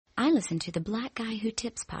I listen to the Black Guy Who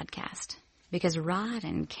Tips podcast because Rod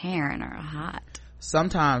and Karen are hot.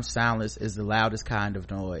 Sometimes silence is the loudest kind of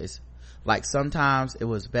noise. Like sometimes it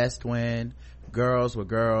was best when girls were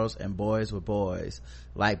girls and boys were boys.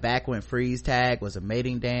 Like back when freeze tag was a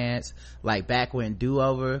mating dance. Like back when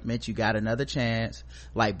do-over meant you got another chance.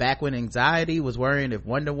 Like back when anxiety was worrying if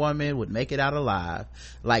Wonder Woman would make it out alive.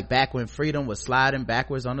 Like back when freedom was sliding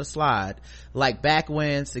backwards on the slide. Like back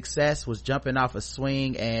when success was jumping off a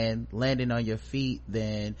swing and landing on your feet,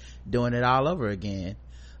 then doing it all over again.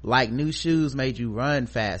 Like new shoes made you run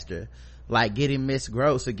faster. Like getting Miss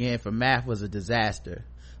Gross again for math was a disaster.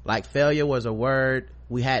 Like failure was a word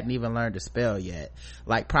we hadn't even learned to spell yet.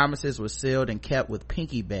 Like promises were sealed and kept with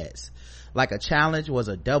pinky bets. Like a challenge was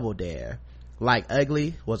a double dare. Like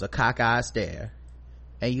ugly was a cockeyed stare.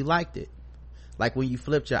 And you liked it. Like when you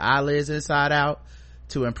flipped your eyelids inside out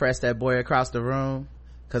to impress that boy across the room,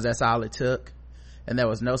 cause that's all it took. And there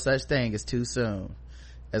was no such thing as too soon.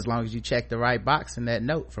 As long as you checked the right box in that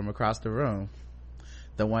note from across the room.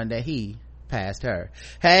 The one that he passed her.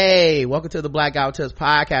 Hey, welcome to the Black Guy Who Tips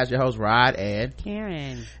podcast. Your host Rod and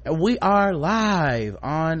Karen, and we are live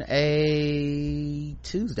on a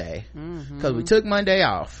Tuesday because we took Monday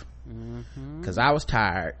off because I was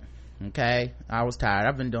tired. Okay, I was tired.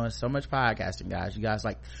 I've been doing so much podcasting, guys. You guys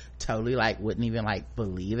like totally like wouldn't even like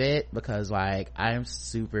believe it because like I am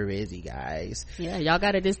super busy, guys. Yeah, y'all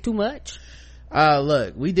got it. It's too much.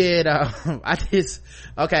 Look, we did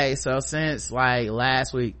okay, so since like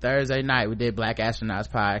last week Thursday night we did Black Astronauts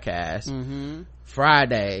podcast.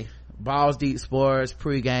 Friday Balls Deep Sports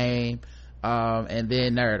pregame, and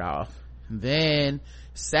then Nerd Off. Then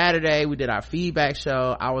Saturday we did our feedback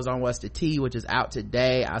show. I was on What's the Tea, which is out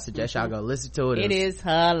today. I suggest y'all go listen to it. It is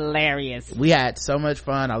hilarious. We had so much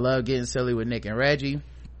fun. I love getting silly with Nick and Reggie.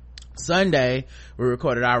 Sunday we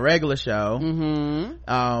recorded our regular show,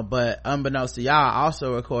 but unbeknownst to y'all, I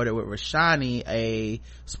also recorded with Rashani a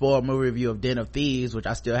spoiled movie review of Den of Thieves, which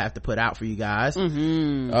I still have to put out for you guys.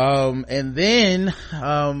 And then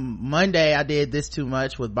Monday I did This Too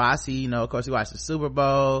Much with Bossy. You know, of course, we watched the Super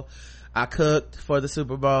Bowl. I cooked for the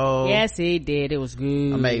Super Bowl. Yes, he did. It was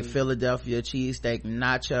good. I made Philadelphia cheesesteak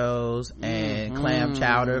nachos and clam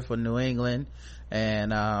chowder for New England,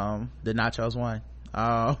 and the nachos won.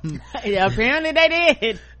 Yeah, apparently they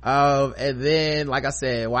did. And then like I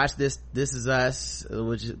said, watch This Is Us,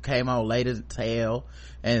 which came on late as hell,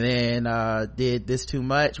 and then did This Too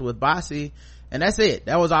Much with Bossy, and that's it.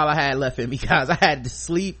 That was all I had left in me, guys. I had to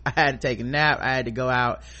sleep, I had to take a nap, I had to go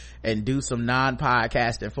out and do some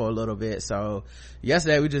non-podcasting for a little bit. So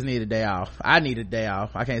yesterday we just needed a day off. I needed a day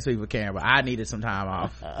off. I can't speak for Karen, but I needed some time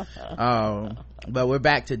off. But we're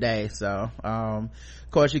back today. So of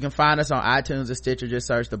course you can find us on iTunes and Stitcher. Just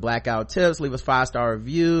search the Blackout Tips, leave us 5-star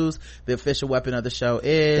reviews. The official weapon of the show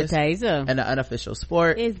is the taser, and the unofficial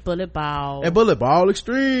sport is bullet ball and bullet ball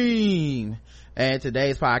extreme. And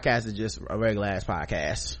today's podcast is just a regular ass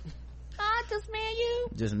podcast. Just me and you,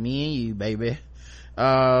 just me and you, baby.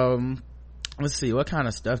 Let's see, what kind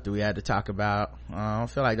of stuff do we have to talk about? I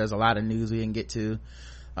feel like there's a lot of news we didn't get to.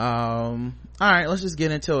 All right, let's just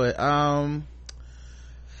get into it.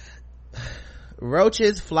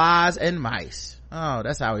 Roaches, flies, and mice. Oh,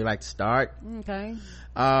 that's how we like to start. Okay.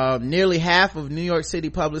 Nearly half of New York City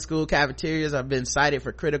public school cafeterias have been cited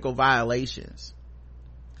for critical violations.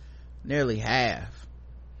 Nearly half.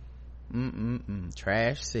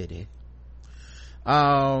 Trash city.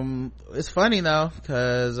 It's funny though,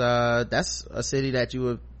 because that's a city that you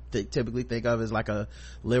would typically think of as like a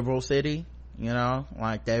liberal city, you know,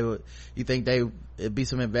 like you think it'd be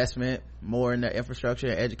some investment more in the infrastructure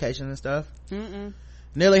and education and stuff.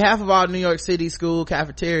 Nearly half of all New York City school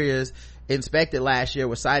cafeterias inspected last year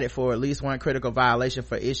were cited for at least one critical violation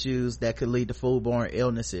for issues that could lead to foodborne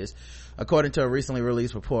illnesses, according to a recently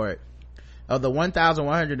released report. Of the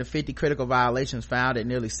 1,150 critical violations found at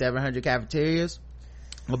nearly 700 cafeterias,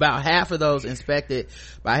 about half of those inspected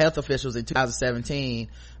by health officials in 2017,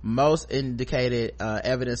 most indicated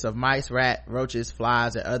evidence of mice, rat, roaches,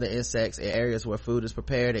 flies, and other insects in areas where food is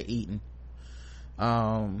prepared and eaten.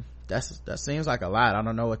 That seems like a lot. I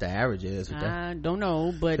don't know what the average is. I don't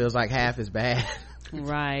know, but feels like half is bad.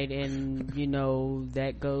 Right. And you know,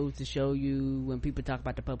 that goes to show you when people talk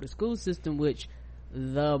about the public school system, which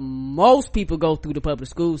the most people go through the public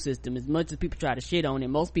school system, as much as people try to shit on it,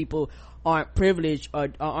 most people aren't privileged or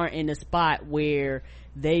aren't in a spot where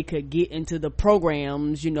they could get into the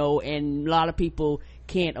programs, you know, and a lot of people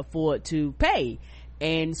can't afford to pay.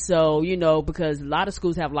 And so, you know, because a lot of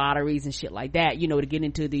schools have lotteries and shit like that, you know, to get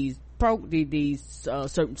into these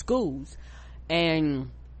certain schools.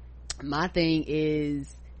 And my thing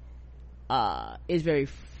is very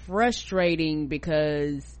frustrating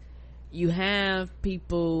because you have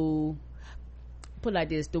people, put it like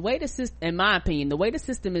this, the way the system, in my opinion, the way the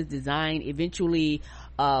system is designed, eventually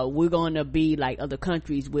we're going to be like other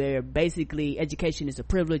countries where basically education is a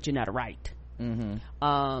privilege and not a right.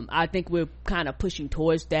 I think we're kind of pushing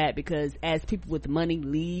towards that, because as people with money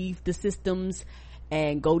leave the systems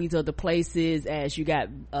and go these other places, as you got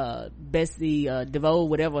Bessie DeVoe,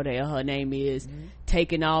 whatever her name is,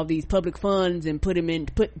 taking all these public funds and putting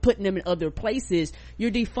them in other places,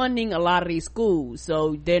 you're defunding a lot of these schools,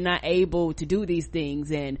 so they're not able to do these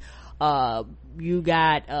things. And you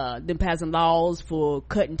got them passing laws for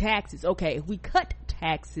cutting taxes. Okay, if we cut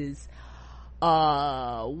taxes,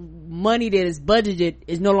 money that is budgeted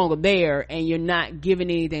is no longer there, and you're not giving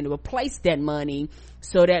anything to replace that money.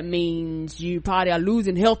 So that means you probably are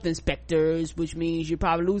losing health inspectors, which means you're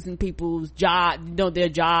probably losing people's job. You know, their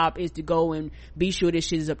job is to go and be sure this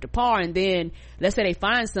shit is up to par. And then let's say they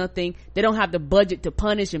find something, they don't have the budget to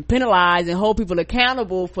punish and penalize and hold people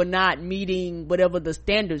accountable for not meeting whatever the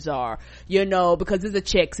standards are, you know, because there's a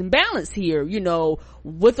checks and balance here, you know,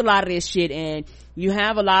 with a lot of this shit. And you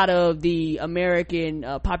have a lot of the American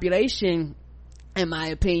population, in my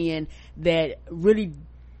opinion, that really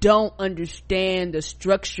don't understand the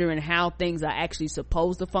structure and how things are actually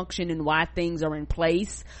supposed to function and why things are in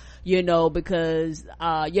place, you know, because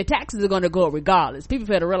your taxes are going to go up regardless. People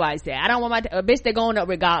fail to realize that. I don't want my bitch, they're going up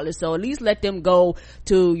regardless, so at least let them go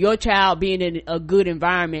to your child being in a good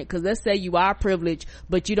environment. Because let's say you are privileged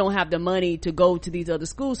but you don't have the money to go to these other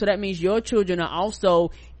schools, so that means your children are also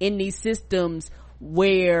in these systems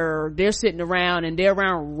where they're sitting around and they're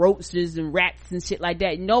around roaches and rats and shit like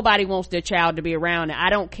that. Nobody wants their child to be around it.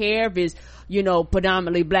 I don't care if it's, you know,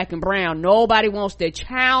 predominantly black and brown. Nobody wants their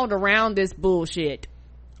child around this bullshit.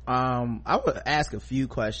 I would ask a few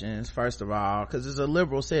questions, first of all, because it's a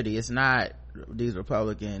liberal city. It's not these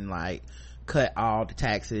Republican, like, cut all the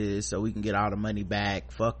taxes so we can get all the money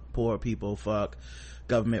back, fuck poor people, fuck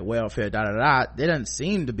government welfare, There doesn't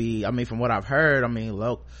seem to be, I mean, from what I've heard, I mean,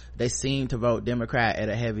 look, they seem to vote Democrat at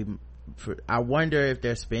a heavy, I wonder if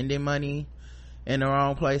they're spending money in the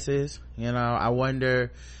wrong places, you know. I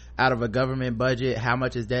wonder, out of a government budget, how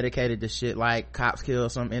much is dedicated to shit like cops kill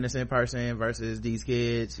some innocent person versus these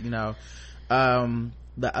kids, you know. The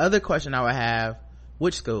other question I would have,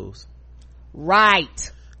 which schools?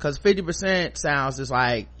 Right. Because 50% sounds just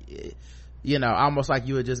like, you know, almost like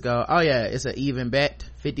you would just go, oh yeah, it's an even bet,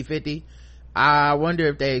 50-50. I wonder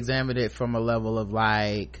if they examined it from a level of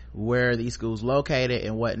like, where are these schools located,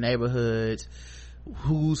 in what neighborhoods,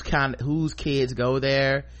 whose kids go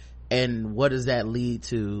there, and what does that lead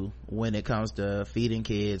to when it comes to feeding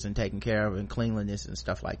kids and taking care of and cleanliness and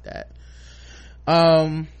stuff like that.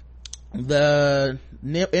 The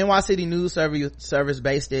NYC News Service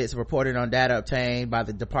based its reporting on data obtained by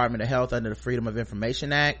the Department of Health under the Freedom of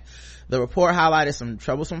Information Act. The report highlighted some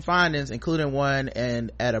troublesome findings, including one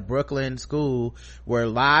at a Brooklyn school where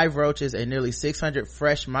live roaches and nearly 600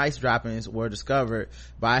 fresh mice droppings were discovered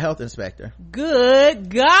by a health inspector. Good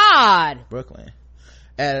God! Brooklyn.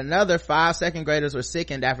 At another, 5 second graders were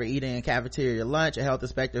sickened after eating a cafeteria lunch. A health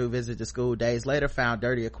inspector who visited the school days later found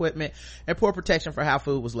dirty equipment and poor protection for how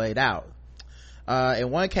food was laid out.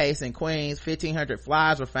 In one case in Queens, 1,500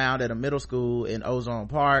 flies were found at a middle school in Ozone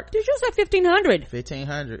Park. Did you say 1,500?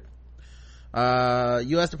 1,500.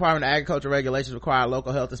 U.S. Department of Agriculture regulations require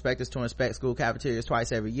local health inspectors to inspect school cafeterias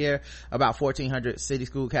twice every year. About 1,400 city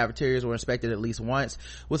school cafeterias were inspected at least once,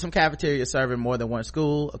 with some cafeterias serving more than one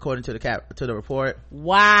school, according to the report.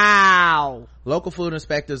 Wow. Local food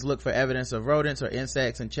inspectors look for evidence of rodents or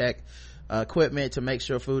insects and check equipment to make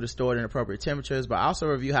sure food is stored in appropriate temperatures, but also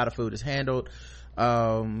review how the food is handled.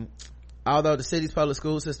 Although the city's public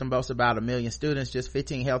school system boasts about 1 million students, just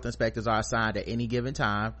 15 health inspectors are assigned at any given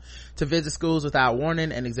time to visit schools without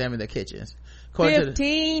warning and examine their kitchens.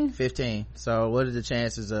 15? So what are the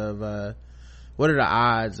chances of what are the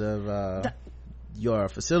odds of your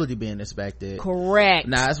facility being inspected? Correct.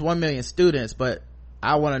 Now it's 1 million students, but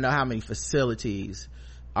I want to know how many facilities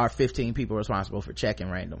are 15 people responsible for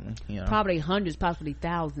checking randomly, you know? Probably hundreds, possibly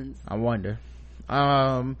thousands. I wonder.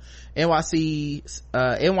 NY City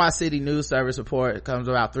News Service report comes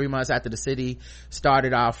about 3 months after the city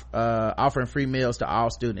started off offering free meals to all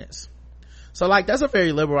students. So like, that's a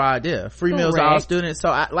very liberal idea, free meals to all students. So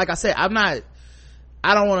I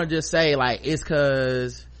don't want to just say like it's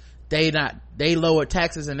because they lowered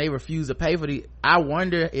taxes and they refuse to pay for I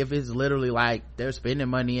wonder if it's literally like they're spending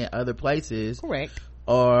money in other places. Correct.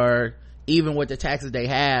 Or even with the taxes they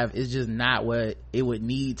have, it's just not what it would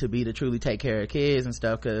need to be to truly take care of kids and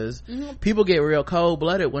stuff, because people get real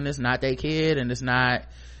cold-blooded when it's not their kid and it's not,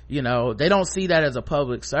 you know, they don't see that as a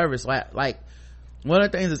public service. Like one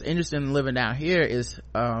of the things that's interesting in living down here is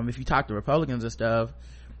if you talk to Republicans and stuff,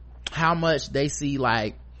 how much they see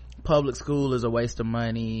like public school is a waste of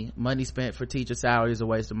money spent for teacher salaries is a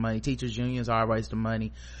waste of money, teachers unions are a waste of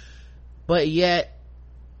money, but yet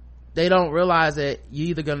they don't realize that you're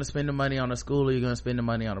either going to spend the money on a school or you're going to spend the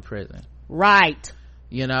money on a prison. Right.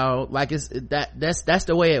 You know, like that's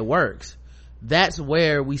the way it works. That's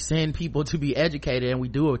where we send people to be educated, and we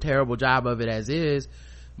do a terrible job of it as is.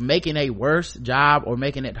 Making a worse job or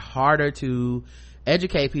making it harder to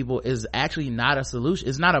educate people is actually not a solution.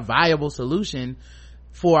 It's not a viable solution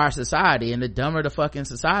for our society. And the dumber the fucking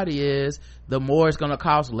society is, the more it's gonna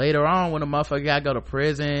cost later on when a motherfucker gotta go to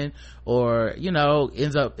prison, or, you know,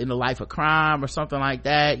 ends up in the life of crime or something like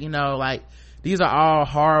that. You know, like, these are all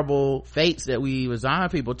horrible fates that we resign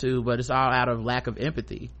people to, but it's all out of lack of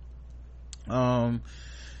empathy. Right.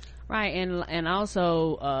 And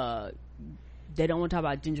also they don't want to talk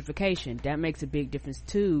about gentrification. That makes a big difference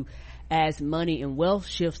too. As money and wealth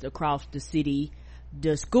shifts across the city,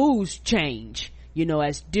 the schools change, you know,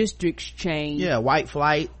 as districts change. Yeah, white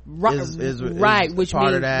flight is right, which part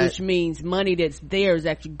means of that. which means money that's there is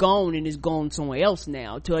actually gone and is going somewhere else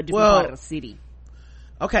now, to a different part of the city.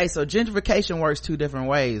 Okay, so gentrification works two different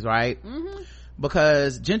ways, right? Mm-hmm.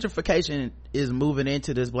 Because gentrification is moving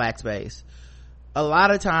into this black space. A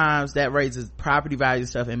lot of times that raises property value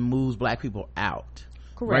stuff and moves black people out.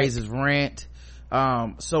 Correct. Raises rent.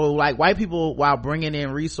 So like white people, while bringing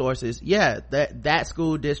in resources, yeah, that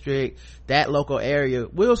school district, that local area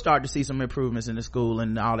will start to see some improvements in the school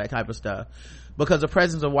and all that type of stuff, because the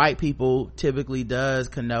presence of white people typically does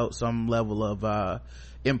connote some level of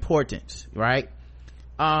importance, right?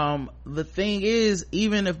 The thing is,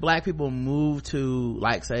 even if black people move to,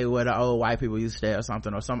 like, say where the old white people used to stay or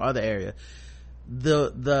something, or some other area,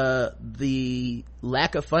 the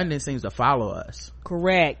lack of funding seems to follow us.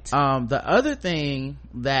 Correct. The other thing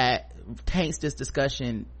that taints this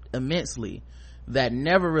discussion immensely, that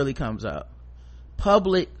never really comes up,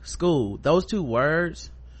 public school, those two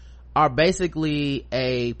words are basically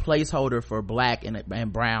a placeholder for black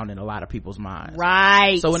and brown in a lot of people's minds.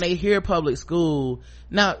 Right. So when they hear public school,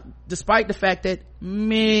 now, despite the fact that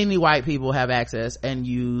many white people have access and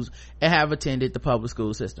use and have attended the public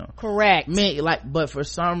school system. Correct. But for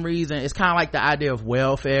some reason, it's kind of like the idea of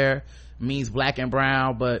welfare means black and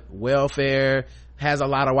brown, but welfare has a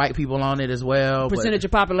lot of white people on it as well. Percentage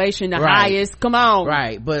of population, the right, highest. Come on.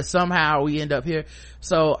 Right. But somehow we end up here.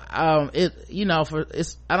 So, I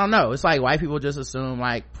don't know. It's like white people just assume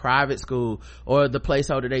like private school, or the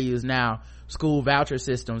placeholder they use now, school voucher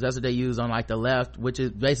systems. That's what they use on like the left, which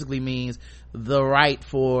is basically means the right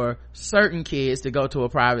for certain kids to go to a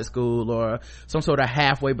private school, or some sort of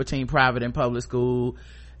halfway between private and public school.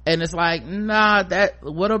 And it's like, nah,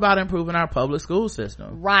 what about improving our public school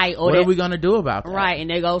system? Right. Or what are we going to do about that? Right. And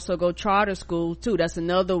they also go charter schools too. That's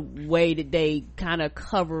another way that they kind of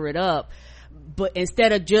cover it up. But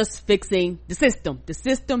instead of just fixing the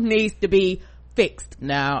system needs to be fixed.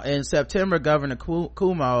 Now, in September, Governor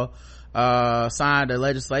Cuomo signed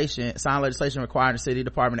legislation requiring the city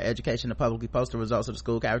department of education to publicly post the results of the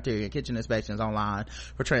school cafeteria and kitchen inspections online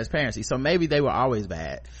for transparency. So maybe they were always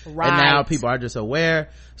bad, right, and now people are just aware.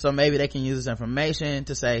 So maybe they can use this information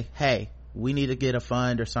to say, hey, we need to get a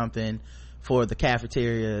fund or something for the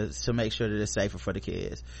cafeterias to make sure that it's safer for the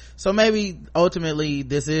kids. So maybe ultimately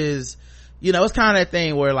this is, it's kind of a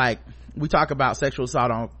thing where like we talk about sexual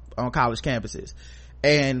assault on college campuses,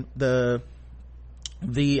 and the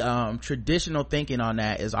traditional thinking on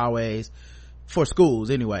that is always, for schools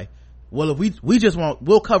anyway, well, if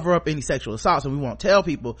we'll cover up any sexual assaults and we won't tell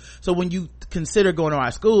people. So when you consider going to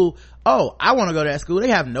our school, oh, I want to go to that school, they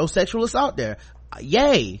have no sexual assault there,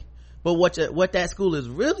 yay. But what that school is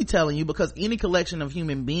really telling you, because any collection of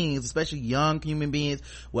human beings, especially young human beings,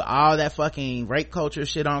 with all that fucking rape culture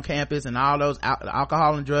shit on campus and all those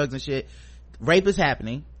alcohol and drugs and shit, rape is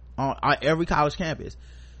happening on every college campus.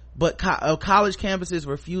 But college campuses'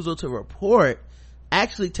 refusal to report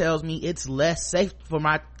actually tells me it's less safe for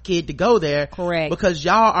my kid to go there. Correct. Because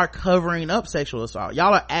y'all are covering up sexual assault.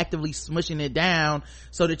 Y'all are actively smushing it down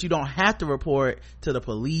so that you don't have to report to the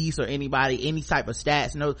police or anybody, any type of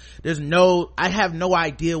stats. I have no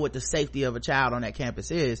idea what the safety of a child on that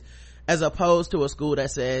campus is, as opposed to a school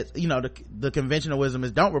that says, the conventional wisdom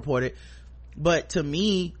is don't report it. But to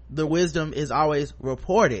me, the wisdom is always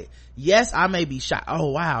report it. Yes, I may be shocked.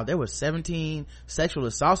 Oh wow, there were 17 sexual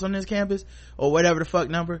assaults on this campus, or whatever the fuck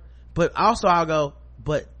number. But also I'll go,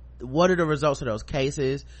 but what are the results of those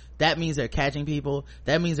cases? That means they're catching people.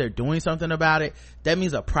 That means they're doing something about it. That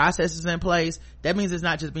means a process is in place. That means it's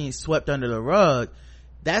not just being swept under the rug.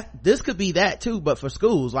 this could be that too, but for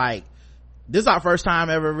schools. Like, this is our first time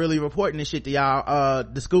ever really reporting this shit to y'all.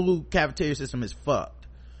 The school cafeteria system is fucked.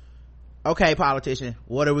 Okay, politician,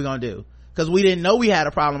 what are we gonna do? Because we didn't know we had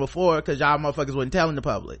a problem before, because y'all motherfuckers wasn't telling the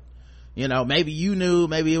public. You know, maybe you knew,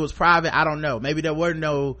 maybe it was private, I don't know. Maybe there were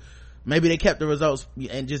maybe they kept the results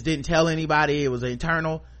and just didn't tell anybody, it was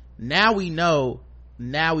internal. Now we know,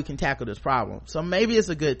 now we can tackle this problem. So maybe it's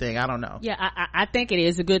a good thing, I don't know. Yeah, I think it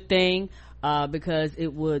is a good thing, because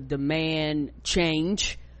it would demand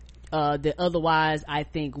change that otherwise I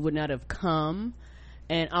think would not have come.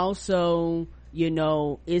 And also, you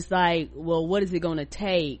know, it's like, well, what is it gonna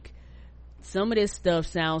take? Some of this stuff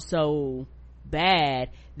sounds so bad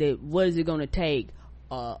that what is it gonna take?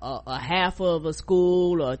 A half of a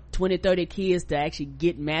school or 20-30 kids to actually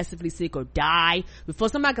get massively sick or die before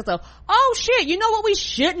somebody can say, oh shit, you know what we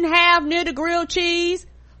shouldn't have near the grilled cheese?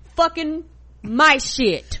 Fucking mice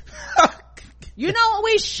shit. You know what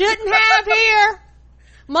we shouldn't have here?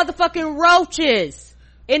 Motherfucking roaches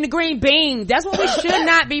in the green beans. That's what we should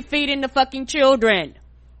not be feeding the fucking children.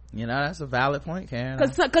 You know, that's a valid point, Karen.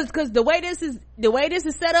 Cause the way this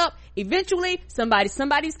is set up, eventually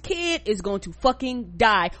somebody's kid is going to fucking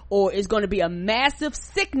die, or it's going to be a massive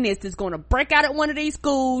sickness that's going to break out at one of these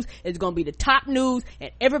schools. It's going to be the top news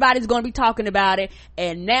and everybody's going to be talking about it.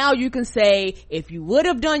 And now you can say, if you would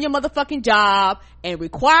have done your motherfucking job and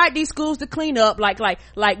required these schools to clean up, like,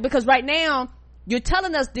 because right now you're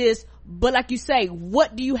telling us this, but like you say,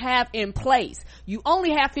 what do you have in place? You only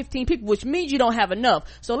have 15 people, which means you don't have enough.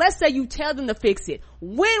 So let's say you tell them to fix it.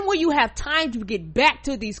 When will you have time to get back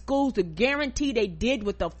to these schools to guarantee they did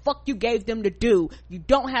what the fuck you gave them to do? You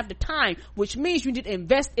don't have the time, which means you need to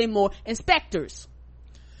invest in more inspectors.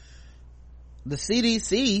 The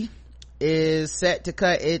CDC is set to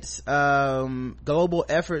cut its global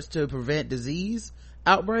efforts to prevent disease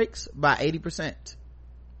outbreaks by 80%.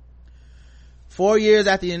 4 years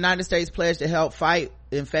after the United States pledged to help fight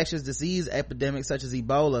infectious disease epidemics such as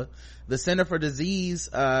Ebola, the Center for Disease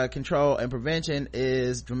Control and Prevention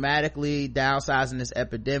is dramatically downsizing its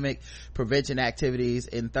epidemic prevention activities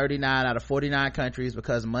in 39 out of 49 countries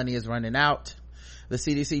because money is running out. The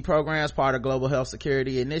CDC program is part of Global Health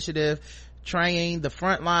Security Initiative, train the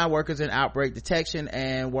frontline workers in outbreak detection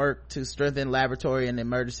and work to strengthen laboratory and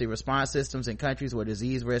emergency response systems in countries where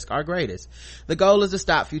disease risks are greatest. The goal is to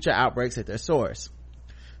stop future outbreaks at their source.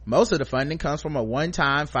 Most of the funding comes from a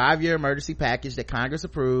one-time 5-year emergency package that Congress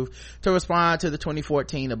approved to respond to the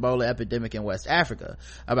 2014 Ebola epidemic in West Africa.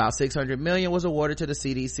 About $600 million was awarded to the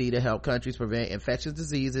CDC to help countries prevent infectious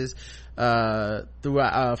diseases from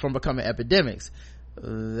becoming epidemics.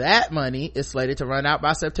 That money is slated to run out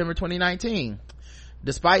by September 2019.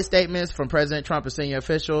 Despite statements from President Trump and senior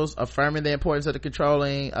officials affirming the importance of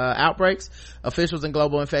controlling outbreaks, officials and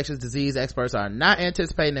global infectious disease experts are not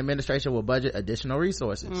anticipating the administration will budget additional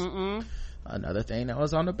resources. Another thing that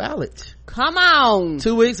was on the ballot. Come on.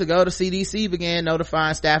 2 weeks ago, the CDC began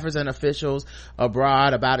notifying staffers and officials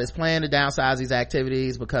abroad about its plan to downsize these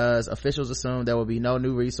activities because officials assumed there will be no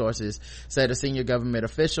new resources, said a senior government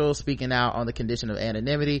official speaking out on the condition of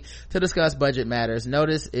anonymity to discuss budget matters.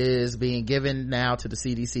 Notice is being given now to the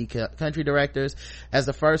CDC country directors as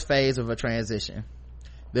the first phase of a transition.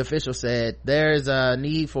 The official said there is a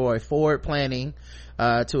need for a forward planning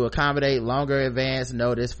to accommodate longer advance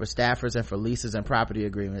notice for staffers and for leases and property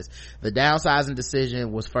agreements. The downsizing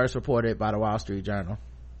decision was first reported by the Wall Street Journal.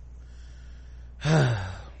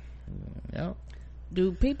 Yep.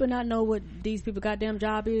 Do people not know what these people goddamn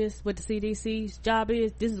job is? What the CDC's job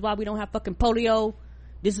is? This is why we don't have fucking polio.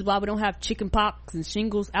 This is why we don't have chicken pox and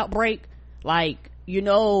shingles outbreak. Like, you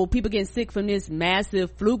know, people getting sick from this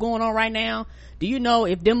massive flu going on right now. Do you know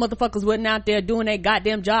if them motherfuckers wasn't out there doing their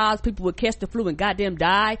goddamn jobs, people would catch the flu and goddamn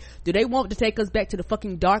die? Do they want to take us back to the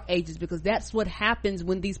fucking dark ages? Because that's what happens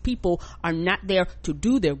when these people are not there to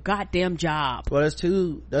do their goddamn job. Well,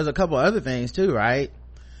 there's a couple other things too, right?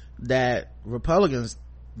 That Republicans,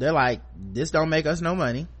 they're like, this don't make us no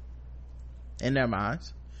money in their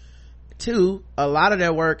minds. 2, a lot of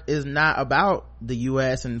their work is not about the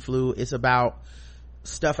US and flu. It's about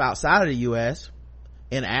stuff outside of the US,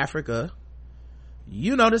 in Africa.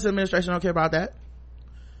 You know, this administration don't care about that.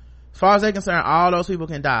 As far as they're concerned, all those people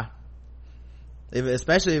can die,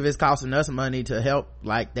 especially if it's costing us money to help.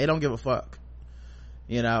 Like, they don't give a fuck.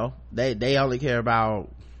 You know, they only care about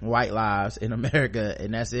white lives in America,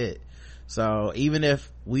 and that's it. So even if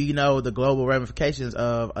we know the global ramifications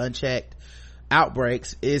of unchecked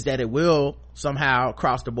outbreaks is that it will somehow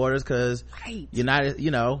cross the borders, because right.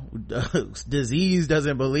 disease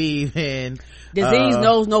doesn't believe in disease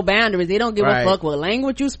knows no boundaries. They don't give right. a fuck what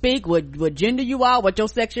language you speak, what gender you are, what your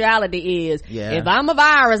sexuality is. Yeah. If I'm a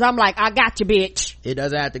virus, I'm like, I got you, bitch. It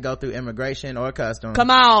doesn't have to go through immigration or customs.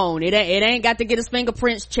 Come on, it ain't got to get his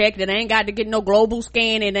fingerprints checked. It ain't got to get no global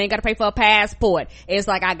scan. It ain't got to pay for a passport. It's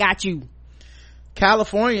like, I got you.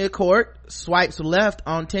 California court swipes left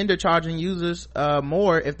on Tinder, charging users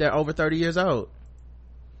more if they're over 30 years old.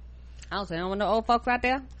 I don't say I don't want no old folks out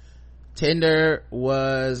there. Tinder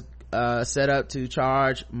was set up to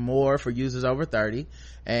charge more for users over 30,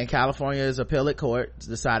 and California's appellate court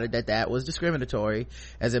decided that was discriminatory,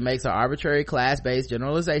 as it makes an arbitrary class-based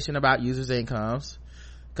generalization about users' incomes.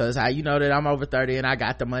 Because how you know that I'm over 30 and I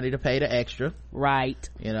got the money to pay the extra? Right.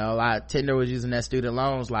 Tinder was using that student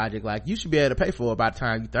loans logic, like, you should be able to pay for it by the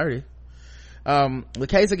time you're 30. The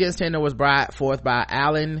case against Tinder was brought forth by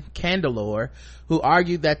Alan Candelore, who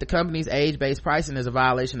argued that the company's age-based pricing is a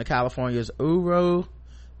violation of California's Unruh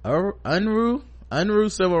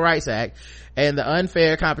Civil Rights Act and the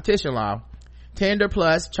Unfair Competition Law. Tinder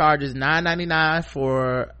Plus charges $9.99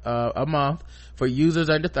 for a month for users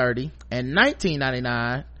under 30 and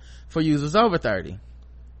 $19.99 for users over 30.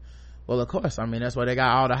 Well, of course, that's why they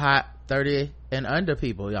got all the hot 30 and under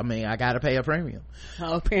people. I gotta pay a premium.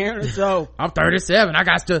 Apparently so. I'm 37, I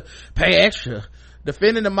got to pay extra.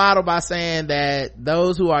 Defending the model by saying that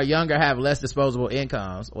those who are younger have less disposable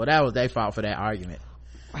incomes. Well, that was their fault for that argument.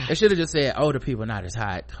 Right. They should have just said older people not as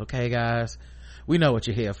hot. Okay, guys, we know what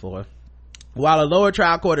you're here for. While a lower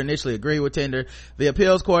trial court initially agreed with Tinder, the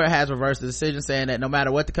appeals court has reversed the decision, saying that no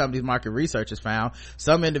matter what the company's market research has found,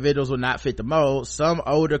 some individuals will not fit the mold. Some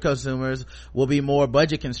older consumers will be more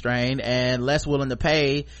budget constrained and less willing to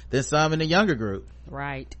pay than some in the younger group.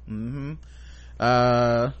 Right.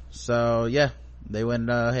 So yeah, they went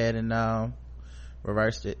ahead and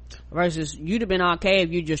reversed it. Versus, you'd have been okay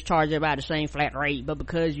if you just charged everybody the same flat rate, but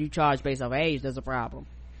because you charge based off age, there's a problem.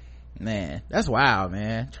 Man, that's wild,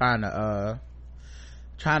 man. Trying to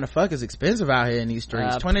fuck is expensive out here in these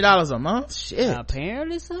streets. $20 a month? Shit.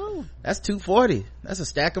 Apparently so. That's $240. That's a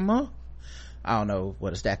stack a month. I don't know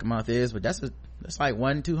what a stack a month is, but that's like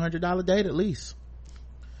 $200 date at least.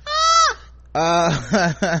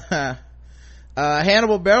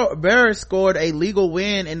 Hannibal Buress scored a legal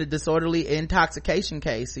win in the disorderly intoxication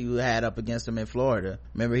case he had up against him in Florida.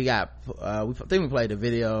 Remember, he got I think we played the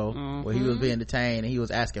video where he was being detained and he was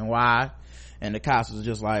asking why, and the cops was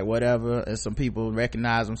just like whatever, and some people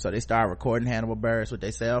recognized him, so they started recording Hannibal Buress with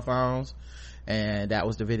their cell phones, and that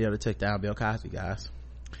was the video that took down Bill Cosby, guys.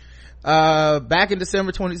 Back in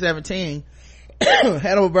December 2017,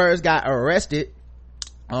 Hannibal Buress got arrested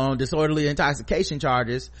on disorderly intoxication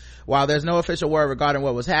charges. While there's no official word regarding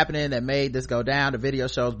what was happening that made this go down, the video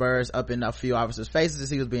shows Buress up in a few officers' faces as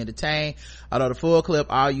he was being detained. Although the full clip,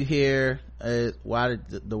 all you hear is, why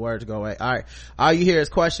did the words go away? All right, all you hear is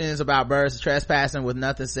questions about Buress trespassing with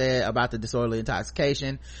nothing said about the disorderly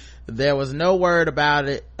intoxication. There was no word about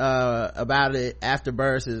it after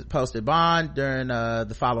Buress posted bond during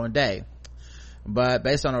the following day. But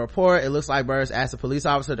based on a report, it looks like Buress asked a police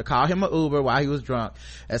officer to call him an Uber while he was drunk.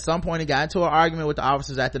 At some point, he got into an argument with the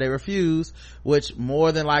officers after they refused, which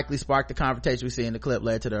more than likely sparked the confrontation we see in the clip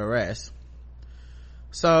led to the arrest.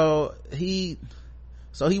 So he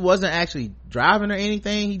wasn't actually driving or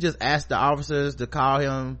anything. He just asked the officers to call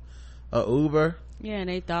him a Uber. Yeah, and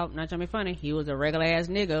they thought, not trying to be funny, he was a regular ass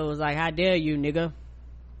nigga. It was like, how dare you, nigga.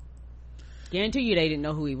 Guarantee you they didn't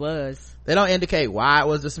know who he was. They don't indicate why it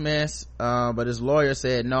was dismissed, but his lawyer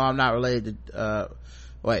said, no, I'm not related to,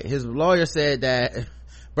 his lawyer said that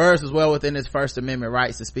Buress was well within his First Amendment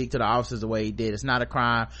rights to speak to the officers the way he did. It's not a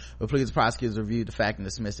crime, but please, prosecutors reviewed the fact and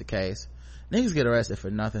dismissed the case. Niggas get arrested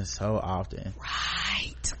for nothing so often.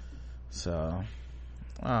 Right. So,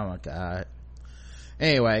 oh my God.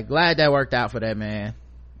 Anyway, glad that worked out for that man.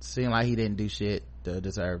 Seemed like he didn't do shit to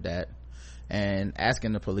deserve that. And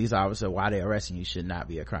asking the police officer why they arresting you should not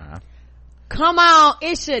be a crime. Come on,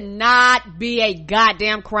 it should not be a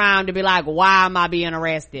goddamn crime to be like, why am I being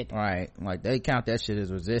arrested? Right, like they count that shit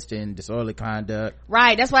as resisting, disorderly conduct.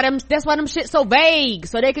 Right, that's why them shit so vague,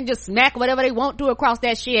 so they can just smack whatever they want to across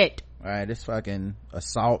that shit. Right, it's fucking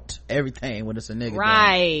assault everything when it's a nigga.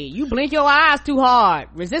 Right, you blink your eyes too hard,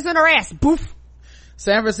 resisting arrest, boof.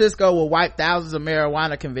 San Francisco will wipe thousands of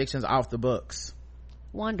marijuana convictions off the books.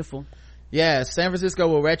 Wonderful. Yes, San Francisco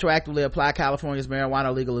will retroactively apply California's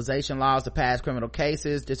marijuana legalization laws to past criminal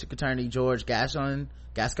cases. District Attorney George Gascon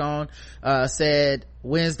Gascon said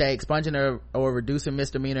Wednesday, expunging or reducing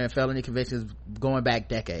misdemeanor and felony convictions going back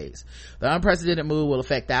decades. The unprecedented move will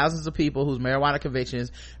affect thousands of people whose marijuana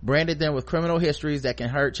convictions branded them with criminal histories that can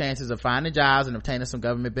hurt chances of finding jobs and obtaining some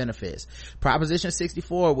government benefits. Proposition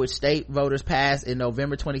 64, which state voters passed in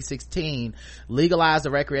November 2016, legalized the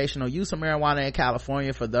recreational use of marijuana in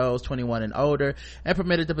California for those 21 and older and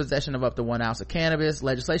permitted the possession of up to 1 ounce of cannabis.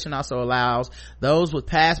 Legislation also allows those with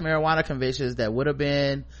past marijuana convictions that would have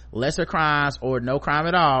been lesser crimes or no crime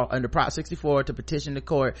at all under Prop 64 to petition the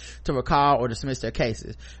court to recall or dismiss their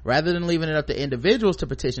cases. Rather than leaving it up to individuals to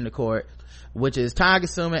petition the court, which is time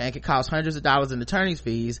consuming and can cost hundreds of dollars in attorney's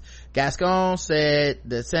fees, Gascon said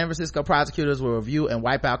the San Francisco prosecutors will review and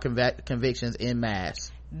wipe out convictions en masse.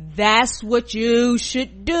 That's what you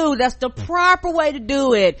should do. That's the proper way to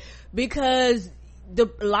do it, because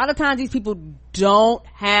a lot of times these people don't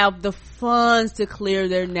have the funds to clear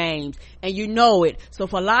their names, and you know it. So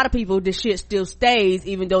for a lot of people, the shit still stays,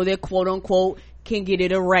 even though they quote unquote can get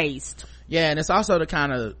it erased. Yeah, and it's also the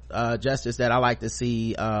kind of justice that I like to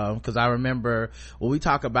see, because I remember when we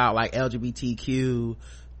talk about like LGBTQ,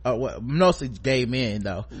 mostly gay men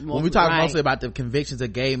though, when we talk mostly about the convictions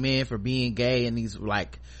of gay men for being gay and these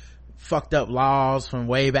like fucked up laws from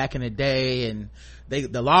way back in the day, and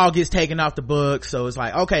the law gets taken off the books, so it's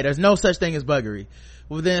like, okay, there's no such thing as buggery.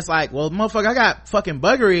 Well, then it's like, well, motherfucker, I got fucking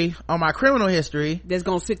buggery on my criminal history that's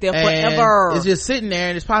gonna sit there forever. It's just sitting there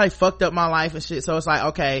and it's probably fucked up my life and shit. So it's like,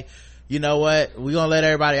 okay, you know what, we're gonna let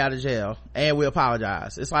everybody out of jail and we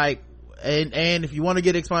apologize. It's like, and if you want to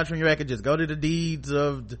get expunged from your record, just go to the deeds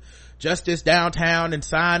of justice downtown and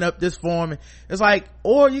sign up this form. It's like,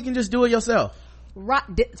 or you can just do it yourself. Right,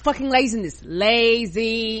 fucking laziness,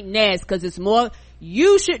 because it's more,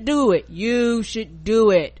 you should do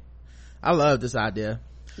it. I love this idea.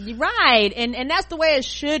 Right, and that's the way it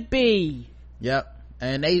should be. Yep.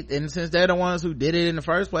 And since they're the ones who did it in the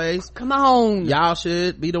first place, come on, y'all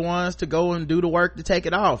should be the ones to go and do the work to take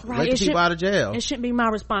it off. Right, let the people out of jail. It shouldn't be my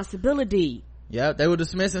responsibility. Yep, they will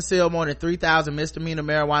dismiss and seal more than 3,000 misdemeanor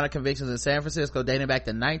marijuana convictions in San Francisco dating back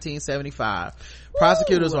to 1975. Woo!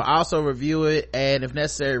 Prosecutors will also review it and, if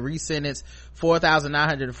necessary, re-sentence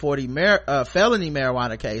 4,940 felony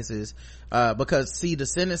marijuana cases, because see, the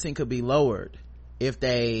sentencing could be lowered if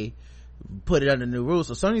they put it under new rules.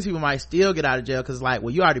 So some of these people might still get out of jail because, like,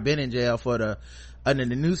 well, you already been in jail for under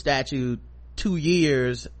the new statute 2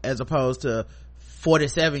 years as opposed to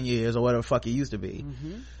 47 years or whatever the fuck it used to be.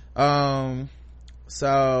 Mm-hmm.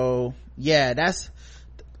 So yeah,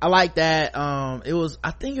 I like that. I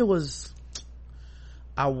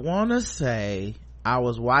want to say I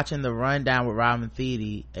was watching the Rundown with Robin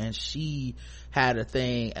Thede, and she had a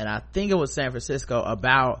thing, and I think it was San Francisco,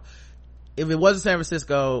 about, if it wasn't San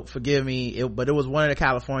Francisco, forgive me, but it was one of the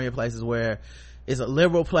California places where it's a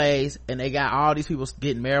liberal place and they got all these people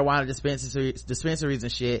getting marijuana dispensaries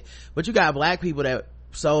and shit, but you got black people that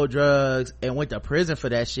sold drugs and went to prison for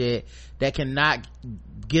that shit that cannot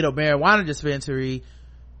get a marijuana dispensary,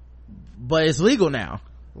 but it's legal now.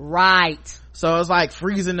 Right. So it's like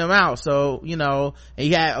freezing them out. So, you know, and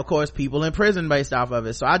you had, of course, people in prison based off of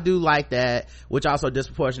it. So I do like that, which also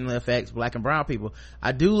disproportionately affects black and brown people.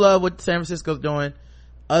 I do love what San Francisco's doing.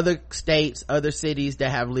 Other states, other cities that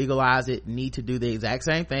have legalized it need to do the exact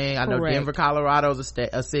same thing. I know Denver, Colorado is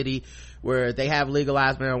a city where they have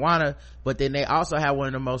legalized marijuana, but then they also have one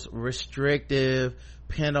of the most restrictive,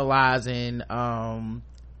 penalizing,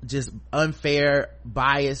 just unfair,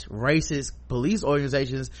 biased, racist police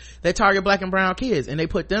organizations that target black and brown kids, and they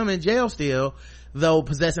put them in jail still, though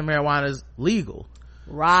possessing marijuana is legal.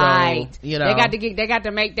 Right. So, you know, they got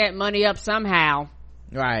to make that money up somehow.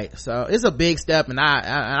 Right. So it's a big step, and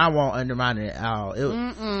I won't undermine it at all.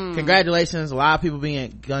 Congratulations. A lot of people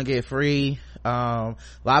gonna get free. A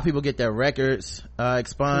lot of people get their records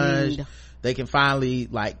expunged. They can finally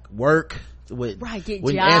like work with, right, get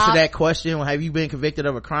when job. You answer that question, well, have you been convicted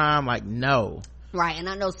of a crime? Like, no. Right. And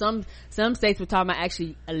I know some states were talking about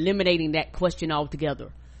actually eliminating that question altogether.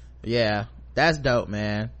 Yeah, that's dope,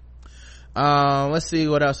 man. Let's see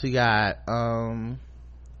what else we got.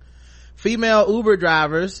 Female Uber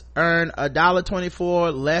drivers earn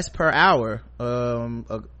 $1.24 less per hour,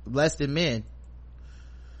 less than men.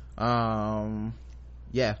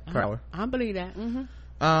 Yeah, per hour. I believe that. Mm-hmm.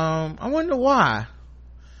 I wonder why.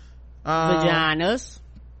 Vaginas.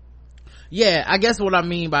 Yeah, I guess what I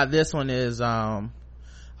mean by this one is, I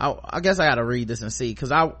guess I gotta read this and see, cause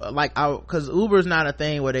cause Uber's not a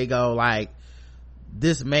thing where they go like,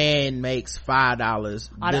 this man makes $5, this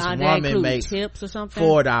woman makes tips or something?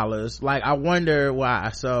 $4. Like, I wonder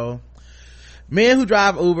why. So Men who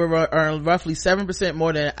drive Uber earn roughly 7%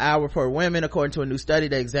 more than an hour per women, according to a new study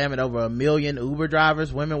that examined over 1 million Uber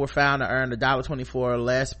drivers. Women were found to earn $1.24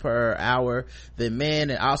 less per hour than men,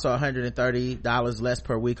 and also $130 less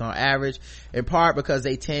per week on average, in part because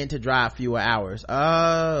they tend to drive fewer hours.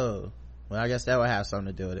 Oh, well, I guess that would have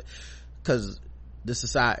something to do with it, because the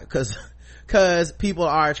society, because people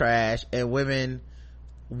are trash, and women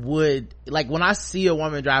would, like, when I see a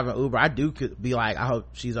woman driving Uber, I do be like, I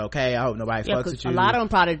hope she's okay, I hope nobody fucks with you. A lot of them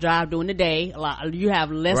probably drive during the day. You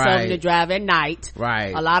have less of them to drive at night.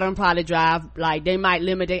 Right. A lot of them probably drive, like, they might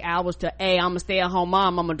limit their hours to, hey, I'm a stay-at-home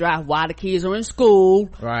mom, I'm gonna drive while the kids are in school.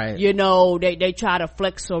 Right. You know, they try to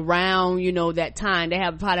flex around, you know, that time. They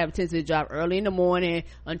probably have a tendency to drive early in the morning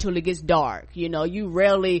until it gets dark. You know,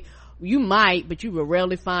 you might, but you will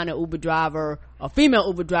rarely find a female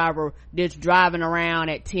Uber driver that's driving around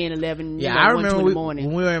at 10, 11, yeah, 1, 2 in the morning.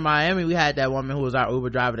 When we were in Miami, we had that woman who was our Uber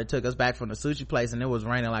driver that took us back from the sushi place, and it was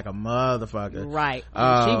raining like a motherfucker. Right.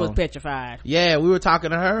 She was petrified. Yeah, we were talking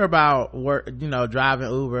to her about work, you know, driving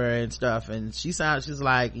Uber and stuff, and she's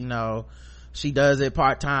like, you know, she does it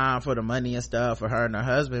part-time for the money and stuff for her and her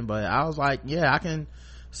husband, but I was like, yeah, I can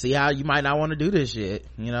see how you might not want to do this shit.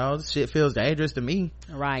 You know, this shit feels dangerous to me.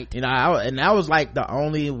 Right. You know, and that was like the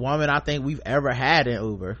only woman I think we've ever had in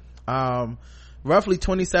Uber. Roughly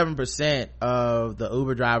 27% of the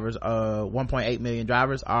Uber drivers, 1.8 million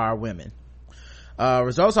drivers, are women.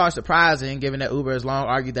 Results are surprising given that Uber has long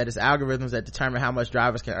argued that its algorithms that determine how much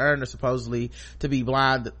drivers can earn are supposedly to be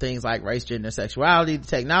blind to things like race, gender, and sexuality. The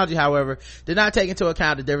technology, however, did not take into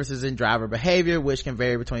account the differences in driver behavior, which can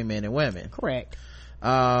vary between men and women. Correct.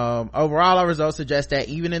 Overall, our results suggest that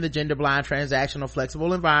even in the gender blind, transactional,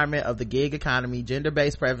 flexible environment of the gig economy,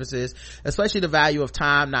 gender-based preferences, especially the value of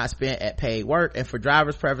time not spent at paid work, and for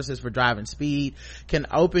drivers' preferences for driving speed, can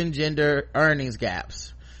open gender earnings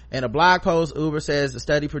gaps. In a blog post, Uber says the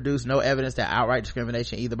study produced no evidence that outright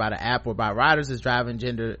discrimination either by the app or by riders is driving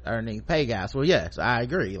gender earning pay gaps. Well, yes, I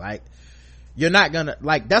agree. Like, you're not gonna,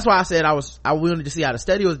 like, that's why I said I wanted to see how the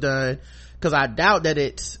study was done, because I doubt that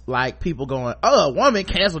it's like people going, oh, a woman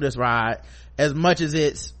canceled this ride, as much as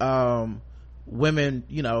it's women,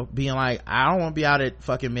 you know, being like, I don't want to be out at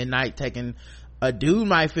fucking midnight taking, a dude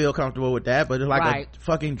might feel comfortable with that, but it's like a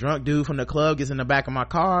fucking drunk dude from the club gets in the back of my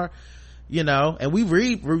car, you know. And we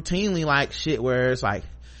read routinely like shit where it's like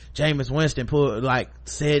Jameis Winston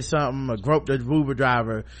said something or groped a Uber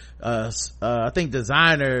driver. I think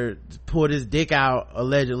Designer pulled his dick out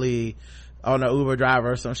allegedly on an Uber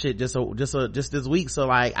driver or some shit just this week. So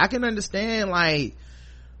like, I can understand like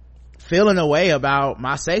feeling a way about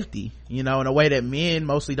my safety, you know, in a way that men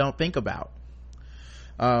mostly don't think about.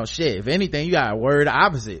 Shit, if anything, you gotta worry the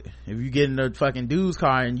opposite. If you get in a fucking dude's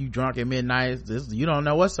car and you drunk at midnight, you don't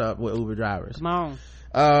know what's up with Uber drivers. Come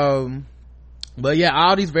on. But yeah,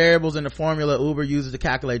 all these variables in the formula Uber uses to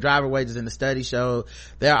calculate driver wages in the study show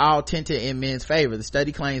they're all tinted in men's favor. The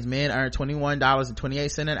study claims men earn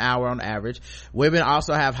 $21.28 an hour on average. Women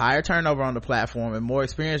also have higher turnover on the platform, and more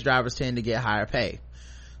experienced drivers tend to get higher pay.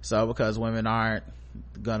 So because women aren't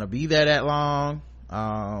gonna be there that long,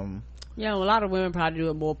 yeah, well, a lot of women probably do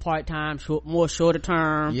it more part-time, more shorter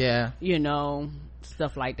term. Yeah. You know,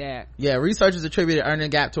 stuff like that. Yeah, researchers attributed earning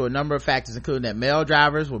gap to a number of factors, including that male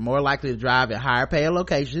drivers were more likely to drive at higher paying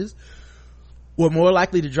locations, were more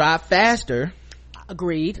likely to drive faster.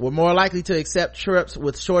 Agreed. Were more likely to accept trips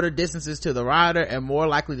with shorter distances to the rider, and more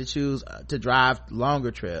likely to choose to drive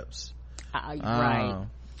longer trips.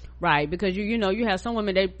 Right, because you know, you have some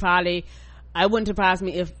women, they probably, I wouldn't surprise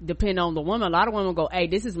me if, depending on the woman, a lot of women go, hey,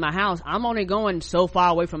 this is my house, I'm only going so far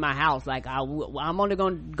away from my house, like I'm only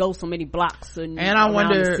going to go so many blocks and I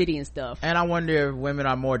wonder the city and stuff. And I wonder if women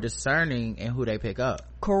are more discerning in who they pick up.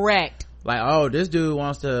 Correct. Like, oh, this dude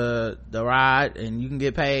wants the ride and you can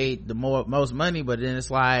get paid the most money, but then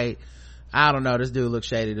it's like, I don't know, this dude looks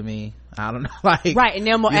shady to me, I don't know, like, right. And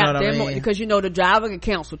they're more apt, more, because you know the driver can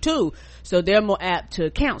cancel too, so they're more apt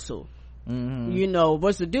to cancel. Mm-hmm. You know,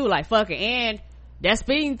 what's the dude like, fuck it. And that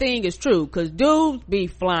speeding thing is true, because dudes be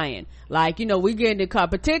flying, like, you know, we get in the car,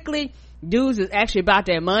 particularly dudes is actually about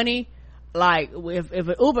their money. Like, if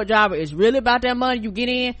an Uber driver is really about that money, you get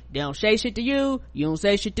in, they don't say shit to you, you don't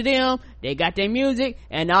say shit to them, they got their music,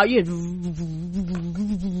 and all you hear,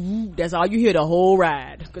 that's all you hear the whole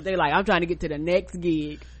ride, because they like, I'm trying to get to the next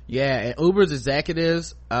gig. Yeah, and Uber's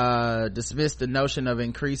executives dismissed the notion of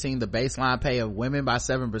increasing the baseline pay of women by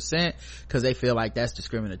 7% because they feel like that's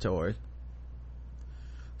discriminatory.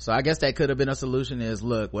 So I guess that could have been a solution, is,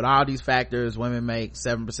 look, with all these factors, women make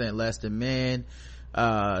 7% less than men.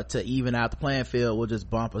 To even out the playing field, we'll just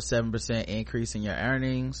bump a 7% increase in your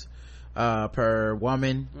earnings. per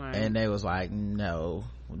woman. Right. And they was like, no,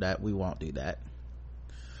 that we won't do that.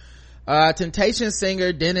 Temptation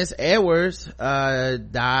singer Dennis Edwards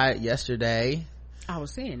died yesterday. I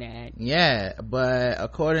was saying that. Yeah, but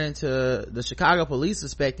according to the Chicago police,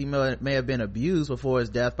 suspect he may have been abused before his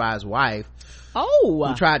death by his wife. Oh,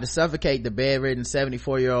 who tried to suffocate the bedridden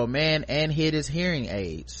 74-year-old man and hid his hearing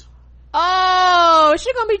aids. Oh, is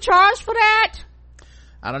she gonna be charged for that?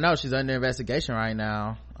 I don't know. She's under investigation right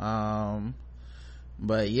now.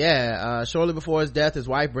 But yeah, shortly before his death, his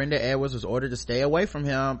wife Brenda Edwards was ordered to stay away from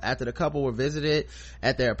him after the couple were visited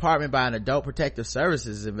at their apartment by an adult protective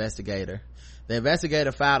services investigator. The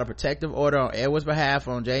investigator filed a protective order on Edwards' behalf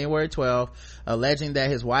on January 12th, alleging that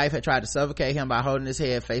his wife had tried to suffocate him by holding his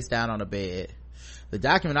head face down on the bed. The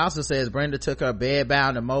document also says Brenda took her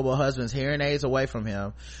bed-bound and mobile husband's hearing aids away from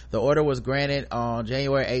him. The order was granted on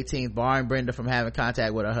January 18th, barring Brenda from having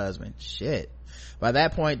contact with her husband. Shit. By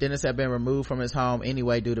that point, Dennis had been removed from his home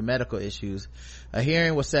anyway due to medical issues. A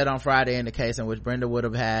hearing was set on Friday in the case in which Brenda would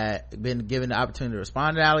have been given the opportunity to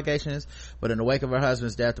respond to the allegations, but in the wake of her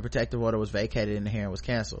husband's death, the protective order was vacated and the hearing was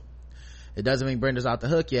canceled. It doesn't mean Brenda's off the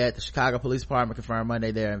hook yet. The Chicago Police Department confirmed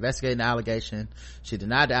Monday they're investigating the allegation. She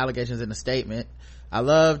denied the allegations in a statement. I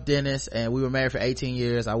love Dennis and we were married for 18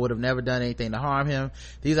 years. I would have never done anything to harm him.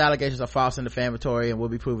 These allegations are false and defamatory and will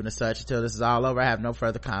be proven as such. Until this is all over, I have no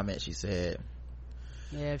further comment, she said.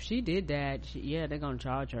 Yeah, if she did that, they're gonna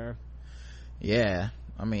charge her. Yeah,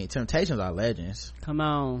 I mean, Temptations are legends. Come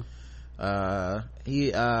on. And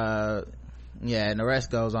the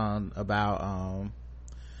rest goes on about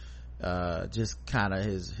just kind of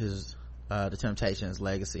his the Temptations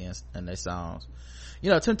legacy and their songs.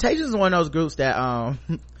 Temptations is one of those groups that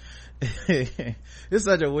it's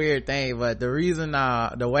such a weird thing, but the reason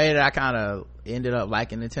the way that I kind of ended up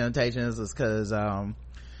liking the Temptations is because I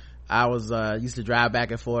was used to drive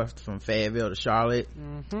back and forth from Fayetteville to Charlotte,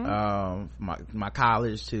 my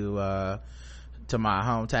college to my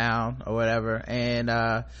hometown or whatever, and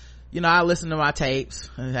I listened to my tapes.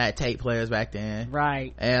 I had tape players back then,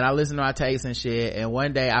 right? And I listened to my tapes and shit, and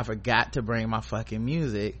one day I forgot to bring my fucking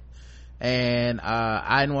music, and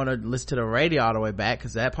I didn't want to listen to the radio all the way back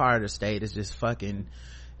because that part of the state is just fucking,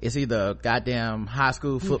 it's either a goddamn high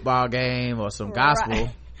school football game or some gospel.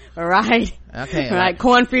 Right. Okay. Like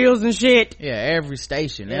cornfields and shit. Yeah, every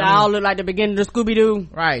station. It all look like the beginning of Scooby-Doo.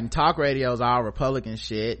 Right, and talk radio's all Republican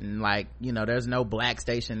shit, and there's no black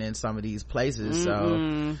station in some of these places.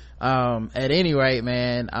 So at any rate,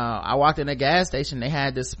 man, I walked in a gas station, they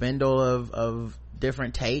had this spindle of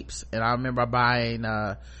different tapes, and I remember buying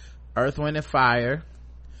Earth, Wind and Fire,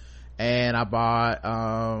 and I bought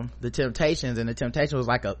the Temptations, and the Temptations was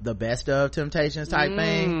like the best of Temptations type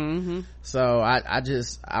thing. So I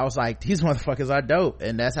was like, these motherfuckers are dope,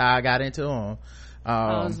 and that's how I got into them.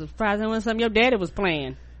 I was surprised when some of your daddy was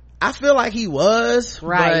playing. I feel like he was,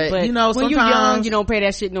 right, but when you're young, you don't pay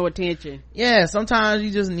that shit no attention. Yeah, sometimes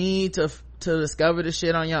you just need to discover the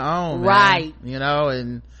shit on your own, right, man.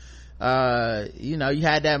 And you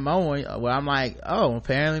had that moment where I'm like, oh,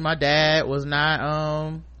 apparently my dad was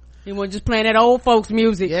not he was just playing that old folks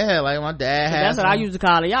music. Yeah, like my dad had that's what I used to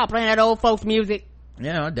call it. Y'all playing that old folks music.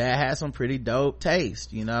 Yeah, my dad had some pretty dope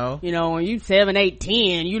taste, when you 7, 8,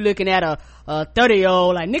 10, you looking at a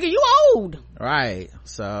 30-year-old like, nigga, you old. Right.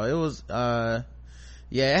 So it was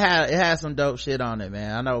it had some dope shit on it,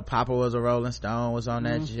 man. I know Papa Was a Rolling Stone was on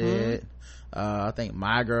that shit. I think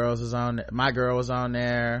My Girl was on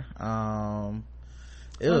there.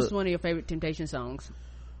 What's one of your favorite Temptation songs?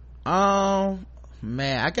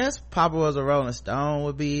 Man, I guess Papa Was a Rolling Stone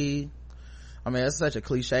would be, it's such a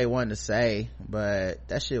cliche one to say, but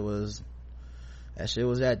that shit was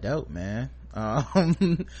that dope, man.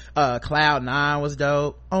 Cloud 9 was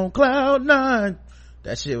dope. On Cloud 9,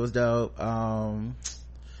 that shit was dope. Trying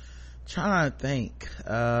to think,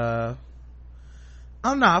 I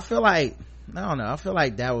don't know, I feel like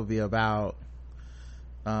that would be about,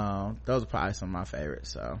 those are probably some of my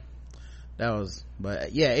favorites. So that was,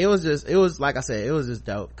 but yeah, it was like I said, it was just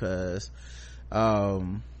dope because I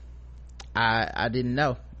didn't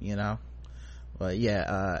know, but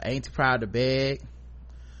yeah, Ain't Too Proud to Beg,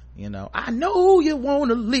 I know you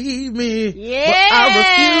wanna leave me, yes, but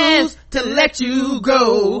I refuse to let you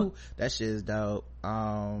go. That shit is dope.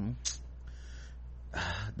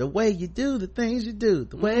 The way you do the things you do,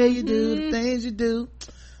 the way you do the things you do,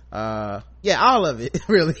 yeah, all of it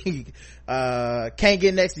really. Can't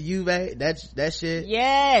Get Next to You, babe, that shit.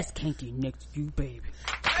 Yes, Can't Get Next to You, baby.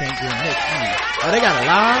 Can't Get Next to You. Oh, they got a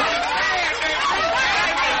line?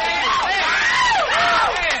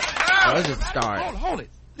 Oh, let's just start. Hold it.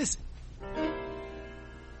 Listen.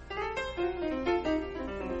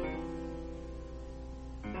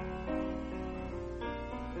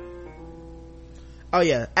 Oh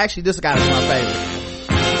yeah, actually this guy is my favorite.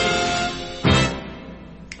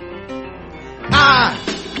 I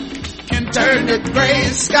can turn the gray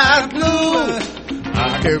sky blue.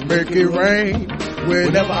 I can make it rain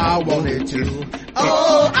whenever I want it to.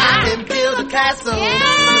 Oh, I can build a castle.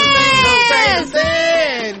 Yes!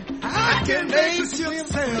 I can make ships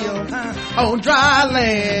sail on dry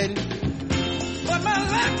land. But my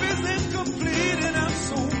life is incomplete and I'm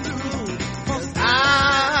so blue. 'Cause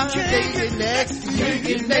I can't get next to you. Can't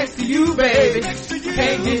get next to you, baby.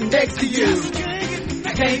 Can't get next to you.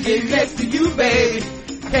 Can't get next to you, baby.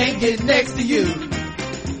 Can't get next to you.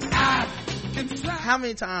 How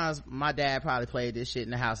many times my dad probably played this shit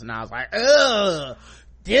in the house and I was like, ugh,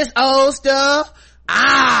 this old stuff.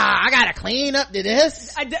 I gotta clean up to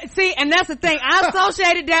this. See, and that's the thing. I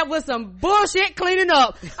associated that with some bullshit cleaning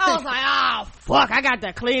up. I was like, oh fuck, I got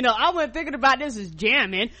to clean up. I wasn't thinking about this as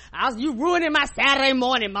jamming. You ruining my Saturday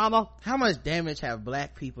morning, mama. How much damage have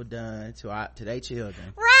black people done to their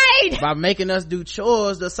children? Right. By making us do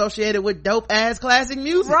chores associated with dope ass classic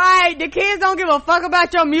music. Right. The kids don't give a fuck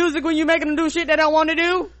about your music when you making them do shit they don't want to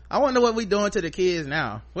do. I wonder what we doing to the kids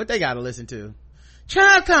now. What they gotta listen to?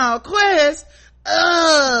 Tribe Called Quest.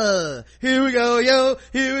 Here we go, yo.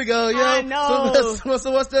 Here we go, yo. I know. So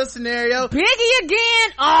what's the scenario? Biggie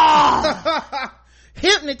again. Oh.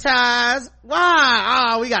 Hypnotized. Why?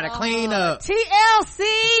 Oh, we gotta clean up. TLC.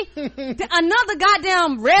 Another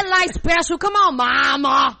goddamn red light special. Come on,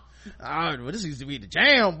 mama. Oh, well, this used to be the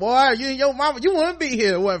jam, boy. You and your mama, you wouldn't be here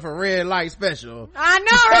if it wasn't for red light special. I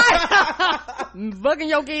know, right? Fucking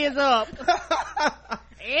your kids up.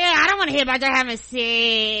 Yeah, I don't want to hear about you having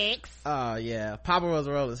sex. Oh yeah, Papa was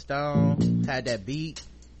a Rolling Stone, had that beat.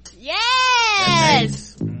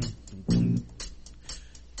 Yes.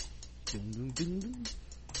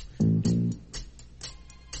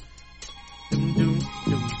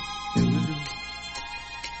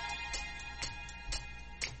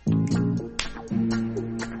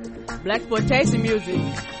 Blaxploitation music.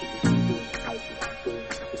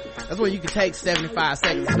 That's where you can take 75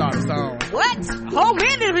 seconds to start a song. What? Whole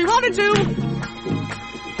minute if we wanted to.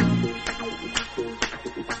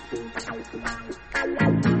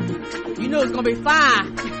 You know it's gonna be fire.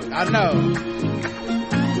 I know.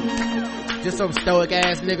 Just some stoic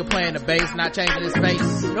ass nigga playing the bass, not changing his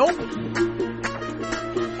face. Nope.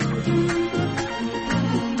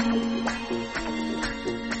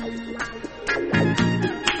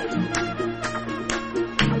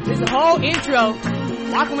 There's a whole intro.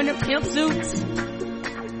 Walking with the pimp suits.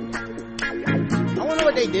 I wonder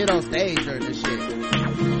what they did on stage during this shit.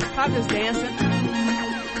 Probably just dancing.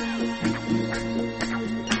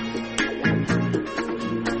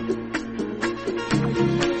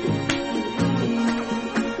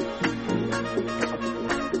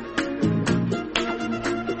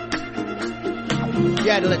 You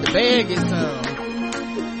had to let the band get some.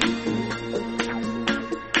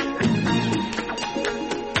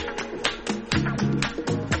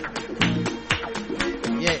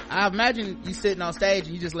 I imagine you sitting on stage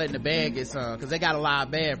and you just letting the band get some, because they got a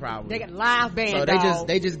live band probably. They got a live band. So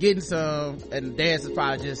they just getting some, and the dancers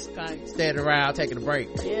probably just standing around taking a break.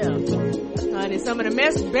 Yeah. Honey, some of the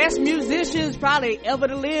best musicians probably ever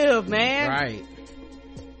to live, man. Right.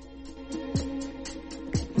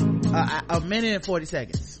 A minute and 40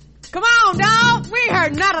 seconds. Come on, dog. We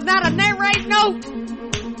heard not a narrate note.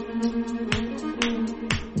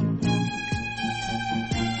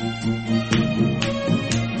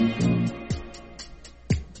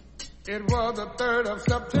 It was the 3rd of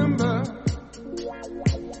September.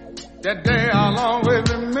 That day I'll always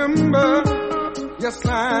remember. Yes,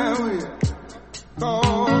 I will.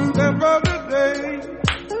 'Cause that was the day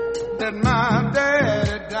that my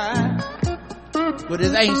daddy died. With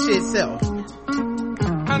his ain't shit self.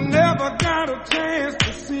 I never got a chance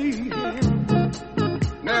to see him.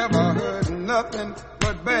 Never heard nothing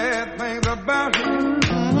but bad things about him.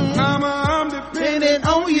 Mama, I'm depending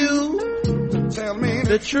on you. Tell me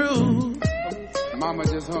the truth. Mama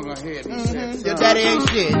just hung her head and said, your daddy ain't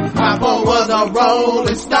shit. Papa was a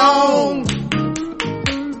Rolling Stone.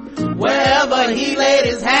 Wherever he laid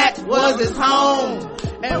his hat was his home.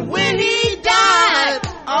 And when he died,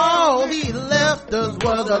 all he left us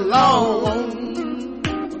was alone.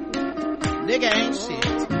 Nigga ain't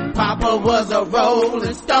shit. Papa was a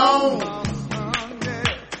Rolling Stone.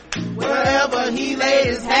 Wherever he laid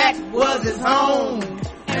his hat was his home.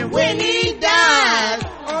 And when he died,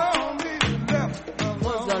 all he left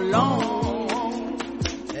was alone.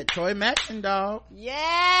 That Troy Maxson dog.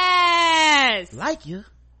 Yes. Like you.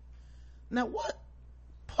 Now what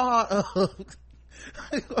part of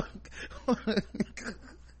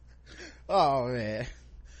oh man,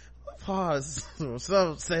 what pause.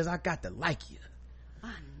 So says, I got to like you.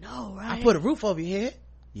 I know, right? I put a roof over your head.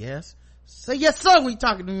 Yes. Say yes, sir, when you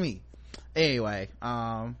talking to me. Anyway,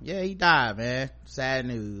 yeah, he died, man. Sad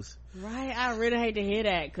news. Right. I really hate to hear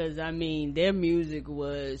that, because I mean, their music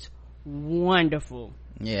was wonderful.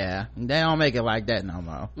 Yeah, they don't make it like that no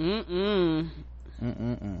more.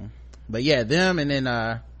 But yeah, them, and then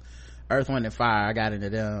Earth, Wind and Fire, I got into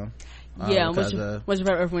them. Yeah, what's your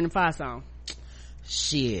favorite Earth, Wind and Fire song?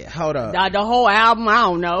 Shit, hold up. The whole album, I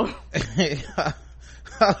don't know.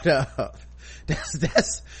 Hold up.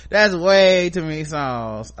 That's way too many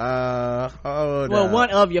songs. Hold up.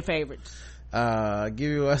 One of your favorites.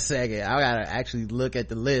 Give me 1 second. I gotta actually look at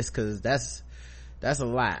the list, because that's a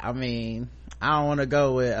lot. I mean, I don't want to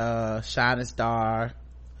go with Shining Star.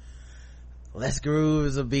 Let's Groove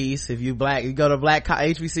is a beast. If you go to Black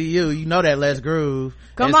HBCU, you know that Let's Groove.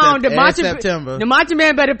 Come on, September. The Macho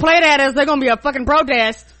Man better play that, as they're gonna be a fucking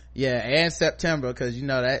protest. Yeah, and September, because you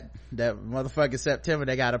know that motherfucking September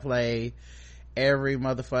they gotta play every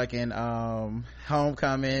motherfucking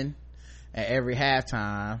homecoming and every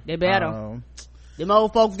halftime. They better. Them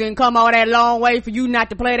old folks didn't come all that long way for you not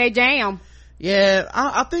to play their jam. Yeah,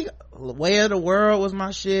 I think Way of the World was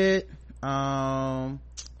my shit. After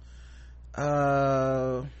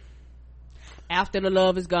the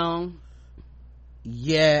Love Is Gone.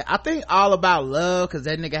 Yeah, I think All About Love, because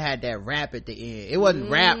that nigga had that rap at the end. It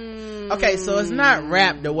wasn't rap. Okay, so it's not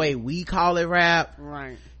rap the way we call it rap.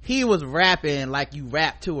 Right. He was rapping like you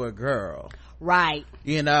rap to a girl. Right.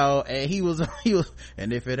 You know, and he was,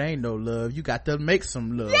 and if it ain't no love, you got to make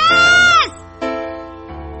some love. Yes!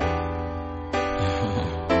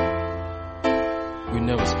 We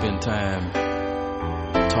never spend time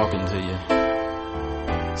talking to you,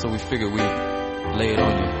 so we figured we'd lay it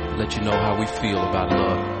on you, let you know how we feel about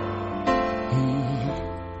love.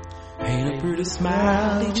 Paint a pretty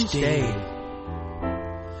smile each day.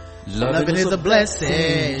 Loving is a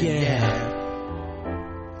blessing, yeah.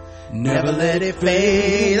 Never let it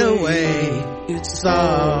fade away. It's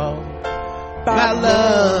all about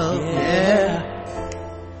love, yeah.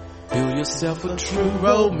 Build yourself a true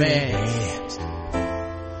romance.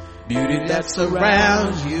 Beauty that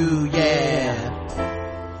surrounds you, yeah.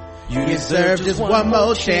 You deserve just one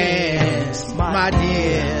more chance, my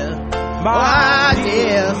dear, my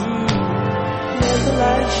dear. Let the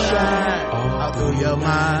light shine all through your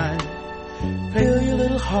mind. Fill your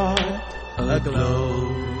little heart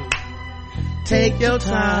aglow. Take your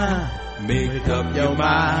time, make up your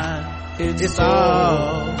mind. It's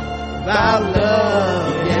all about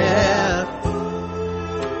love, yeah.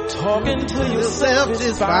 Talking to Yourself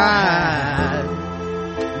is fine.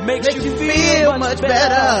 Makes you feel much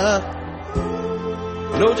better.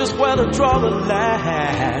 Know just where to draw the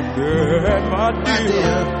line, girl, my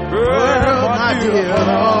dear, girl, my dear,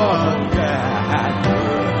 oh, God.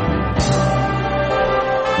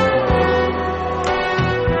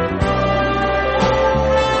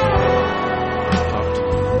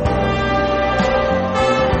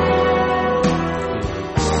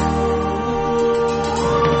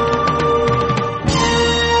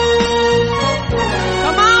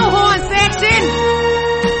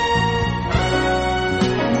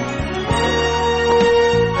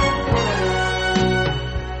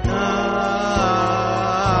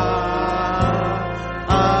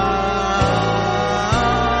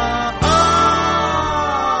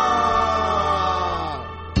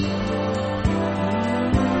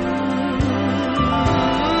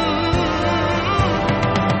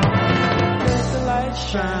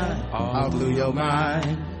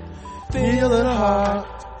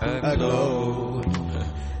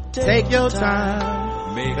 Take your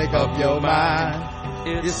time, make up your mind.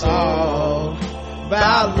 It's all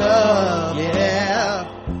about love, yeah.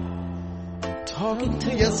 Talking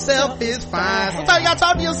to yourself is fine. Sometimes you gotta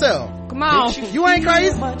talk to yourself. Come on. You ain't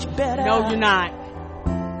crazy. No, you're not.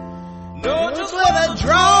 No, just where to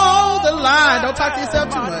draw the line. Don't talk to yourself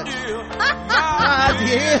too much.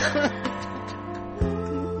 Yeah.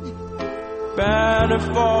 Bound to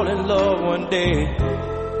fall in love one day.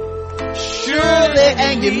 Surely,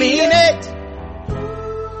 and you mean it.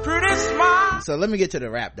 Pretty smart. So let me get to the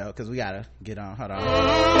rap though, because we gotta get on. Hold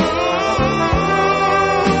on.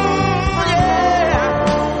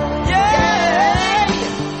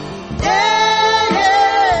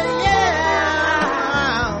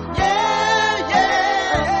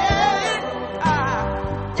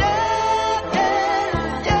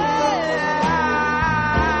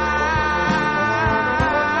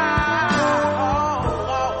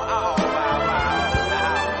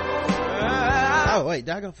 Wait,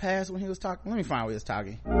 did I go past when he was talking? Let me find where he was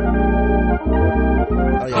talking. Oh,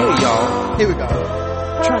 yeah. Hey y'all, here we go.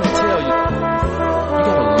 I'm trying to tell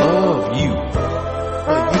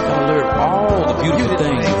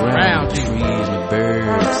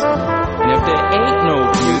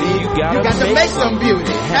You got to make some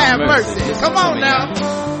beauty. Have mercy. Come on now.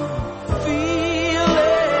 Feel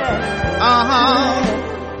it.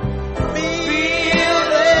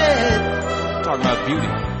 Feel it. Talking about beauty.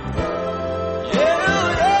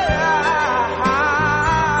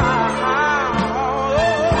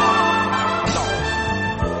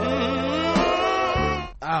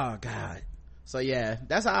 Oh God. So yeah,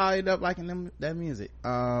 that's how I ended up liking that music.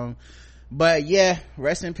 But yeah,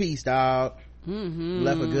 rest in peace, dog.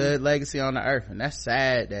 Left a good legacy on the earth, and that's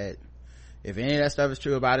sad that if any of that stuff is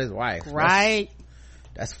true about his wife, Right.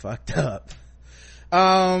 That's fucked up.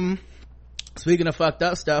 Speaking of fucked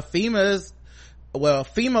up stuff, FEMA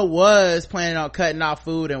was planning on cutting off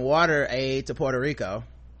food and water aid to Puerto Rico.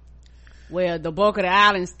 Well, the bulk of the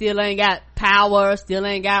island still ain't got power, still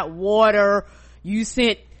ain't got water. You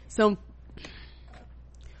sent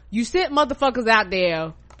motherfuckers out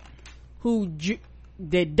there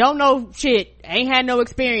that don't know shit, ain't had no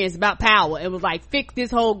experience about power, and was like, fix this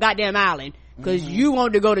whole goddamn island, cause you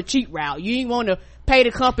wanted to go the cheap route. You ain't want to pay the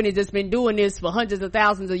companies that's been doing this for hundreds of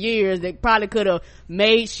thousands of years that probably could have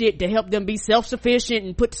made shit to help them be self-sufficient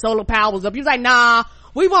and put solar powers up. You was like, nah,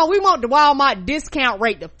 we want the Walmart discount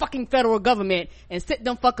rate, the fucking federal government, and sit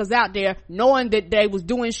them fuckers out there knowing that they was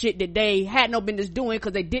doing shit that they had no business doing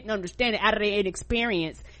because they didn't understand it out of their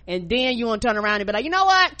inexperience. And then you want to turn around and be like, you know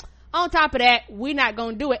what? On top of that, we're not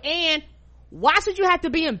gonna do it. And why should you have to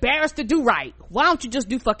be embarrassed to do right? Why don't you just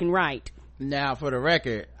do fucking right? Now, for the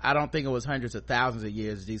record, I don't think it was hundreds of thousands of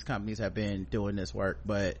years these companies have been doing this work,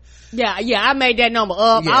 but yeah, I made that number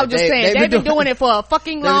up. I was just saying they've been doing it for a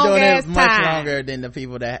fucking long ass time. Much longer than the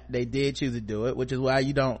people that they did choose to do it, which is why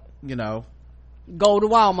you don't, go the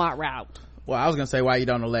Walmart route. Well, I was gonna say why you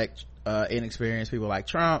don't elect inexperienced people like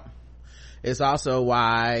Trump. It's also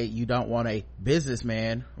why you don't want a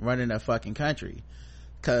businessman running a fucking country,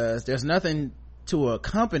 because there's nothing to a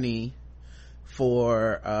company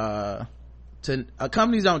for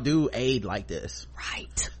companies don't do aid like this,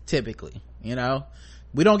 right? Typically, we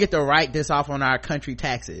don't get to write this off on our country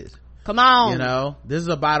taxes. Come on, this is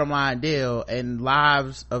a bottom line deal, and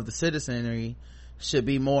lives of the citizenry should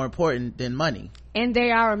be more important than money. And they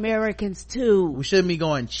are Americans too. We shouldn't be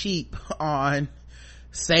going cheap on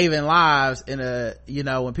saving lives in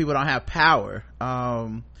when people don't have power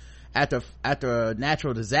after a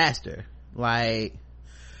natural disaster, like.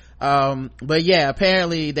 But yeah,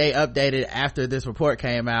 apparently they updated after this report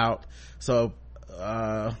came out. So,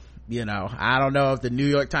 I don't know if the New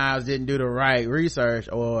York Times didn't do the right research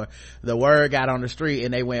or the word got on the street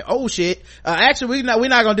and they went, oh shit, actually we're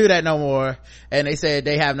not gonna do that no more. And they said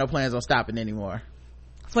they have no plans on stopping anymore.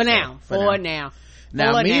 For now.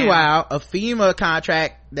 Now, meanwhile, a FEMA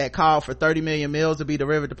contract that called for 30 million meals to be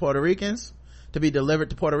delivered to Puerto Ricans,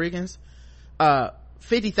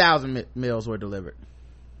 50,000 meals were delivered.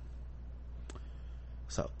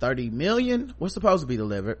 So 30 million was supposed to be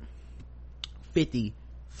delivered.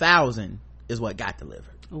 50,000 is what got delivered.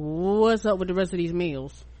 What's up with the rest of these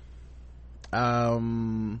meals?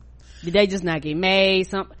 Did they just not get made?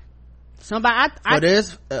 Somebody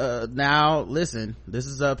now listen,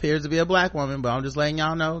 this appears to be a black woman, but I'm just letting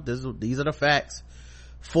y'all know these are the facts.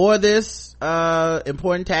 For this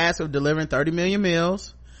important task of delivering 30 million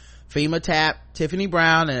meals, FEMA tapped Tiffany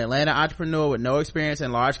Brown, an Atlanta entrepreneur with no experience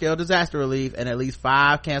in large-scale disaster relief and at least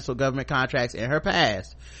 5 canceled government contracts in her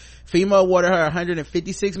past. FEMA awarded her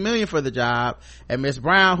 $156 million for the job, and Ms.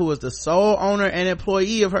 Brown, who is the sole owner and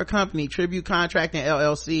employee of her company, Tribute Contracting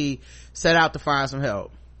LLC, set out to find some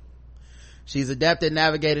help. She's adept at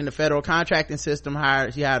navigating the federal contracting system.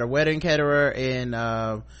 She hired a wedding caterer in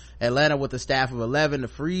Atlanta with a staff of 11 to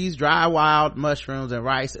freeze dry wild mushrooms and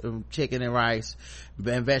rice, chicken and rice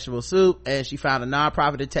and vegetable soup. And she found a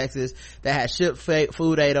nonprofit in Texas that had shipped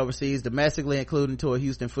food aid overseas domestically, including to a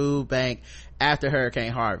Houston food bank after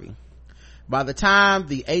Hurricane Harvey. By the time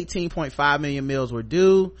the 18.5 million meals were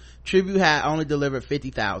due, Tribute had only delivered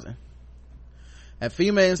 50,000. And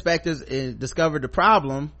FEMA inspectors discovered the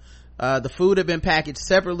problem. The food had been packaged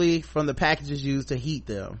separately from the packages used to heat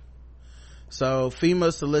them. So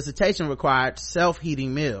FEMA's solicitation required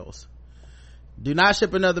self-heating meals. Do not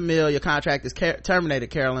ship another meal. Your contract is terminated,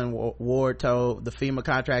 Carolyn Ward told the FEMA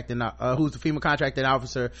contracting, who's the FEMA contracting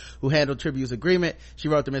officer who handled Tribute's agreement. She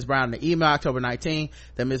wrote to Ms. Brown in an email October 19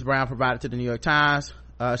 that Ms. Brown provided to the New York Times.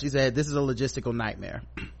 She said, this is a logistical nightmare.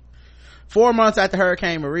 4 months after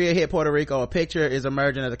Hurricane Maria hit Puerto Rico, a picture is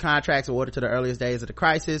emerging of the contracts awarded to the earliest days of the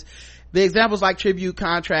crisis. The examples like Tribute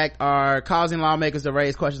contract are causing lawmakers to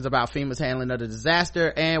raise questions about FEMA's handling of the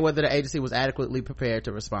disaster and whether the agency was adequately prepared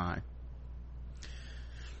to respond.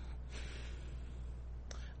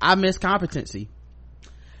 I miss competency.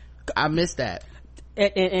 I miss that.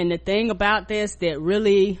 And the thing about this that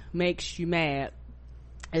really makes you mad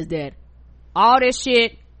is that all this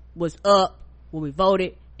shit was up when we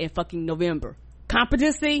voted in fucking November.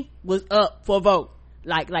 Competency was up for a vote.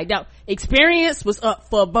 Like that. Experience was up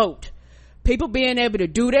for a vote. People being able to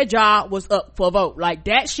do their job was up for a vote. Like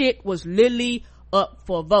that shit was literally up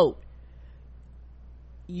for a vote.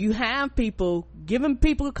 You have people giving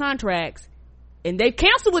people contracts and they've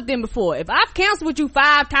canceled with them before. If I've canceled with you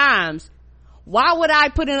 5 times, why would I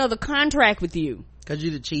put another contract with you? Because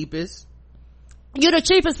you're the cheapest. You're the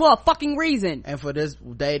cheapest for a fucking reason. And for this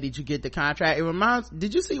day did you get the contract? It reminds,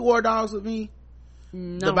 did you see War Dogs with me?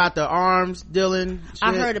 No. About the arms dealing shit?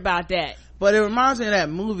 I heard about that. But it reminds me of that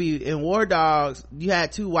movie in War Dogs. You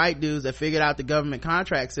had 2 white dudes that figured out the government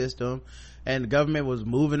contract system, and the government was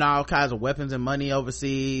moving all kinds of weapons and money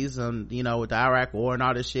overseas, and you know, with the Iraq war and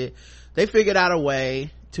all this shit. They figured out a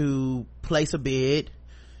way to place a bid,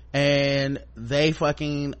 and they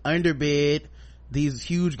fucking underbid these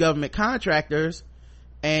huge government contractors,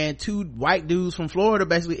 and 2 white dudes from Florida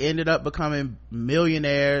basically ended up becoming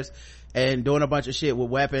millionaires and doing a bunch of shit with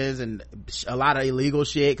weapons and a lot of illegal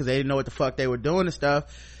shit because they didn't know what the fuck they were doing and stuff.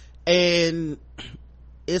 And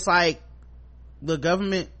it's like the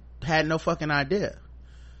government had no fucking idea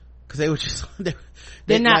because they were just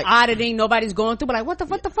they're not auditing, nobody's going through, but like what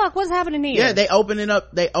the fuck, what's happening here? Yeah, they opened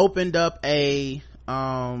up a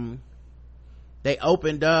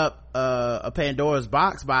Pandora's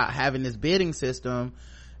box by having this bidding system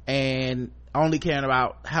and only caring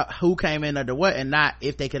about who came in under what and not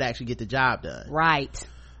if they could actually get the job done. Right.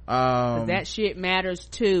 That shit matters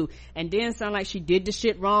too. And then sound like she did the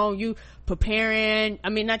shit wrong. You preparing, I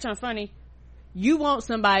mean, not trying funny. You want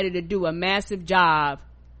somebody to do a massive job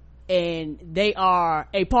and they are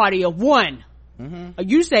a party of one. Mm-hmm.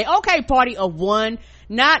 You say, okay, party of one,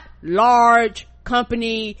 not large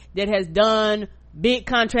company that has done big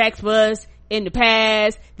contracts for us in the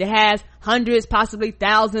past, that has hundreds, possibly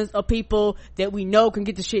thousands of people that we know can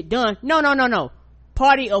get the shit done. No.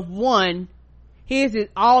 Party of one. Here's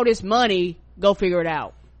all this money. Go figure it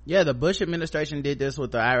out. Yeah, the Bush administration did this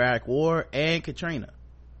with the Iraq war and Katrina.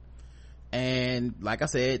 And like I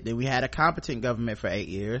said, then we had a competent government for 8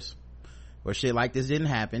 years where shit like this didn't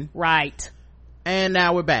happen. Right. And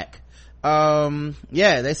now we're back.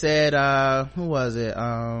 Yeah, they said, who was it?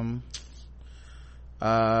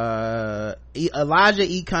 Elijah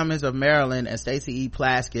E. Cummings of Maryland and Stacey E.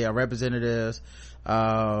 Plaskett are representatives,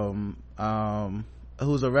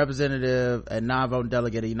 who's a representative and non-voting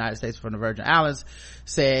delegate of the United States from the Virgin Islands,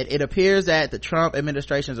 said it appears that the Trump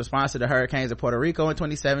administration's response to the hurricanes in Puerto Rico in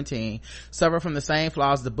 2017 suffered from the same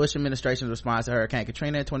flaws as the Bush administration's response to Hurricane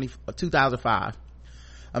Katrina in 2005.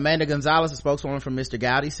 Amanda Gonzalez, a spokeswoman for Mr.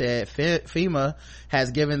 Gowdy, said FEMA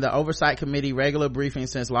has given the Oversight Committee regular briefings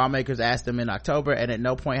since lawmakers asked them in October, and at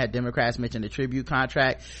no point had Democrats mentioned the tribute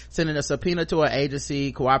contract. Sending a subpoena to an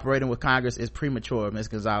agency cooperating with Congress is premature, Ms.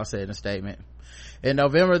 Gonzalez said in a statement. In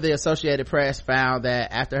November, the Associated Press found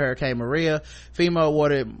that after Hurricane Maria, FEMA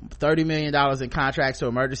awarded $30 million in contracts to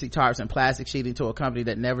emergency tarps and plastic sheeting to a company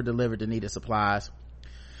that never delivered the needed supplies.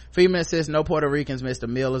 FEMA insists no Puerto Ricans missed a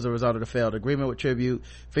meal as a result of the failed agreement with Tribute.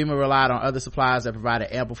 FEMA relied on other suppliers that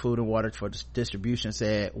provided ample food and water for distribution,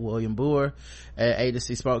 said William Boer, an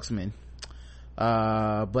agency spokesman.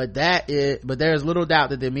 But there's little doubt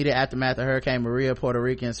that the immediate aftermath of Hurricane Maria, Puerto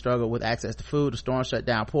Ricans struggled with access to food. The storm shut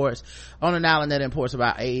down ports on an island that imports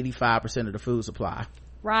about 85% of the food supply.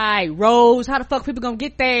 Right. Roads. How the fuck people gonna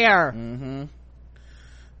get there? Mm-hmm.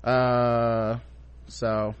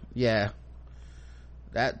 So yeah.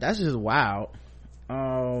 That's just wild.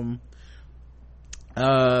 Of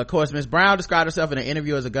course, Ms. Brown described herself in an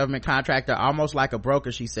interview as a government contractor, almost like a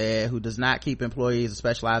broker, she said, who does not keep employees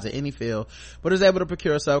specialized in any field, but is able to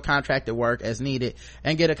procure subcontracted work as needed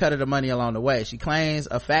and get a cut of the money along the way. She claims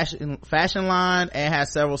a fashion line and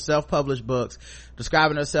has several self-published books,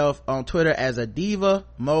 describing herself on Twitter as a diva,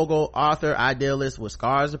 mogul, author, idealist with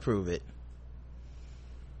scars to prove it.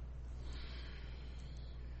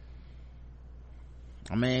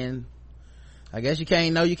 I mean, I guess you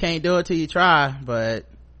can't do it till you try, but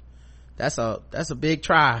that's a big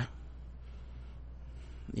try.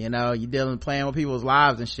 You know, you're playing with people's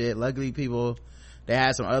lives and shit. Luckily people, they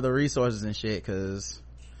had some other resources and shit, cause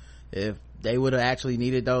if they would have actually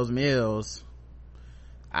needed those meals,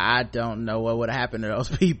 I don't know what would have happened to those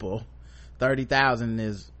people. 50,000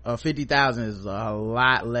 is a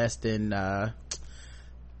lot less than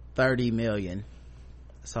 30 million.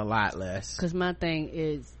 It's a lot less. Cause my thing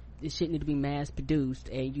is, this shit need to be mass produced,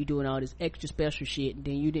 and you doing all this extra special shit, and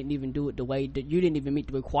then you didn't even do it the way that you didn't even meet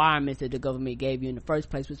the requirements that the government gave you in the first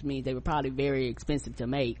place, which means they were probably very expensive to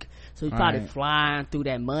make. So you're probably flying through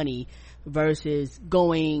that money versus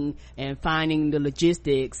going and finding the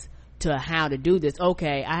logistics to how to do this.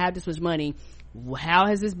 Okay, I have this much money. How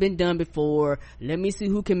has this been done before? Let me see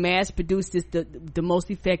who can mass produce this the most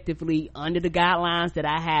effectively under the guidelines that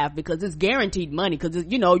I have, because it's guaranteed money. Because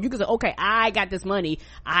you know, you can say, okay, I got this money,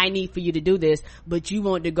 I need for you to do this, but you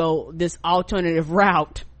want to go this alternative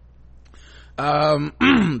route.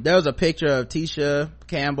 There was a picture of Tisha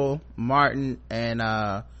Campbell, Martin, and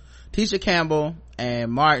Tisha Campbell and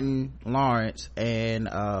Martin Lawrence and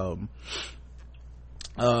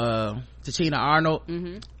Tichina Arnold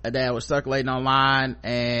that was circulating online,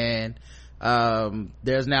 and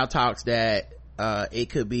there's now talks that it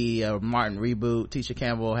could be a Martin reboot. Tisha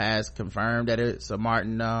Campbell has confirmed that it's a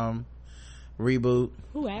Martin reboot.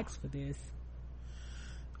 Who asked for this?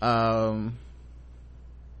 I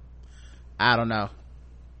don't know.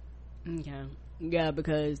 Okay. Yeah,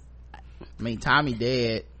 because I mean, Tommy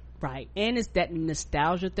dead, right? And it's that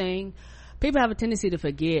nostalgia thing. People have a tendency to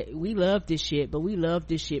forget we love this shit, but we love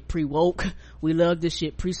this shit pre-woke. We love this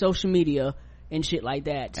shit pre-social media and shit like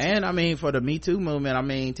that. And I mean, for the Me Too movement, I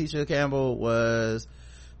mean, Tisha Campbell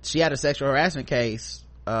she had a sexual harassment case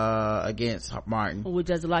against Martin, which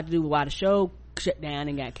has a lot to do with why the show shut down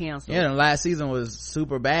and got canceled. Yeah, and the last season was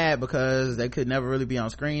super bad because they could never really be on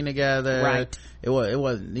screen together. Right. It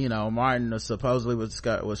wasn't, you know, Martin supposedly was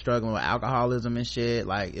struggling with alcoholism and shit.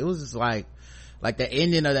 Like, it was just like the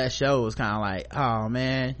ending of that show was kind of like, oh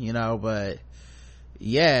man, you know. But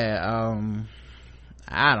yeah,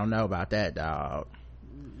 I don't know about that, dog.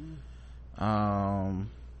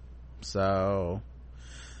 So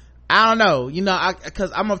I don't know, you know,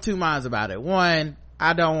 because I'm of two minds about it. One,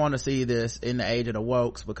 I don't want to see this in the age of the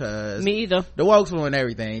wokes, because me either. The wokes ruin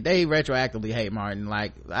everything. They retroactively hate Martin.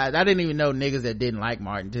 Like, I didn't even know niggas that didn't like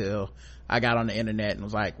Martin till I got on the internet and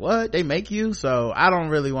was like, what, they make you? So I don't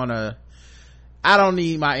really want to, I don't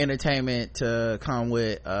need my entertainment to come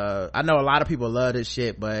with I know a lot of people love this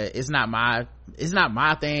shit, but it's not my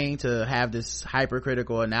thing to have this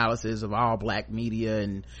hypercritical analysis of all black media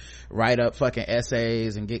and write up fucking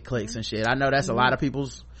essays and get clicks and shit. I know that's a lot of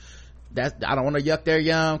people's, I don't want to yuck their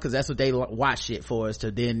yum, because that's what they watch shit for, is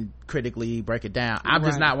to then critically break it down. I'm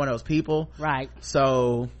just not one of those people, right?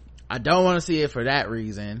 So I don't want to see it for that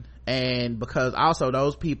reason, and because also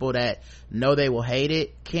those people that know they will hate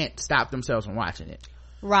it can't stop themselves from watching it,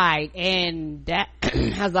 right? And that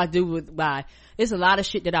has a lot to do with why it's a lot of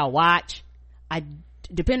shit that I watch.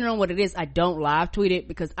 Depending on what it is, I don't live tweet it,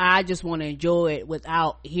 because I just want to enjoy it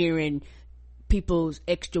without hearing people's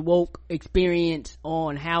extra woke experience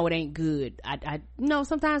on how it ain't good. I know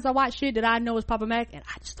sometimes I watch shit that I know is problematic and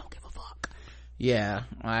I just don't give a fuck. Yeah,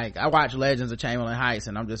 like I watch Legends of Chamberlain Heights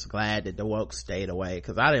and I'm just glad that the woke stayed away,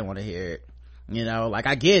 because I didn't want to hear it. You know, like,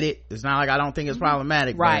 I get it, it's not like I don't think it's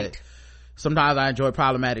problematic, right? But sometimes I enjoy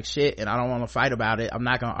problematic shit and I don't want to fight about it. I'm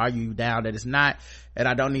not gonna argue you down that it's not, and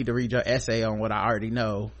I don't need to read your essay on what I already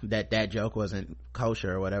know, that joke wasn't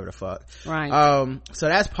kosher or whatever the fuck, right? So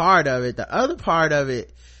that's part of it. The other part of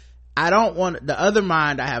it, the other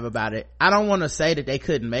mind I have about it, I don't want to say that they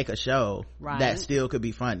couldn't make a show that still could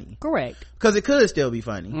be funny. Correct. Because it could still be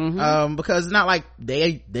funny. Because it's not like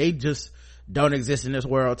they just don't exist in this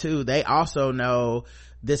world too. They also know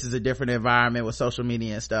this is a different environment with social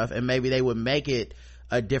media and stuff, and maybe they would make it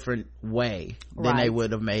a different way than they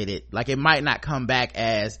would have made it. Like, it might not come back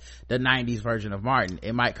as the 90s version of Martin.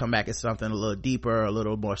 It might come back as something a little deeper, a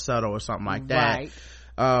little more subtle, or something like that.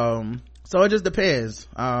 So it just depends.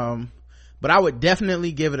 But I would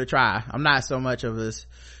definitely give it a try. I'm not so much of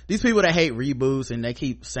these people that hate reboots and they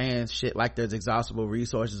keep saying shit like there's exhaustible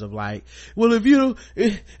resources of like, well, if you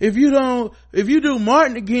do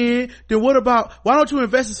Martin again, then why don't you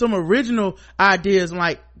invest in some original ideas? I'm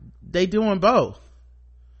like, they doing both.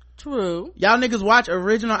 True. Y'all niggas watch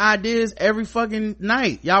original ideas every fucking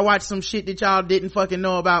night. Y'all watch some shit that y'all didn't fucking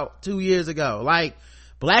know about 2 years ago. Like,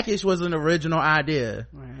 Blackish was an original idea.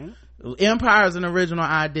 Right. Empire is an original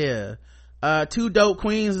idea. Two Dope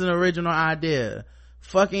Queens is an original idea.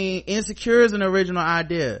 Fucking Insecure is an original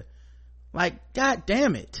idea. Like, god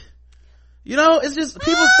damn it. You know, it's just,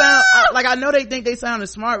 people sound like, I know they think they sound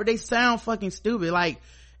smart, but they sound fucking stupid. Like,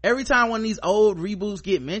 every time one of these old reboots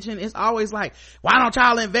get mentioned, it's always like, why don't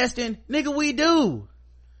y'all invest in? Nigga, we do.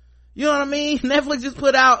 You know what I mean? Netflix just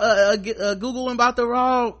put out a Google About the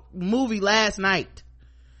Raw movie last night.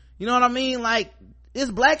 You know what I mean? Like, it's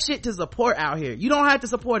black shit to support out here. You don't have to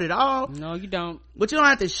support it all. No, you don't. But you don't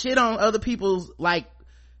have to shit on other people's, like,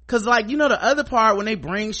 cause like, you know, the other part, when they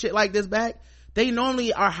bring shit like this back, they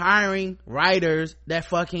normally are hiring writers that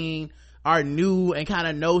fucking are new and kind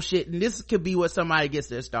of know shit, and this could be what somebody gets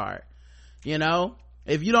their start. You know,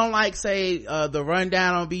 if you don't like, say, the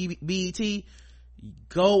rundown on BET,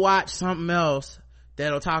 go watch something else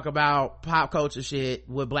that'll talk about pop culture shit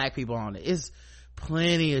with black people on it. It's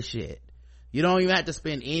plenty of shit. You don't even have to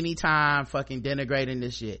spend any time fucking denigrating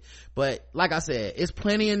this shit. But like I said, it's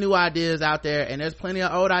plenty of new ideas out there, and there's plenty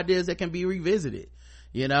of old ideas that can be revisited.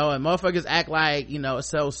 You know, and motherfuckers act like, you know, it's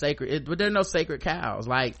so sacred, but there's no sacred cows.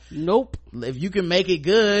 Like, nope. If you can make it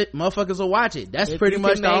good, motherfuckers will watch it. That's pretty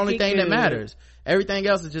much the only thing that matters. Everything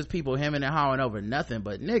else is just people hemming and hawing over nothing.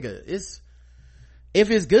 But nigga, if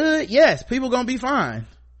it's good, yes, people gonna be fine.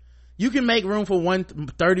 You can make room for one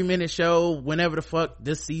 30-minute show whenever the fuck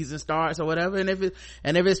this season starts or whatever, and if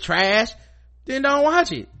it's trash, then don't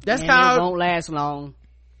watch it. That's how it won't last long.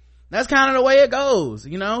 That's kind of the way it goes,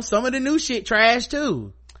 you know. Some of the new shit trash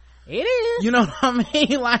too. It is. You know what I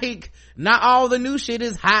mean? Like, not all the new shit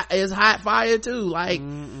is hot fire too. Like,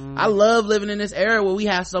 I love living in this era where we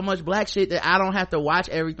have so much black shit that I don't have to watch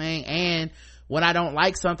everything, and when I don't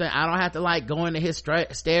like something, I don't have to like go into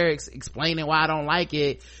hysterics explaining why I don't like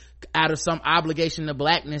it out of some obligation to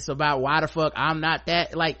blackness about why the fuck I'm not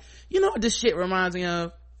that. Like, you know what this shit reminds me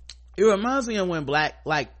of? It reminds me of when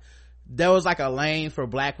there was like a lane for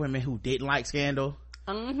black women who didn't like Scandal.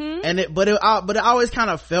 And but it always kind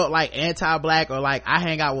of felt like anti-black, or like, I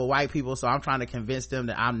hang out with white people, so I'm trying to convince them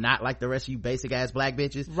that I'm not like the rest of you basic ass black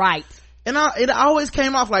bitches. Right. And it always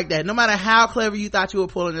came off like that. No matter how clever you thought you were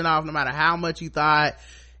pulling it off, no matter how much you thought,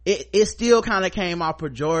 it still kind of came off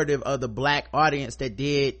pejorative of the black audience that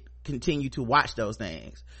did continue to watch those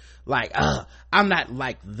things. Like, I'm not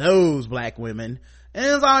like those black women. And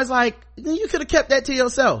it was always like, you could have kept that to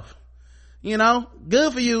yourself. You know,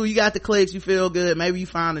 good for you. You got the clicks. You feel good. Maybe you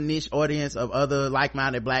found a niche audience of other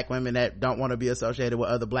like-minded black women that don't want to be associated with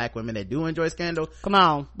other black women that do enjoy Scandal. Come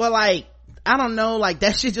on. But like, I don't know, like,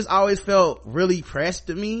 that shit just always felt really pressed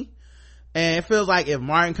to me. And it feels like if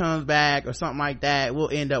Martin comes back or something like that, we'll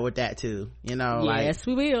end up with that too. You know, yes,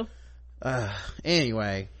 we will.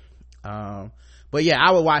 Anyway, but yeah,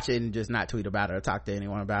 I would watch it and just not tweet about it or talk to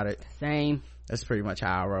anyone about it. Same. That's pretty much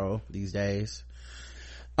how I roll these days.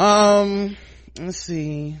 Let's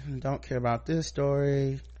see. Don't care about this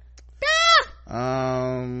story.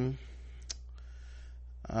 Okay,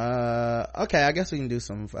 I guess we can do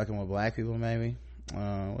some fucking with black people maybe.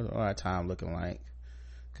 What our time looking like?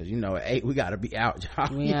 Cause you know at 8 we gotta be out,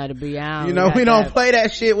 y'all. We gotta be out. You know we don't play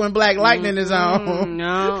that shit when Black Lightning is on.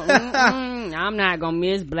 No, I'm not gonna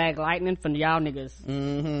miss Black Lightning for y'all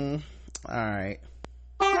niggas. All right.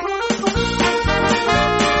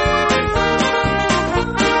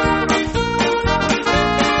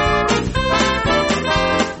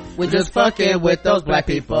 We're just fucking with those black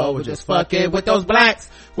people. We're just fucking with those blacks.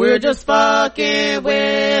 We're just fucking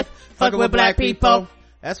with black people.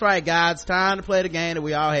 That's right, guys. It's time to play the game that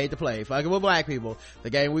we all hate to play. Fucking with black people.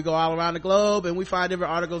 The game we go all around the globe and we find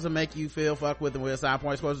different articles and make you feel fuck with them. We'll assign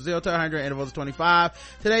points scores of 0 to 100, intervals of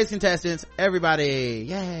 25. Today's contestants, everybody.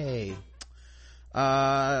 Yay.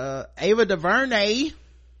 Ava DuVernay.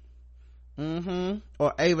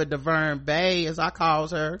 Or Ava DuVernay as I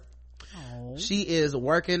calls her. She is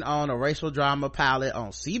working on a racial drama pilot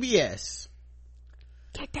on CBS.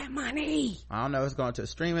 Get that money. I don't know if it's going to a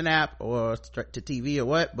streaming app or straight to TV or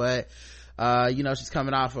what, but you know, she's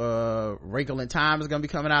coming off Wrinkle in Time is going to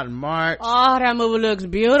be coming out in March. Oh, that movie looks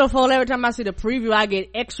beautiful. Every time I see the preview I get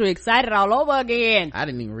extra excited all over again. I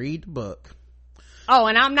didn't even read the book. Oh,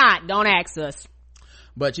 and I'm not. Don't ask us.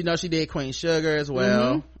 But you know, she did Queen Sugar as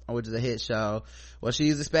well, which is a hit show. Well,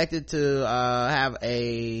 she's expected to have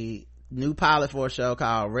a new pilot for a show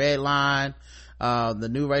called Red Line. The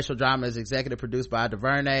new racial drama is executive produced by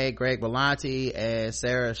DuVernay, Greg Berlanti, and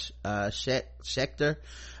Sarah Schechter.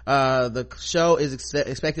 The show is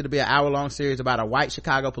expected to be an hour-long series about a white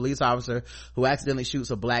Chicago police officer who accidentally shoots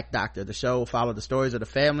a black doctor. The show will follow the stories of the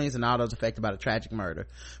families and all those affected by the tragic murder.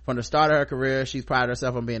 From the start of her career, she's prided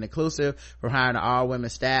herself on being inclusive, from hiring an all-women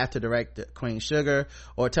staff to direct Queen Sugar,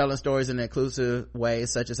 or telling stories in an inclusive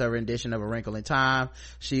ways, such as her rendition of A Wrinkle in Time.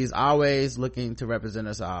 She's always looking to represent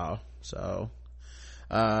us all. So,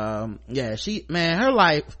 yeah, her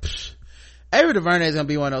life, Ava DuVernay is gonna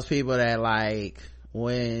be one of those people that, like,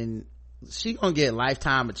 when she gonna get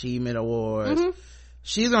Lifetime Achievement Awards,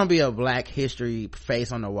 she's gonna be a black history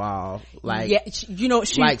face on the wall. Like, yeah, you know,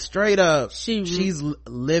 like straight up, she's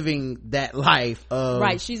living that life of,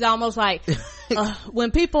 right. She's almost like,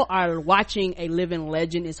 when people are watching a living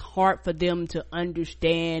legend, it's hard for them to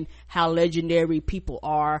understand how legendary people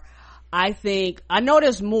are. I know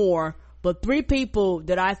there's more, but 3 people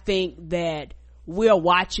that I think that we're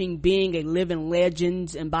watching being a living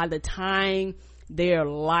legends, and by the time their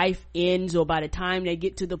life ends or by the time they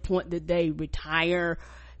get to the point that they retire,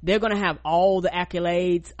 they're gonna have all the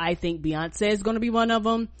accolades. I think Beyonce is gonna be one of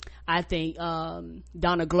them. I think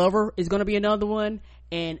Donna Glover is gonna be another one,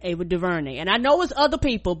 and Ava DuVernay. And I know it's other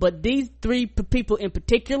people, but these 3 people in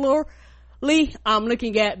particularly I'm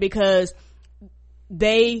looking at because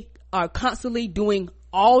they are constantly doing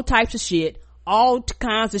all types of shit, all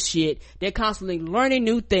kinds of shit. They're constantly learning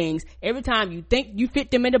new things. Every time you think you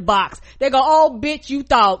fit them in the box, they go, oh bitch, you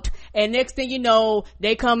thought. And next thing you know,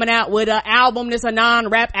 they coming out with an album that's a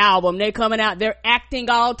non-rap album. They're coming out, they're acting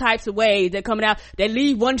all types of ways. They're coming out, they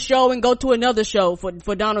leave one show and go to another show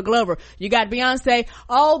for Donna Glover. You got Beyonce,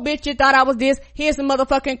 oh bitch, you thought I was this, here's some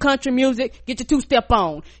motherfucking country music, get your 2-step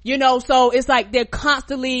on. So it's like they're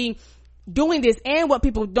constantly doing this. And what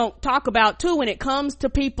people don't talk about too, when it comes to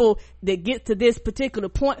people that get to this particular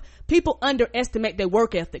point, people underestimate their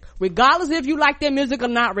work ethic. Regardless if you like their music or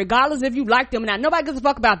not, regardless if you like them or not, nobody gives a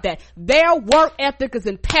fuck about that. Their work ethic is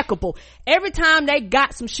impeccable. Every time they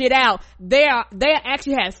got some shit out, they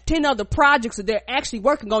actually have 10 other projects that they're actually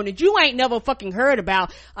working on that you ain't never fucking heard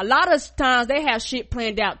about. A lot of times they have shit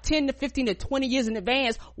planned out 10 to 15 to 20 years in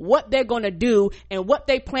advance, what they're gonna do and what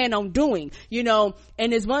they plan on doing,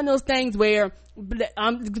 and it's one of those things where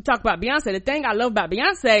I'm going to talk about Beyonce. The thing I love about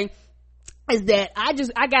Beyonce is that I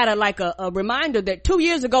got a reminder that 2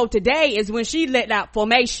 years ago today is when she let out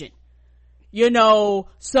Formation.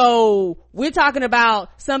 So we're talking about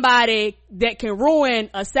somebody that can ruin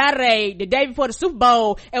a Saturday the day before the Super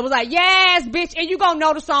Bowl and was like, yes, bitch, and you gonna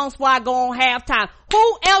know the songs before I go on halftime.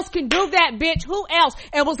 Who else can do that, bitch? Who else?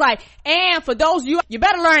 And was like, and for those of you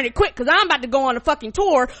better learn it quick, cause I'm about to go on a fucking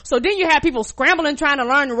tour. So then you have people scrambling trying to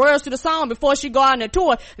learn the words to the song before she go on the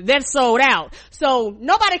tour. That's sold out. So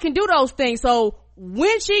nobody can do those things. So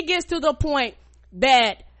when she gets to the point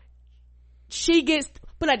that she gets,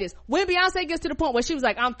 put like this, when Beyonce gets to the point where she was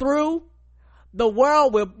like, I'm through, the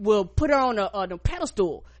world will put her on a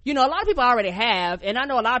pedestal. A lot of people already have, and I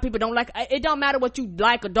know a lot of people don't like, it don't matter what you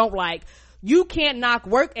like or don't like. You can't knock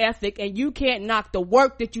work ethic, and you can't knock the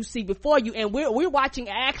work that you see before you. And we're watching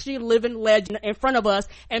actually living legend in front of us,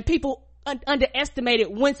 and people underestimate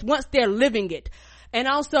it once they're living it. And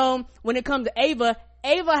also, when it comes to Ava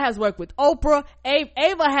has worked with Oprah.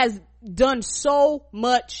 Ava has done so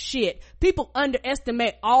much shit. People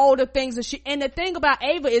underestimate all the things that she, and the thing about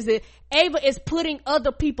Ava is that Ava is putting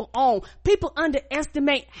other people on. People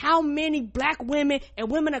underestimate how many black women and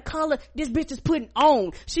women of color this bitch is putting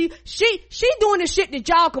on. She doing the shit that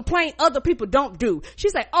y'all complain other people don't do.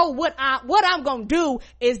 She's like, oh, what I'm gonna do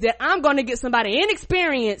is that I'm gonna get somebody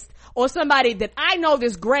inexperienced or somebody that I know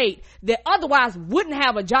that's great that otherwise wouldn't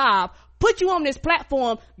have a job, put you on this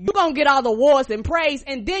platform, you're gonna get all the awards and praise,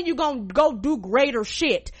 and then you're gonna go do greater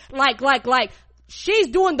shit. Like, she's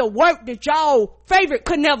doing the work that y'all favorite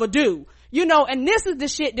could never do. And this is the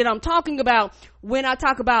shit that I'm talking about when I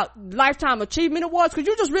talk about Lifetime Achievement Awards, cause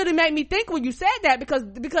you just really made me think when you said that,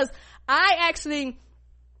 because I actually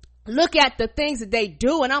look at the things that they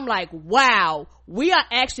do and I'm like, wow, we are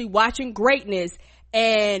actually watching greatness,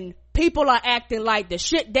 and people are acting like the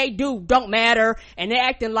shit they do don't matter, and they're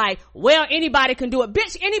acting like, well, anybody can do it.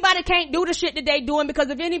 Bitch, anybody can't do the shit that they doing, because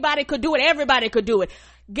if anybody could do it, everybody could do it.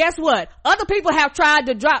 Guess what? Other people have tried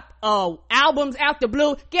to drop albums out the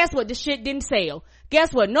blue. Guess what? The shit didn't sell.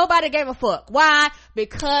 Guess what? Nobody gave a fuck. Why?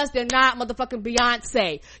 Because they're not motherfucking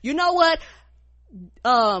Beyonce. You know what?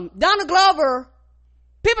 Donna Glover,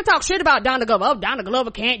 people talk shit about Donna Glover. Oh, Donna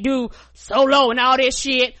Glover can't do solo and all this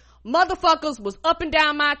shit. Motherfuckers was up and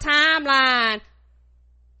down my timeline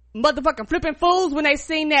motherfucking flipping fools when they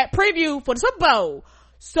seen that preview for the Super Bowl.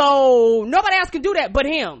 So nobody else can do that but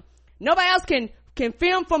him. Nobody else can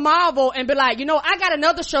film for Marvel and be like, I got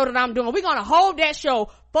another show that I'm doing. We're gonna hold that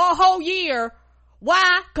show for a whole year.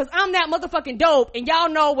 Why? Cause I'm that motherfucking dope, and y'all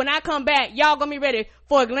know when I come back, y'all gonna be ready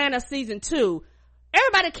for Atlanta season 2.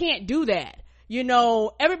 Everybody can't do that.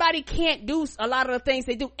 Everybody can't do a lot of the things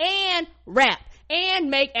they do, and rap, and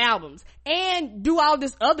make albums, and do all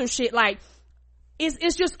this other shit. Like,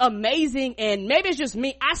 it's just amazing. And maybe it's just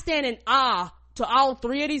me, I stand in awe to all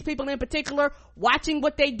 3 of these people in particular, watching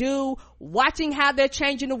what they do, watching how they're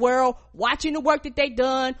changing the world, watching the work that they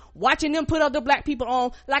done, watching them put other black people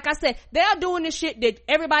on. Like I said, they're doing the shit that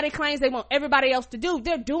everybody claims they want everybody else to do.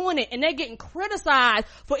 They're doing it, and they're getting criticized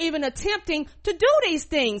for even attempting to do these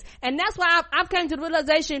things. And that's why I've come to the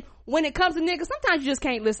realization, when it comes to niggas, sometimes you just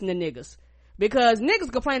can't listen to niggas. because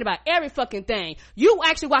niggas complain about every fucking thing. You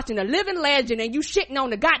actually watching a living legend and you shitting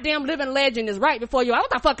on the goddamn living legend is right before you. What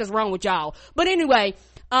the fuck is wrong with y'all? But anyway,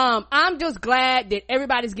 I'm just glad that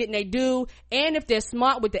everybody's getting their due, and if they're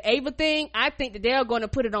smart with the Ava thing, I think that they're going to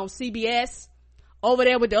put it on CBS over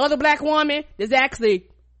there with the other black woman that's actually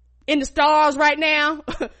in the stars right now.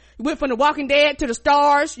 Went from The Walking Dead to the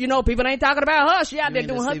stars. You know, people ain't talking about her. She out there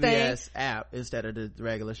doing her thing. CBS app instead of the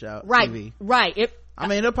regular show. Right, TV. right.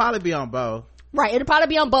 It'll probably be on both. Right, it'll probably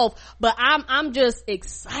be on both, but I'm just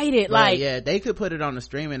excited. But like, yeah, they could put it on the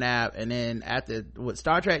streaming app, and then after with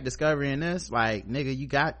Star One Discovery and this, like, nigga, you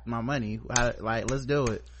got my money. Like, let's do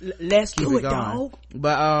it. Let's do it, dog.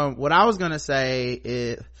 But what I was gonna say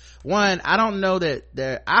is, one, I don't know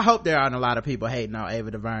that I hope there aren't a lot of people hating on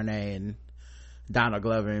Ava DuVernay and Donald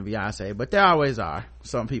Glover and Beyonce, but there always are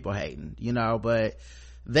some people hating, you know, but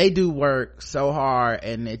they do work so hard,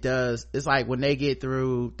 and it's like when they get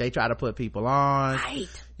through, they try to put people on, right,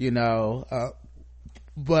 you know,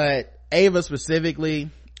 but Ava specifically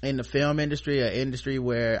in the film industry, an industry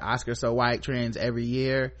where Oscar So White trends every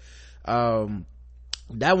year,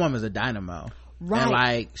 that woman's a dynamo. Right.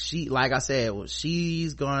 And like I said,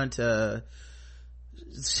 she's gonna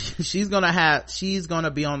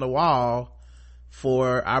be on the wall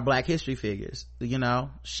for our Black history figures, you know.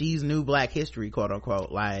 She's new Black history, quote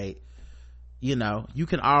unquote. Like, you know, you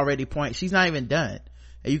can already point, she's not even done,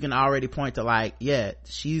 and you can already point to, like, yeah,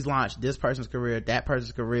 she's launched this person's career, that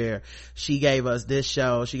person's career, she gave us this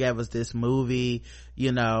show, she gave us this movie,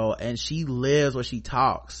 you know, and she lives what she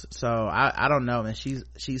talks. So I don't know, man, she's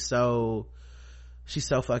so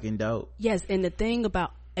fucking dope. Yes, and the thing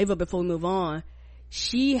about Ava, before we move on,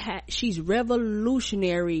 she's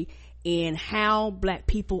revolutionary in how Black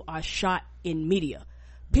people are shot in media.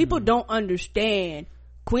 People don't understand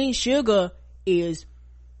Queen Sugar is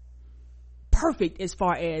perfect as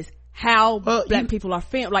far as how Black people are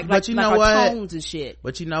filmed, like our tones and shit.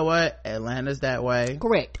 But you know what? Atlanta's that way.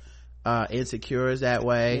 Correct. Insecure is that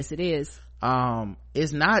way. Yes, it is.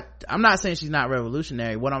 It's not, I'm not saying she's not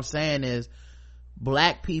revolutionary. What I'm saying is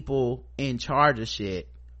Black people in charge of shit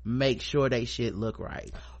make sure they shit look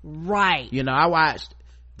right. Right. You know, I watched,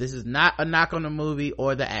 this is not a knock on the movie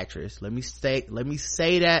or the actress. Let me say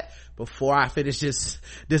that before I finish this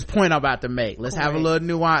point I'm about to make. Let's have a little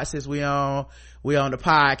nuance. Since we on the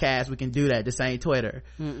podcast, we can do that. This ain't Twitter.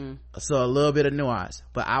 So a little bit of nuance.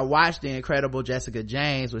 But I watched The Incredible Jessica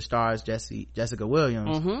James, which stars Jessica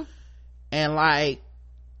Williams. And like,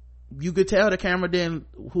 you could tell the camera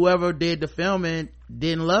whoever did the filming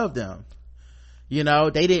didn't love them. You know,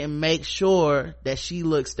 they didn't make sure that she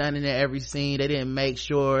looked stunning in every scene. They didn't make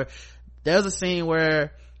sure. There's a scene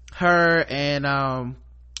where her and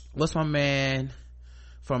what's my man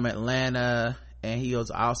from Atlanta, and he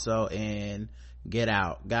was also in Get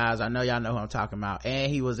Out. Guys, I know y'all know who I'm talking about.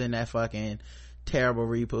 And he was in that fucking terrible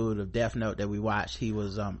reboot of Death Note that we watched. He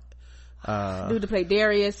was dude to play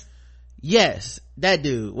Darius. Yes, that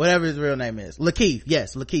dude, whatever his real name is. Lakeith.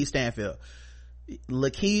 Yes, Lakeith Stanfield.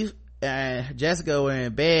 Lakeith and Jessica were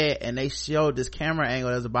in bed, and they showed this camera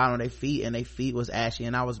angle at the bottom of their feet, and their feet was ashy,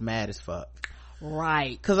 and I was mad as fuck.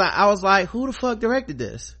 Right. Cause I was like, who the fuck directed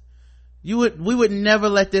this? We would never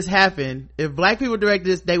let this happen. If Black people directed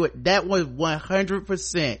this, that was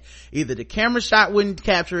 100%. Either the camera shot wouldn't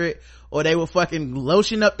capture it, or they would fucking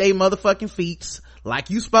lotion up their motherfucking feet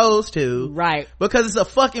like you supposed to. Right. Because it's a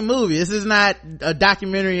fucking movie. This is not a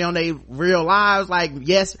documentary on their real lives. Like,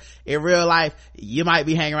 yes, in real life, you might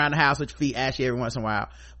be hanging around the house with your feet ashy every once in a while.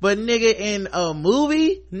 But nigga, in a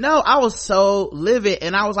movie, no, I was so livid,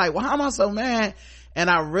 and I was like, why am I so mad?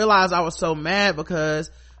 And I realized I was so mad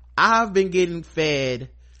because I've been getting fed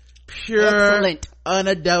pure,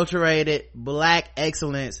 unadulterated Black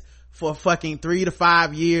excellence for fucking 3 to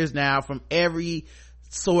 5 years now from every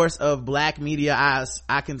source of Black media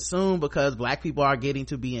I consume, because Black people are getting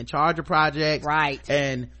to be in charge of projects. Right.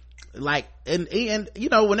 And like, and you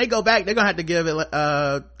know, when they go back, they're gonna have to give it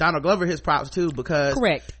Donald Glover his props too, because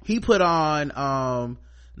he put on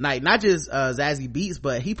like not just Zazie Beetz,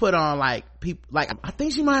 but he put on like people, like I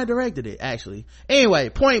think she might have directed it actually. Anyway,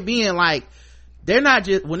 point being, like, they're not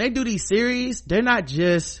just, when they do these series, they're not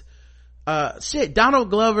just Donald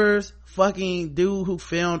Glover's fucking dude who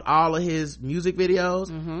filmed all of his music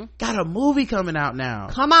videos got a movie coming out now.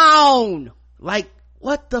 Come on, like,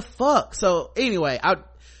 what the fuck? So anyway,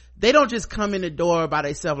 they don't just come in the door by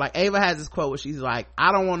themselves. Like, Ava has this quote where she's like,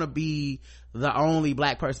 I don't want to be the only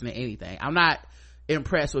Black person in anything. I'm not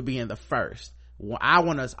impressed with being the first. I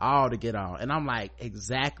want us all to get on. And I'm like,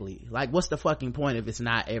 exactly. Like, what's the fucking point if it's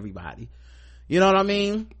not everybody? You know what I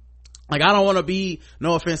mean? like, I don't want to be,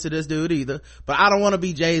 no offense to this dude either, but I don't want to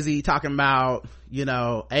be Jay-Z talking about, you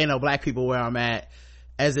know, ain't no black people where I'm at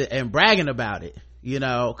and bragging about it, you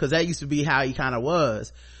know, cause that used to be how he kind of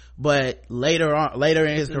was. But later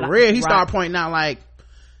in his career, he started pointing out like,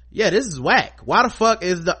 yeah, this is whack. Why the fuck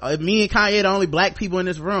is me and Kanye the only black people in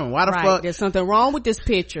this room? Why the fuck? There's something wrong with this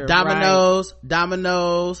picture. Domino's,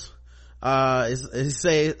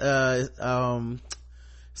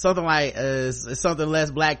 something like, something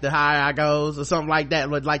less black the higher I goes, or something like that.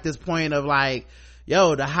 But like this point of like,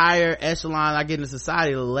 yo, the higher echelon I get in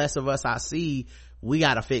society, the less of us I see. We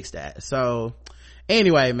gotta fix that. So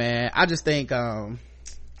anyway, man, I just think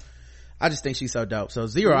she's so dope. So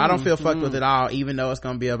Zero, I don't feel fucked with it all, even though it's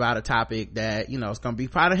gonna be about a topic that, you know, it's gonna be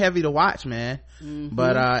probably heavy to watch, man.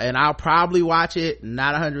 But and I'll probably watch it,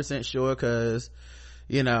 not 100% sure, cause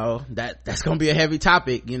you know that's gonna be a heavy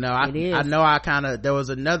topic, you know. I know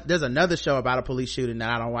there's another show about a police shooting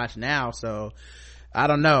that I don't watch now, so I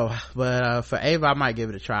don't know. But for Ava, I might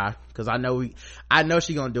give it a try, cause I know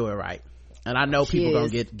she gonna do it right, and I know people gonna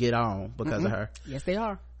get on because of her. Yes, they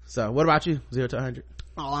are. So what about you? 0 to 100?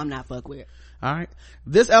 Oh, I'm not fuck with it. All right.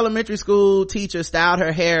 This elementary school teacher styled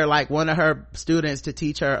her hair like one of her students to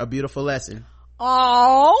teach her a beautiful lesson.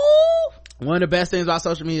 Oh, one of the best things about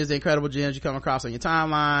social media is the incredible gems you come across on your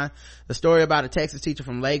timeline. The story about a Texas teacher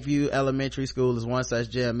from Lakeview Elementary School is one such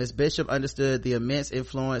gem. Miss Bishop understood the immense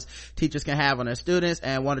influence teachers can have on their students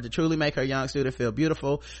and wanted to truly make her young student feel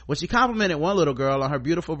beautiful. When she complimented one little girl on her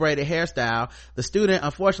beautiful braided hairstyle, the student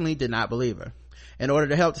unfortunately did not believe her. In order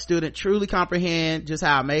to help the student truly comprehend just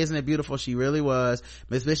how amazing and beautiful she really was,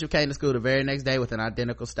 Miss Bishop came to school the very next day with an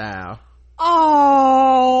identical style.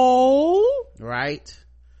 Oh, right?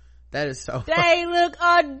 That is so they look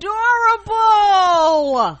adorable.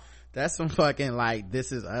 That's some fucking like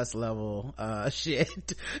This Is Us level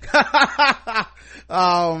shit.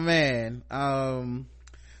 Oh man.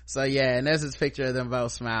 So yeah, and there's this picture of them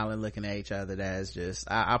both smiling, looking at each other. That is just,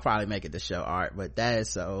 I'll probably make it the show art, but that is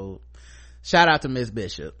so, shout out to Miss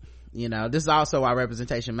Bishop. You know, this is also why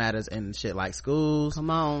representation matters in shit like schools. Come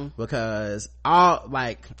on. Because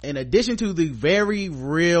in addition to the very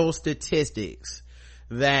real statistics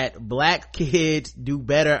that black kids do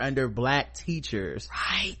better under black teachers,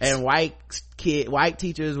 right, and white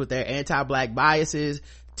teachers with their anti-black biases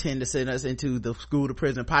tend to send us into the school to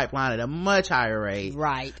prison pipeline at a much higher rate,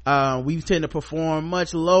 right. We tend to perform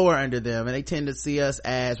much lower under them, and they tend to see us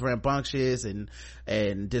as rambunctious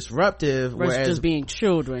and disruptive, whereas just being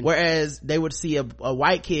children, whereas they would see a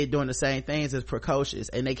white kid doing the same things as precocious,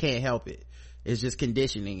 and they can't help it. It's just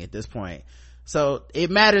conditioning at this point. So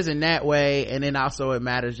it matters in that way, and then also it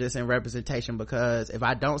matters just in representation, because if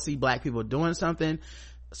I don't see black people doing something,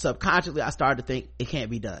 subconsciously I start to think it can't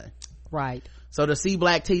be done, right? So to see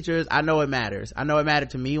black teachers, I know it matters. I know it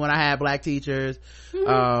mattered to me when I had black teachers. You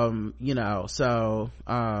know, so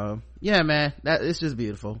yeah, man, it's just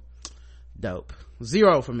beautiful. Dope.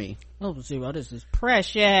 0 for me. Oh, 0. This is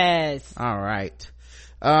precious. All right.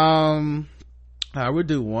 We'll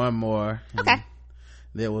do one more. Okay.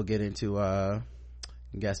 Then we'll get into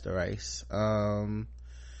Guess the Race. An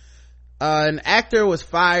actor was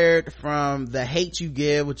fired from The Hate U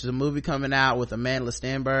Give, which is a movie coming out with Amandla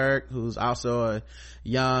Stenberg, who's also a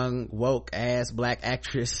young woke ass black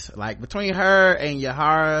actress. Like between her and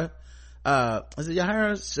Yahara, is it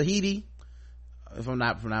Yahara Shahidi? If I'm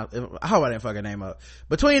not pronouncing, I hope I didn't fuck her name up.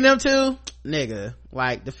 Between them two, nigga,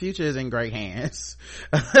 like the future is in great hands.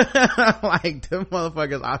 Like them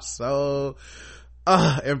motherfuckers are so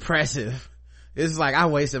impressive. It's like I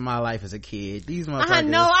wasted my life as a kid. These motherfuckers, I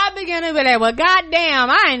know, I began to be like, well, goddamn,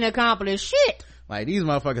 I ain't accomplished shit. Like these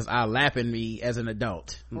motherfuckers are lapping me as an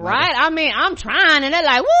adult, right? I mean, I'm trying, and they're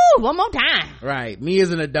like, woo, one more time. Right. Me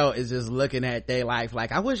as an adult is just looking at their life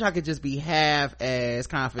like, I wish I could just be half as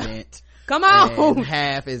confident. Come on. And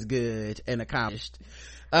half as good and accomplished.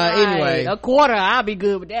 Right. Anyway, a quarter, I'll be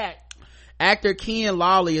good with that. Actor Ken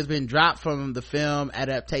Lawley has been dropped from the film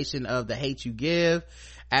adaptation of The Hate U Give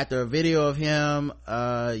after a video of him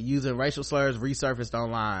using racial slurs resurfaced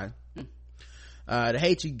online. The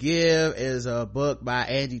Hate U Give is a book by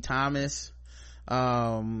Angie Thomas,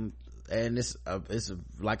 and it's a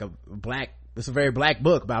very black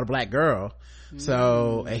book about a black girl.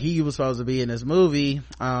 So he was supposed to be in this movie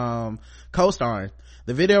co-starring.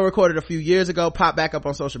 The video recorded a few years ago popped back up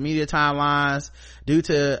on social media timelines due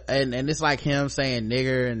to and it's like him saying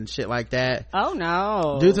nigger and shit like that. Oh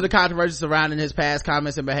no. Due to the controversy surrounding his past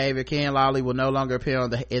comments and behavior, Ken Lawley will no longer appear in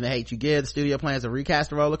The Hate U Give. The studio plans to recast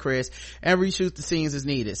the role of Chris and reshoot the scenes as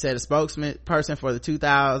needed, said a spokesperson for the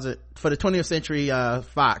 20th Century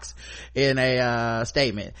Fox in a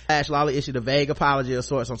statement. Lawley issued a vague apology of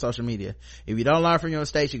sorts on social media. If you don't learn from your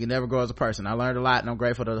mistakes, you can never grow as a person. I learned a lot and I'm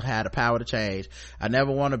grateful to have the power to change. I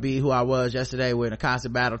never want to be who I was yesterday. We're in a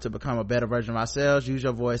constant battle to become a better version of ourselves. Use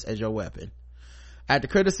your voice as your weapon. After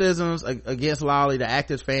criticisms against Lawley, the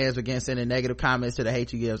actor's fans began sending negative comments to the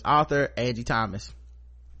Hate You Give's author, Angie Thomas.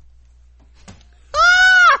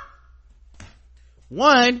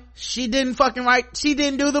 One, she didn't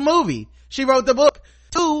do the movie. She wrote the book.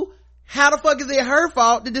 Two, how the fuck is it her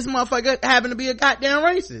fault that this motherfucker happened to be a goddamn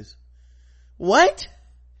racist? What?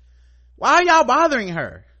 Why are y'all bothering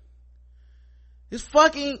her? It's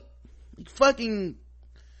fucking,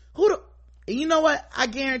 you know what? I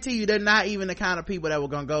guarantee you they're not even the kind of people that were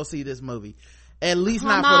gonna go see this movie. At least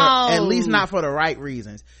not for the right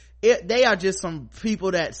reasons. They are just some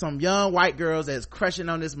people some young white girls that's crushing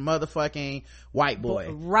on this motherfucking white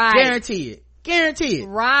boy. Right. Guarantee it.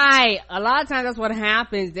 Right. A lot of times that's what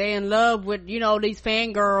happens. They're in love with, these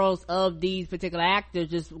fangirls of these particular actors,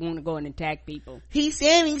 just want to go and attack people. He's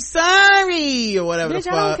saying he's sorry or whatever the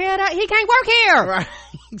fuck. I don't care that. He can't work here. Right.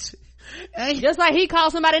 Just like he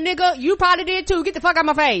called somebody nigga, you probably did too. Get the fuck out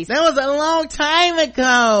my face. That was a long time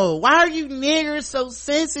ago. Why are you niggers so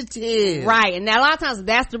sensitive? Right. And now a lot of times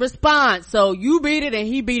that's the response. So you beat it and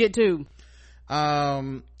he beat it too.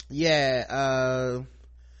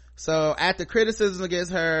 So after criticism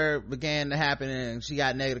against her began to happen and she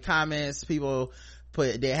got negative comments, people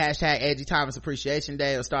put their hashtag Angie Thomas Appreciation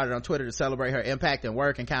Day or started on Twitter to celebrate her impact and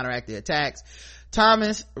work and counteract the attacks.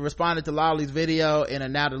 Thomas responded to Lawley's video in a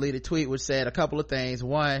now deleted tweet which said a couple of things.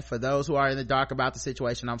 One, for those who are in the dark about the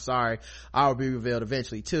situation, I'm sorry. All will be revealed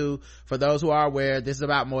eventually. Two, for those who are aware, this is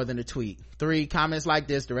about more than a tweet. Three, comments like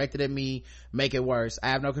this directed at me make it worse. I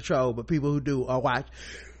have no control, but people who do are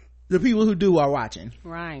watching.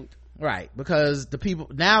 Right. Because the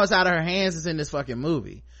people, now it's out of her hands, it's in this fucking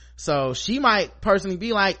movie. So she might personally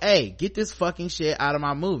be like, hey, get this fucking shit out of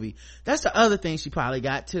my movie. That's the other thing she probably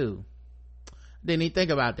got too. Didn't even think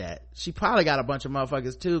about that. She probably got a bunch of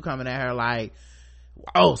motherfuckers too coming at her like,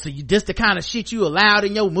 oh, so you just the kind of shit you allowed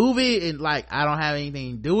in your movie? And like, I don't have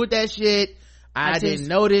anything to do with that shit. I didn't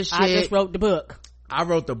know this shit. I just wrote the book. I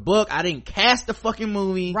wrote the book. I didn't cast the fucking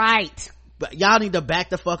movie. Right. But y'all need to back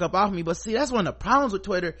the fuck up off me. But see, that's one of the problems with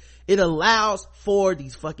Twitter. It allows for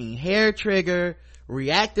these fucking hair trigger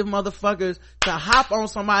reactive motherfuckers to hop on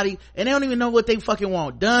somebody and they don't even know what they fucking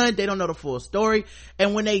want done. They don't know the full story.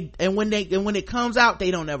 And when it comes out, they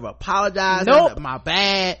don't ever apologize. Nope. My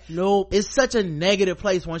bad. Nope. It's such a negative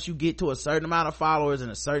place once you get to a certain amount of followers and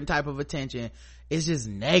a certain type of attention. It's just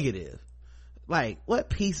negative. Like, what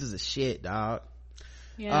pieces of shit, dog?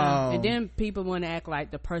 Yeah. And then people want to act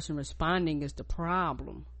like the person responding is the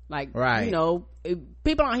problem. Like, right.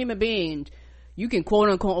 People aren't human beings. You can quote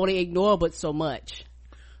unquote only ignore but so much.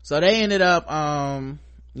 So they ended up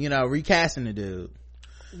recasting the dude,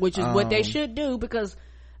 which is what they should do, because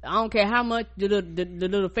I don't care how much the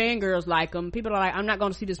little fangirls like them. People are like, I'm not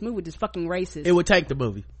going to see this movie with this fucking racist. It would take the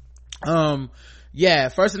movie.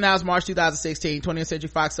 First announced March 2016, 20th Century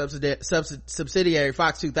Fox subsidiary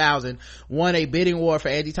Fox 2000 won a bidding war for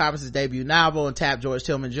Angie Thomas's debut novel and tapped George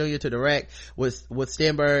Tillman Jr. to direct, with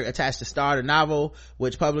Stenberg attached to star. The novel,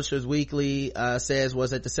 which Publishers Weekly says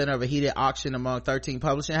was at the center of a heated auction among 13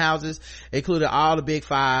 publishing houses, included all the big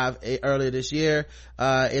five earlier this year.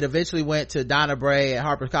 It eventually went to Donna Bray at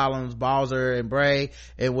HarperCollins, Balzer and Bray,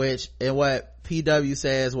 in what PW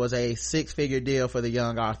says was a 6-figure deal for the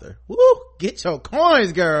young author. Woo! Get your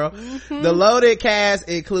coins, girl. Mm-hmm. The loaded cast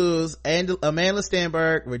includes Amanda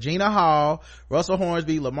Stenberg, Regina Hall, Russell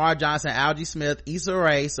Hornsby, Lamar Johnson, Algie Smith, Issa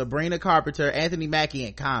Rae, Sabrina Carpenter, Anthony Mackie,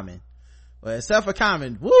 and Common. Well, except for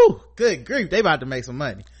Common, woo! Good grief, they about to make some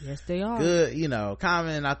money. Yes, they are. Good,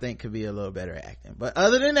 Common I think could be a little better at acting. But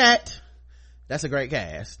other than that, that's a great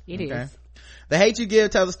cast. It is. The Hate You Give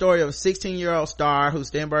tells the story of a 16-year-old star who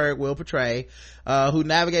Stenberg will portray, who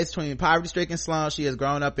navigates between poverty-stricken slums she has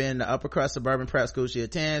grown up in, the upper-crust suburban prep school she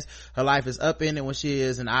attends. Her life is upended when she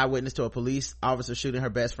is an eyewitness to a police officer shooting her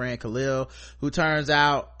best friend Khalil, who turns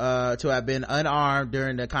out to have been unarmed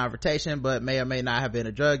during the confrontation, but may or may not have been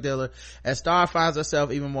a drug dealer. As Star finds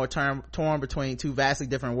herself even more torn between two vastly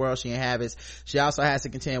different worlds she inhabits, she also has to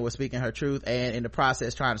contend with speaking her truth and, in the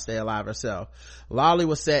process, trying to stay alive herself. Lawley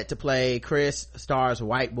was set to play Chris, Star's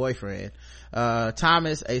white boyfriend.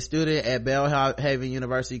 Thomas, a student at Belhaven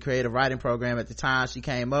University creative writing program at the time she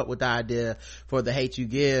came up with the idea for The Hate You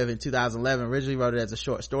Give in 2011, originally wrote it as a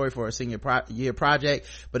short story for a senior year project,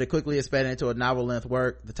 but it quickly expanded into a novel-length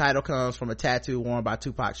work. The title comes from a tattoo worn by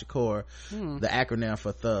Tupac Shakur, the acronym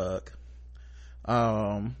for Thug.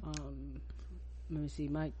 Let me see,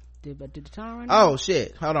 Mike. Did the time run out? Oh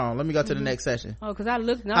shit, hold on, let me go to the next session. Oh, because I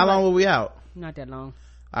looked. How long were we out? Not that long.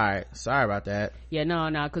 All right, sorry about that. Yeah, no,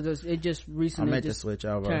 because it just recently I meant to switch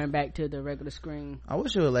over. Turned back to the regular screen. I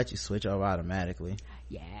wish it would let you switch over automatically.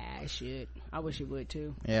 Yeah, it should. I wish it would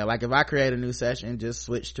too. Yeah, like if I create a new session, just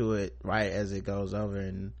switch to it right as it goes over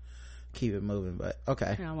and keep it moving. But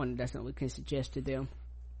okay. I wonder if that's something we can suggest to them,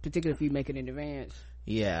 particularly if you make it in advance.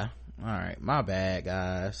 Yeah. All right, my bad,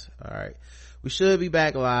 guys. All right, we should be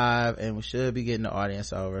back live and we should be getting the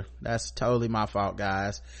audience over. That's totally my fault,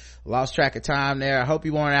 guys. Lost track of time there. I hope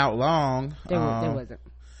you weren't out long. There wasn't.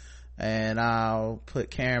 And I'll put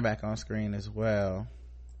Karen back on screen as well.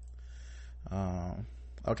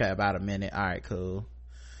 Okay, about a minute. All right, cool.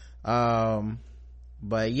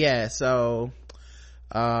 But yeah, so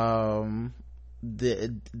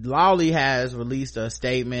the Lawley has released a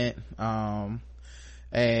statement,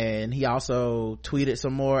 and he also tweeted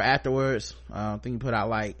some more afterwards. I think he put out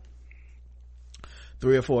like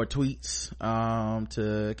 3 or 4 tweets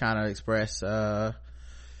to kind of express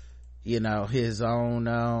his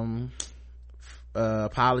own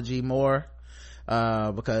apology more,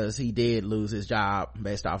 because he did lose his job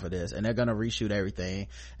based off of this, and they're gonna reshoot everything.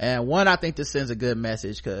 And one, I think this sends a good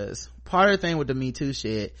message, because part of the thing with the Me Too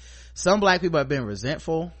shit, some black people have been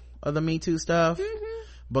resentful of the Me Too stuff,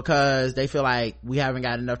 because they feel like we haven't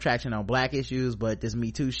got enough traction on black issues, but this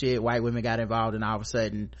Me Too shit, white women got involved, and all of a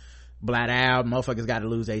sudden blat out, motherfuckers got to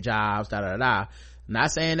lose their jobs,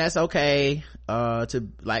 not saying that's okay but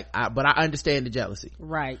I understand the jealousy,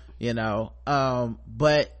 right?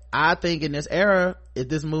 But I think in this era, if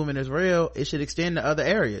this movement is real, it should extend to other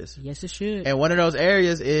areas. Yes, it should. And one of those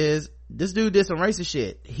areas is, this dude did some racist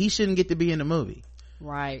shit, he shouldn't get to be in the movie.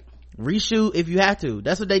 Right. Reshoot if you have to.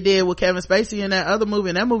 That's what they did with Kevin Spacey in that other movie,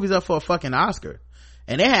 and that movie's up for a fucking Oscar,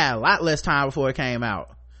 and they had a lot less time before it came out,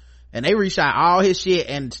 and they reshot all his shit,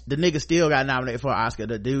 and the nigga still got nominated for an Oscar,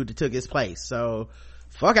 the dude that took his place. So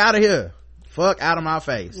fuck out of here, fuck out of my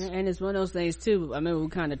face. And it's one of those things too. I remember we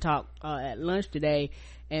kind of talked at lunch today,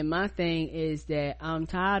 and my thing is that I'm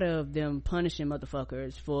tired of them punishing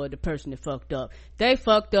motherfuckers for the person that fucked up. They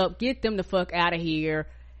fucked up, get them the fuck out of here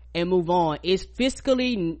and move on. It's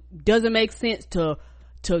fiscally doesn't make sense to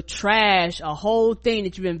trash a whole thing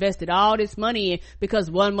that you've invested all this money in because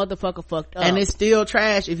one motherfucker fucked up. And it's still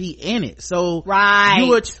trash if he in it. So right,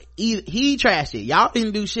 he trashed it, y'all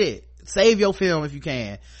didn't do shit. Save your film if you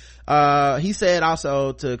can. He said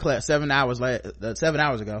also to Claire 7 hours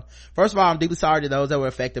ago, first of all, I'm deeply sorry to those that were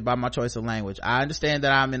affected by my choice of language. I understand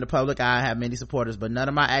that I'm in the public eye, I have many supporters, but none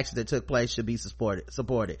of my actions that took place should be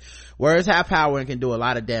supported. Words have power and can do a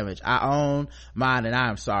lot of damage. I own mine, and I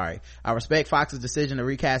am sorry. I respect Fox's decision to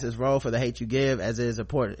recast his role for The Hate U Give, as it is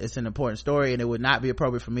important. It's an important story, and it would not be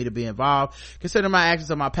appropriate for me to be involved considering my actions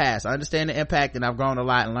of my past. I understand the impact, and I've grown a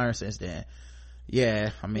lot and learned since then. Yeah,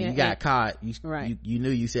 I mean, you got caught. You knew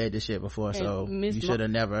you said this shit before, so you should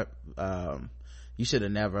have never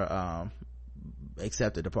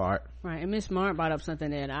accepted the part. Right. And Ms. Smart brought up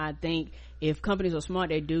something that I think if companies are smart,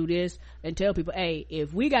 they do this and tell people, hey,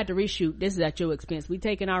 if we got to reshoot, this is at your expense. We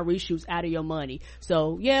taking our reshoots out of your money.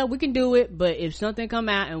 So yeah, we can do it, but if something come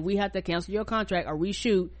out and we have to cancel your contract or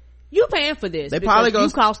reshoot, you paying for this. They probably you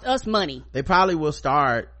cost us money. They probably will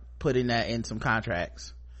start putting that in some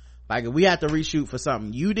contracts. Like if we have to reshoot for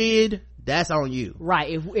something you did, that's on you.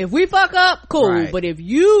 Right. If we fuck up, cool. Right. But if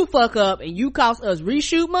you fuck up and you cost us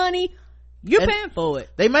reshoot money, you're paying for it.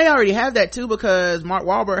 They may already have that too, because Mark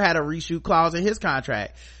Wahlberg had a reshoot clause in his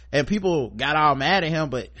contract, and people got all mad at him,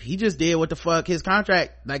 but he just did what the fuck his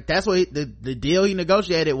contract, like that's what the deal he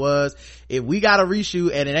negotiated was, if we got a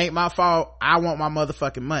reshoot and it ain't my fault, I want my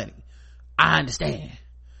motherfucking money. I understand.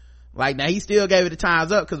 Like now he still gave it the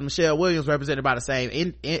times up because Michelle Williams, represented by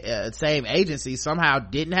the same agency, somehow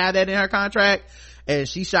didn't have that in her contract, and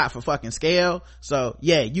she shot for fucking scale. So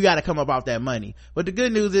yeah, you got to come up off that money. But the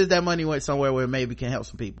good news is that money went somewhere where it maybe can help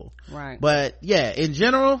some people. Right. But yeah, in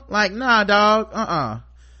general, like nah, dog.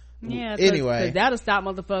 Yeah. Anyway, cause that'll stop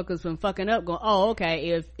motherfuckers from fucking up. Going, oh,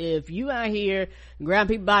 okay. If you out here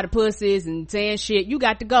grabbing people by the pussies and saying shit, you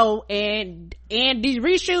got to go. And these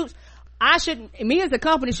reshoots, me as a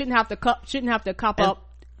company shouldn't have to cough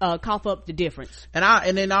up the difference.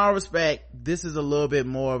 And in all respect, this is a little bit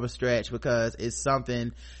more of a stretch because it's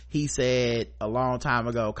something he said a long time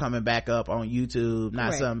ago coming back up on YouTube.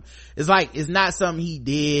 It's not something he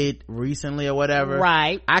did recently or whatever.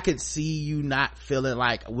 Right. I could see you not feeling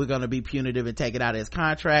like we're gonna be punitive and take it out of his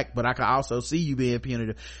contract, but I could also see you being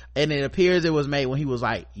punitive. And it appears it was made when he was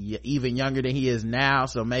like even younger than he is now,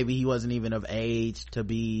 so maybe he wasn't even of age to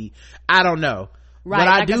be, I don't know. Right. What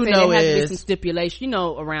I like do I said, know there has to be is some stipulation, you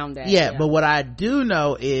know, around that. yeah, but what I do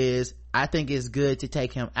know is I think it's good to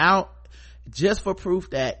take him out just for proof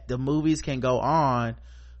that the movies can go on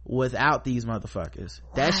without these motherfuckers.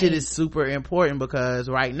 That shit is super important, because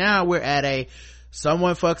right now we're at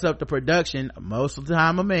someone fucks up the production, most of the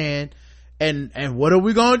time a man, and what are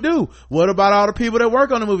we gonna do? What about all the people that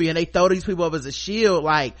work on the movie? And they throw these people up as a shield,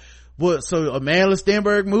 like, what, so Amanda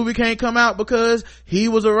Stenberg movie can't come out because he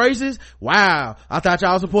was a racist? Wow, I thought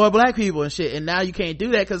y'all support black people and shit, and now you can't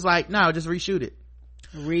do that, because like, no, just reshoot it.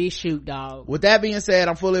 Reshoot, dog. With that being said,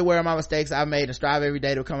 I'm fully aware of my mistakes I've made and strive every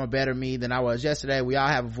day to become a better me than I was yesterday. We all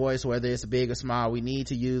have a voice, whether it's big or small. We need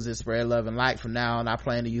to use it, spread love and light. From now on, I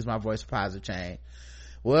plan to use my voice for positive change.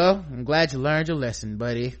 Well, I'm glad you learned your lesson,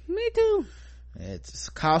 buddy. Me too. It's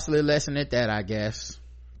a costly lesson at that, I guess.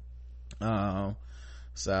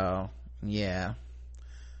 So yeah.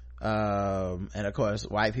 And of course,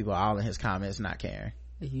 white people are all in his comments not caring.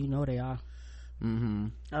 You know they are.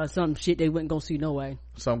 Some shit they wasn't gonna see no way.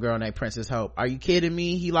 Some girl named Princess Hope. Are you kidding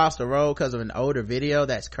me? He lost a role because of an older video?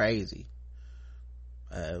 That's crazy.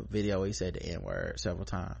 Video where he said the N-word several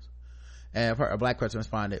times. And a black person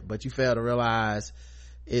responded, but you fail to realize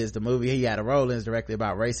is the movie he had a role in is directly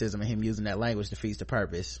about racism, and him using that language defeats the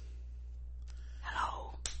purpose.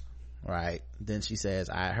 Hello. Right. Then she says,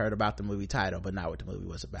 I heard about the movie title, but not what the movie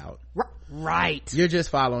was about. Right. You're just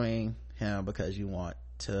following him because you want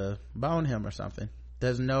to bone him or something.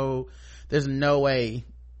 There's no way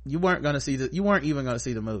you weren't even gonna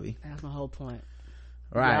see the movie. That's my whole point.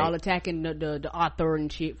 Right. Y'all attacking the author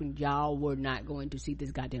and shit when y'all were not going to see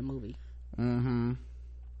this goddamn movie. And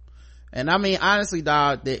I mean, honestly,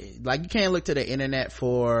 dog, like, you can't look to the internet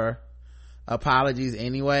for apologies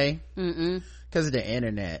anyway, because of the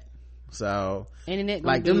internet. So internet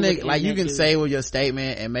like them niggas, like, you can say with your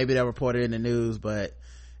statement and maybe they'll report it in the news, but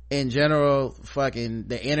in general, fucking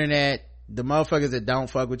the internet, the motherfuckers that don't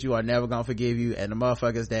fuck with you are never gonna forgive you, and the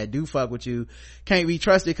motherfuckers that do fuck with you can't be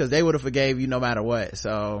trusted because they would have forgave you no matter what.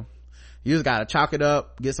 So you just gotta chalk it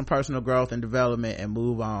up, get some personal growth and development, and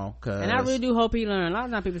move on. And I really do hope he learn. A lot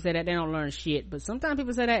of times people say that they don't learn shit, but sometimes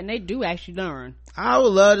people say that and they do actually learn. I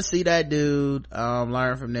would love to see that dude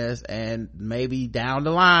learn from this, and maybe down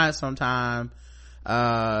the line sometime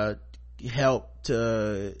help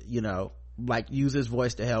to, you know, like, use his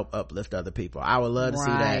voice to help uplift other people. I would love to see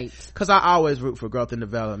that, because I always root for growth and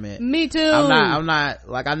development. Me too. I'm not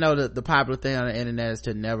like, I know that the popular thing on the internet is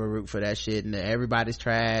to never root for that shit, and that everybody's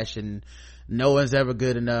trash and no one's ever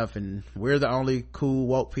good enough and we're the only cool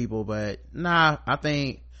woke people. But nah, I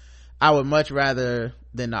think I would much rather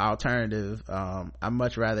than the alternative. I'd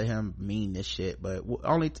much rather him mean this shit, but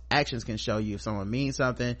only actions can show you if someone means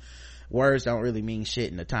something. Words don't really mean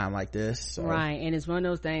shit in a time like this. So. Right. And it's one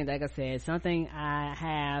of those things, like I said, something I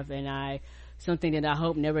have, and something that I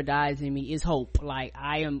hope never dies in me is hope. Like,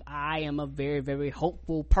 I am a very, very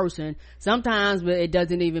hopeful person sometimes, but it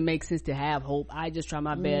doesn't even make sense to have hope. I just try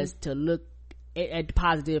my best to look at the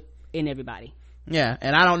positive in everybody. Yeah,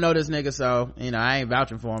 and I don't know this nigga, so, you know, I ain't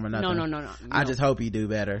vouching for him or nothing. No. I just hope he do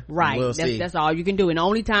better. Right. We'll see. That's all you can do. And the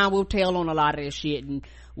only time we'll tell on a lot of this shit, and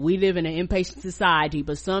we live in an impatient society,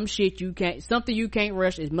 but something you can't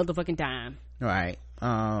rush is motherfucking time. Right.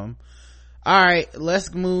 All right,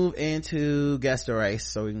 let's move into Guess the Race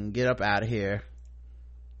so we can get up out of here.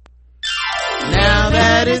 Now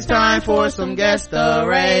that it's time for some Guess the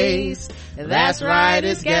Race. That's right,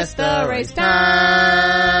 it's Guess the Race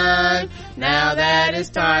time. Now that it's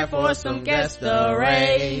time for some Guess the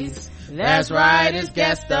Race. That's right, it's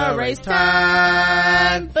Guess the Race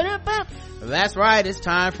time. That's right, it's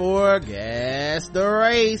time for Guess the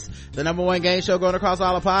Race, the #1 game show going across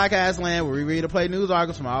all of podcast land, where we read or play news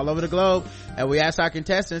articles from all over the globe, and we ask our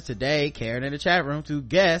contestants today, Karen in the chat room, to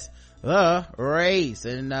guess the race.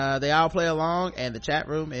 And they all play along, and the chat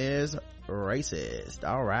room is racist.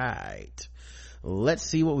 All right, let's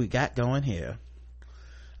see what we got going here.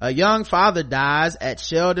 A young father dies at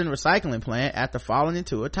Sheldon recycling plant after falling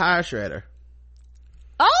into a tire shredder.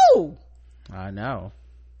 Oh, I know.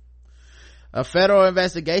 A federal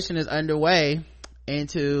investigation is underway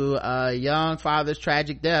into a young father's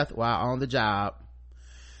tragic death while on the job.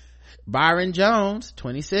 Byron Jones,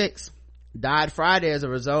 26, died Friday as a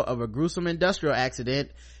result of a gruesome industrial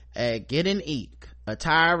accident at Get and Eat, a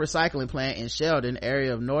tire recycling plant in Sheldon,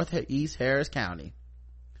 area of Northeast Harris County.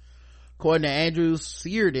 According to Andrew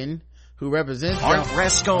Searden, who represents Art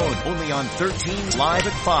Rascone, only on 13 live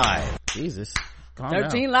at 5. Jesus,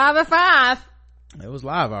 13 live at 5. It was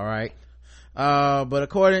live, all right. But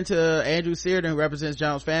according to Andrew Searden, who represents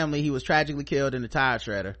Jones' family, he was tragically killed in the tire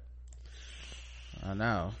shredder. I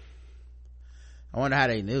know. I wonder how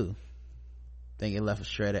they knew. Think it left a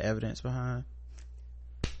shred of evidence behind?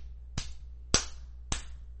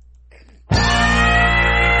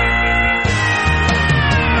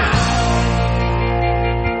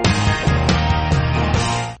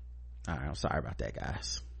 Alright, I'm sorry about that,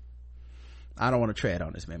 guys. I don't want to tread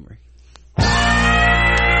on this memory.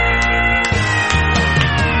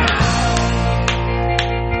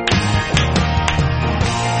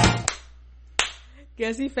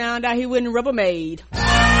 Guess he found out he wasn't Rubbermaid.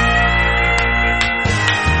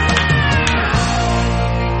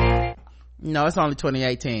 No, it's only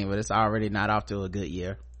 2018, but it's already not off to a good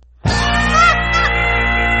year.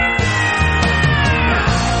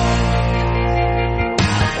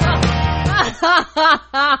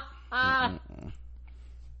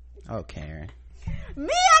 Oh, Karen. Me,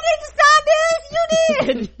 I didn't start this. You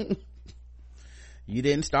did. You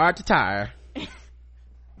didn't start the tire.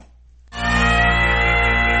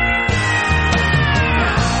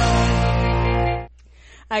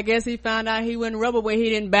 I guess he found out he wasn't rubber when he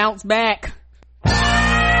didn't bounce back.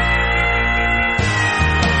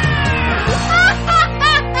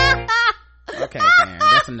 Okay, Karen,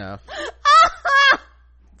 that's enough.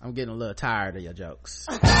 I'm getting a little tired of your jokes.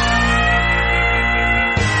 All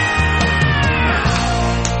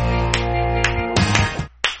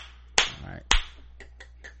right.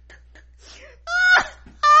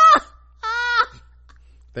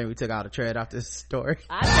 Think we took all the tread off this story?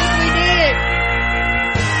 I think we did.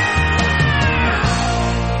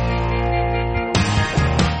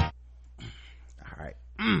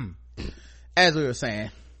 As we were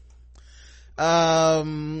saying,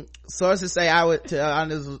 sources say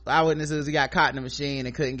eyewitnesses he got caught in the machine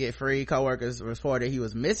and couldn't get free. Co-workers reported he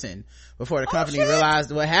was missing before the company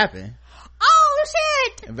realized what happened. Oh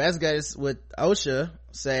shit! Investigators with OSHA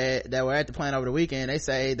said that were at the plant over the weekend. They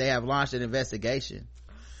say they have launched an investigation.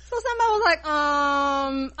 So somebody was like,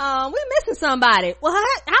 we're missing somebody. Well, how long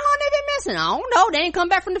they been missing? I don't know. They ain't come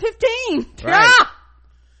back from the 15. Right. Ah!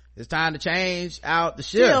 It's time to change out the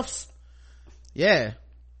shifts. Yeah.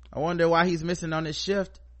 I wonder why he's missing on this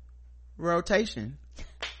shift rotation.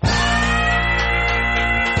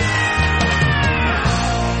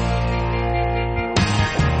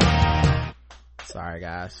 Sorry,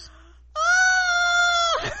 guys.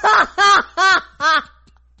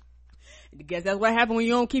 I guess that's what happens when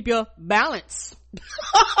you don't keep your balance.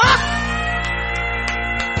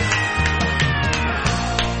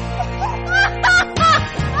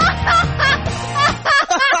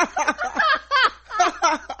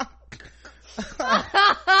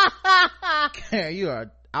 Karen, you are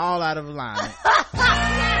all out of line. All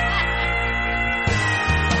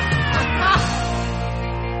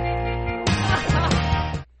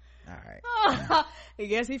right. I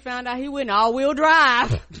guess he found out he went all-wheel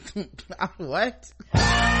drive. What?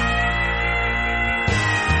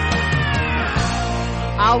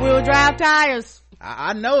 All-wheel drive tires.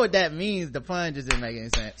 I know what that means. The pun just didn't make any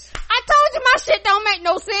sense. I told you my shit don't make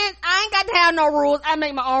no sense. I ain't got to have no rules. I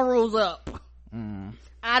make my own rules up.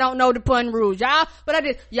 I don't know the pun rules, y'all, but I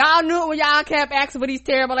did. Y'all knew it when y'all kept asking for these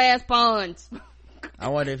terrible ass puns. I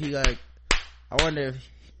wonder if he like. I wonder if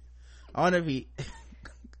he.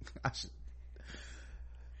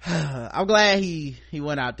 I'm glad he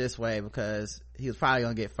went out this way because he was probably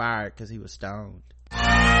gonna get fired because he was stoned.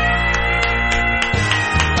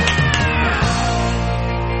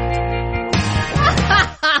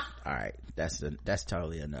 All right, that's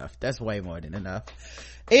totally enough. That's way more than enough.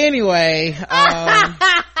 Anyway,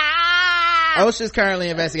 OSHA's currently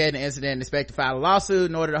investigating the incident and expect to file a lawsuit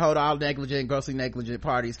in order to hold all negligent, grossly negligent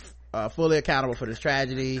parties fully accountable for this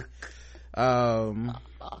tragedy. The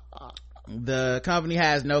company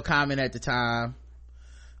has no comment at the time.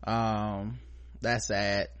 That's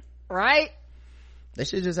sad, right? They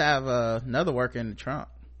should just have another worker in the trunk.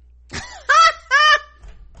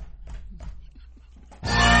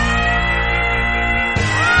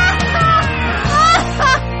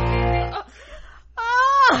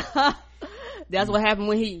 That's what happened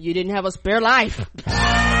when you didn't have a spare life.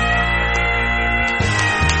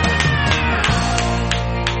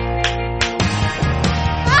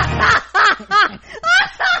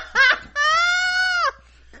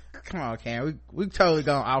 Come on, Cam. We totally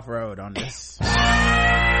gone off-road on this. All right,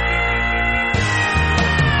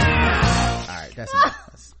 that's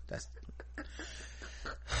enough. That's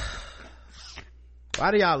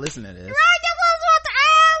why do y'all listen to this? Right, that was what the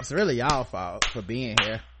ass. It's really y'all fault for being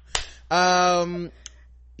here.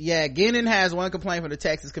 Yeah, Gannon has one complaint from the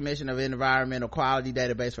Texas Commission of Environmental Quality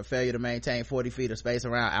database for failure to maintain 40 feet of space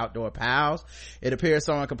around outdoor pals. It appears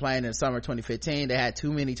someone complained in summer 2015 they had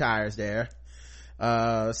too many tires there.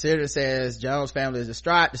 Citizen says Jones' family is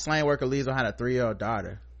distraught. The slain worker leaves behind a 3-year-old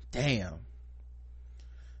daughter. Damn.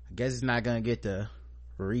 Guess he's not gonna get to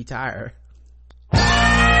retire.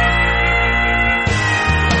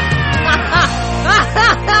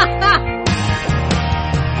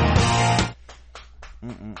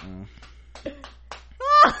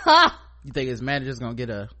 You think his manager's gonna get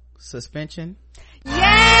a suspension? Suspension.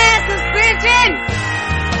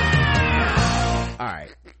 All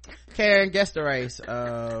right, Karen, guess the race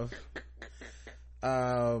of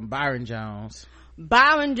Byron Jones.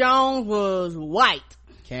 Byron Jones was white.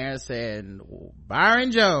 Karen said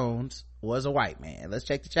Byron Jones was a white man. Let's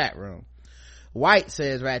check the chat room. White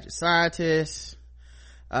says Ratchet Scientist.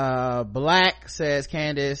 Black says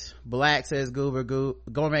Candace. Black says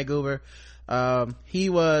Gourmet Goober. He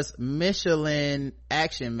was Michelin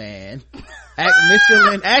Action Man.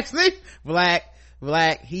 Michelin actually. Black.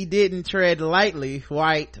 He didn't tread lightly.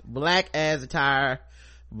 White. Black as a tire.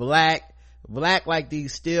 Black like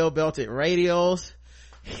these steel belted radials.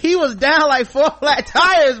 He was down like 4 flat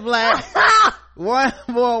tires. Black. one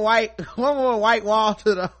more white wall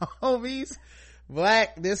to the homies.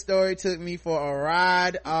 Black, this story took me for a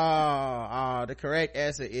ride. Oh, the correct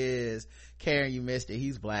answer is Karen, you missed it.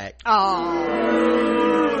 He's black.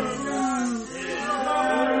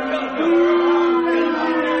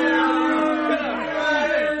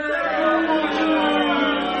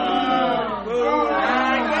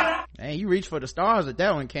 Man, you reached for the stars with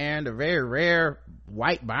that one, Karen. The very rare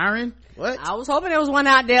white Byron. What? I was hoping there was one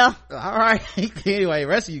out there. All right. Anyway, the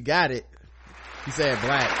rest of you got it. You said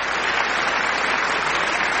black.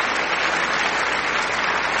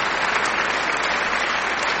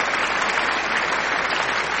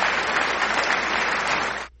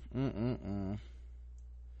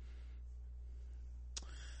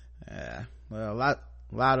 Yeah, well, a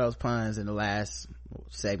lot of those puns in the last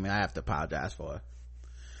segment I have to apologize for. A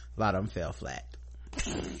lot of them fell flat.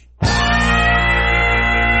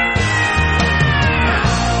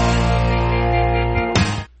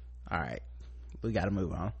 All right, we gotta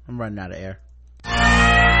move on. I'm running out of air.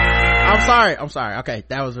 I'm sorry. Okay,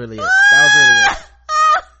 that was really it. All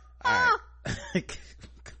right.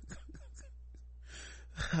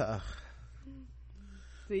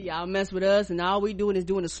 See, y'all mess with us and all we doing is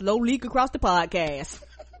doing a slow leak across the podcast.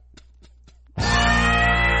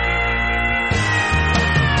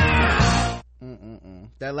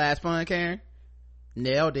 That last pun, Karen,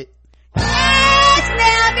 nailed it. All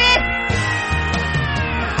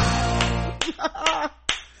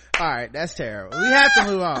right, that's terrible. We have to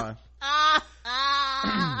move on.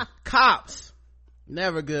 Cops,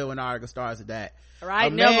 never good when the article starts with that.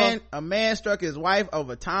 Right, a man struck his wife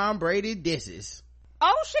over Tom Brady disses.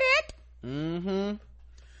 Oh shit.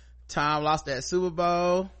 Tom lost that Super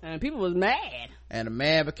Bowl and people was mad, and the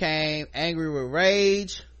man became angry with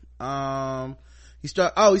rage. He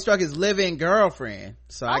struck his living girlfriend.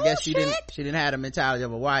 So I guess she didn't have the mentality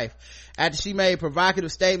of a wife after she made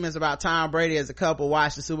provocative statements about Tom Brady as the couple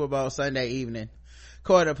watched the Super Bowl Sunday evening.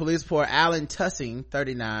 According to police report, Alan Tussing,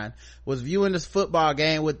 39, was viewing this football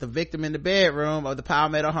game with the victim in the bedroom of the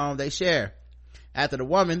Palmetto home they share. After the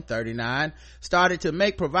woman, 39, started to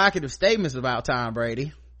make provocative statements about Tom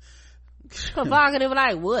Brady. Provocative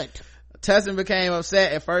like what? Tussing became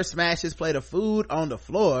upset and first smashed his plate of food on the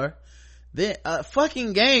floor. Then,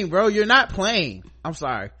 fucking game, bro. You're not playing. I'm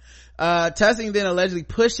sorry. Tussing then allegedly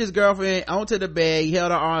pushed his girlfriend onto the bed. He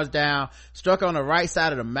held her arms down, struck on the right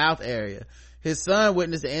side of the mouth area. His son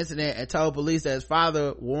witnessed the incident and told police that his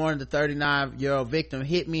father warned the 39-year-old victim,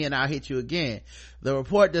 "Hit me and I'll hit you again." The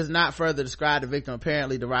report does not further describe the victim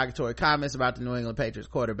apparently derogatory comments about the New England Patriots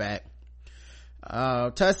quarterback.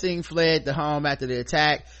 Tussing fled the home after the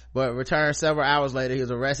attack, but returned several hours later. He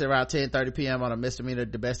was arrested around 10:30 p.m. on a misdemeanor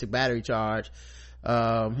domestic battery charge.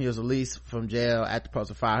 He was released from jail at the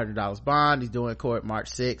post of $500 bond. He's doing court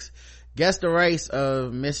March 6th. Guess the race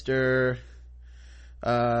of Mr.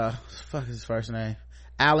 Fuck is his first name?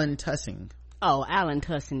 Alan Tussing. Oh, Alan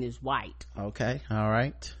Tussing is white. Okay, all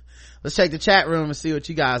right. Let's check the chat room and see what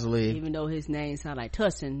you guys believe. Even though his name sounds like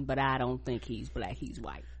Tussing, but I don't think he's black. He's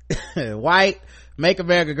white. White, make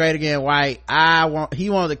America great again. White. He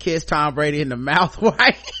wanted to kiss Tom Brady in the mouth.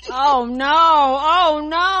 White. Oh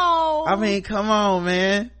no. I mean, come on,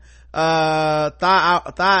 man.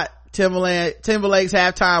 Thought Timberlake's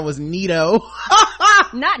halftime was neato.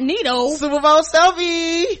 Not neato. Super Bowl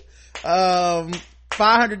selfie.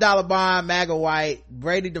 $500 bond, MAGA white.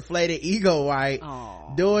 Brady deflated ego white.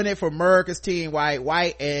 Aww. Doing it for America's team white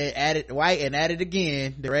and at it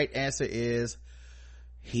again. The correct answer is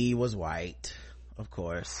he was white, of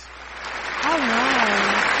course. Oh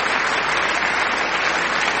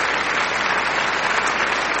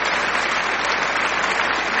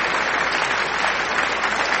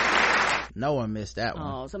no. No one missed that one.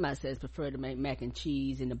 Oh, somebody says prefer to make mac and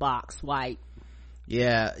cheese in the box white.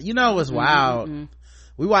 Yeah, you know what's wild?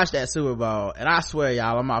 We watched that Super Bowl, and I swear,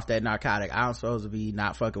 y'all, I'm off that narcotic. I'm supposed to be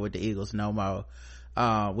not fucking with the Eagles no more.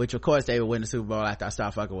 Which of course they would win the Super Bowl after I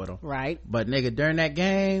stopped fucking with them. Right. But nigga, during that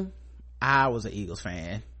game, I was an Eagles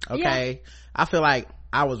fan. Okay. Yeah. I feel like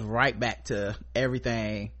I was right back to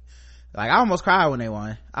everything. Like, I almost cried when they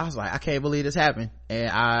won. I was like, I can't believe this happened. And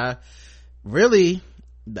I really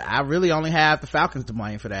only have the Falcons to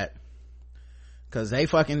blame for that. Cause they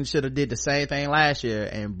fucking should have did the same thing last year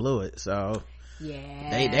and blew it. So yeah,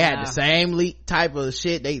 they had the same type of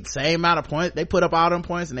shit. They same amount of points. They put up all them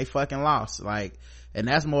points and they fucking lost. Like, and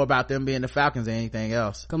that's more about them being the Falcons than anything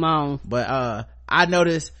else. Come on. But I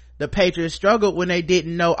noticed the Patriots struggled when they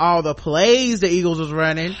didn't know all the plays the Eagles was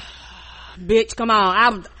running. Bitch, come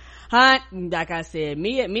on. Like I said,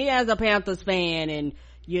 me as a Panthers fan, and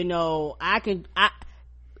you know,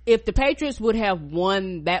 if the Patriots would have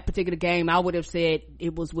won that particular game, I would have said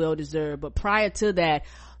it was well deserved. But prior to that,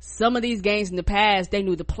 some of these games in the past, they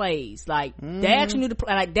knew the plays. Like, they actually knew the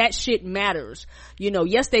play. Like, that shit matters. You know,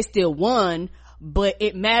 yes, they still won, but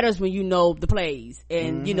it matters when you know the plays.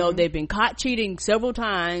 And, you know, they've been caught cheating several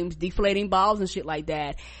times, deflating balls and shit like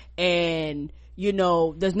that. And, you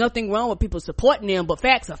know, there's nothing wrong with people supporting them, but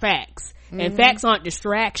facts are facts. And facts aren't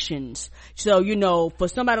distractions. So, you know, for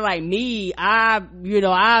somebody like me, I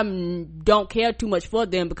don't care too much for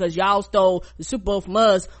them because y'all stole the Super Bowl from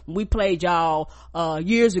us when we played y'all,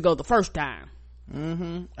 years ago the first time.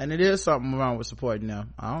 And it is something wrong with supporting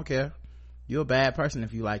them. I don't care. You're a bad person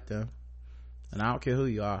if you like them. And I don't care who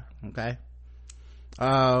you are. Okay.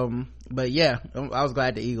 But yeah, I was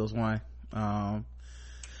glad the Eagles won.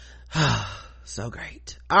 So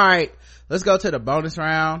great. All right, let's go to the bonus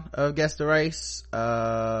round of Guess the Race.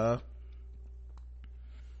 Bonus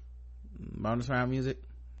round music.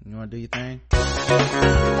 You want to do your thing?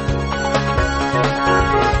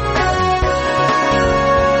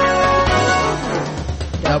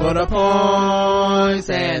 Double the points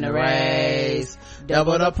and the race.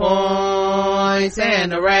 Double the points and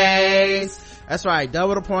the race. That's right,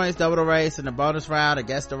 double the points, double the race in the bonus round of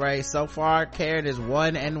Guess the Race. So far, Karen is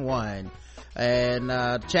 1-1. And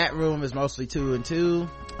chat room is mostly 2-2.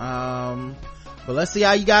 But let's see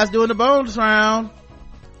how you guys do in the bonus round.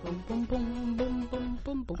 All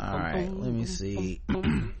right, let me see. All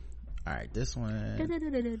right, this one,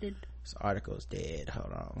 this article is dead.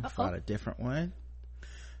 Hold on, let me find a different one.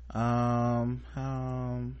 All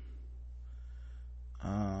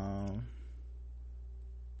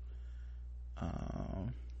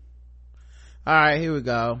right, here we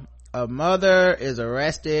go. A mother is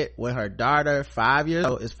arrested when her daughter, 5 years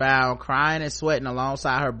old, is found crying and sweating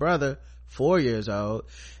alongside her brother, 4 years old,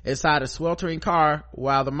 inside a sweltering car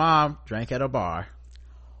while the mom drank at a bar.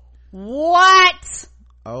 What?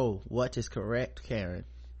 Oh, what is correct, Karen?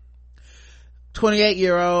 A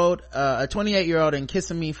 28-year-old in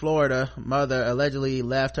Kissimmee, Florida, mother allegedly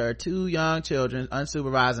left her 2 young children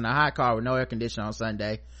unsupervised in a hot car with no air conditioning on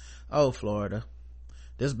Sunday. Oh, Florida.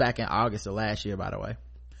 This is back in August of last year, by the way.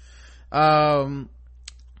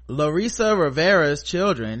 Larissa Rivera's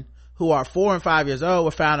children, who are 4 and 5 years old,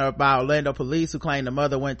 were found by Orlando police, who claimed the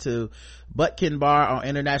mother went to Butkin Bar on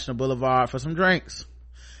International Boulevard for some drinks.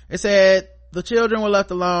 It said the children were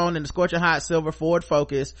left alone in the scorching hot silver Ford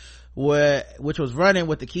Focus, which was running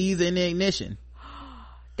with the keys in the ignition.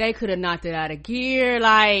 They could have knocked it out of gear.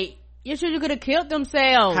 Like, your children could have killed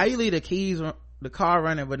themselves. How you leave the car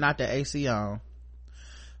running but not the AC on?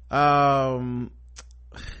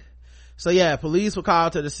 So yeah, police were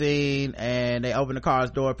called to the scene and they opened the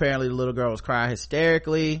car's door. Apparently the little girl was crying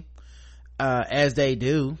hysterically, as they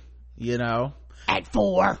do, you know. At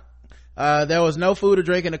 4. There was no food or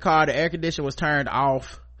drink in the car. The air conditioner was turned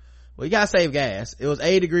off. Well, you gotta save gas. It was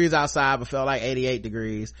 80 degrees outside but felt like 88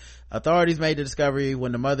 degrees. Authorities made the discovery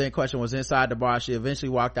when the mother in question was inside the bar. She eventually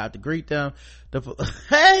walked out to greet them.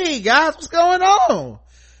 Hey guys, what's going on?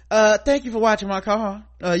 Thank you for watching my car.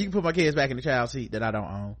 You can put my kids back in the child seat that I don't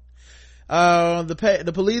own.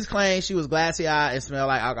 The police claimed she was glassy-eyed and smelled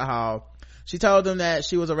like alcohol. She told them that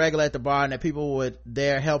she was a regular at the bar and that people would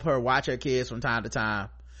there help her watch her kids from time to time.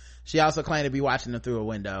 She also claimed to be watching them through a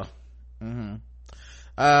window.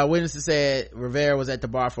 Witnesses said Rivera was at the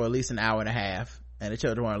bar for at least an hour and a half and the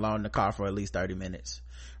children were alone in the car for at least 30 minutes.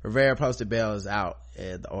 Rivera posted bail is out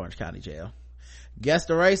at the Orange County Jail. Guess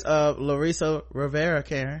the race of Larissa Rivera,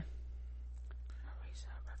 Karen.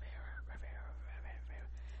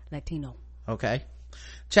 Latino. Okay.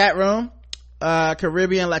 Chat room.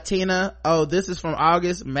 Caribbean Latina. Oh, this is from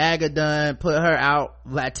August. MAGA done put her out.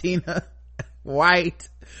 Latina. White.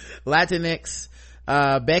 Latinx.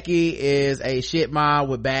 Becky is a shit mom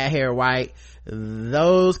with bad hair white.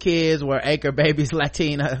 Those kids were Anchor Babies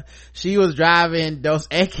Latina. She was driving Dos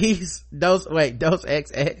XX,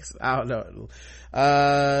 I don't know.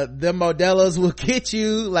 The Modelos will get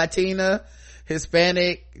you Latina,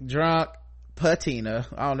 Hispanic, drunk, patina.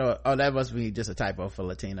 I don't know. Oh, that must be just a typo for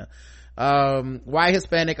Latina. White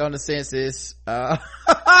Hispanic on the census.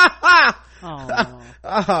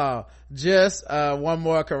 Just one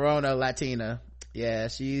more Corona Latina. Yeah,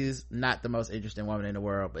 she's not the most interesting woman in the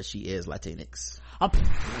world, but she is Latinx.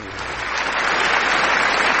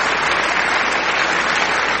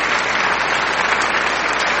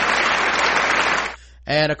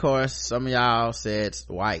 And of course, some of y'all said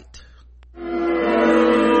white.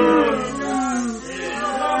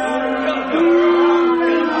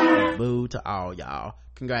 Boo to all y'all.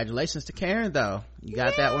 Congratulations to Karen though. You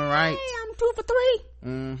got that one right. I'm 2 for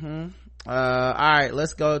 3. All right,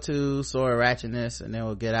 let's go to Sword Ratchetness and then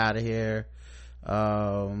we'll get out of here.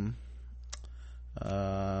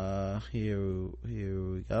 Here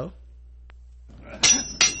we go.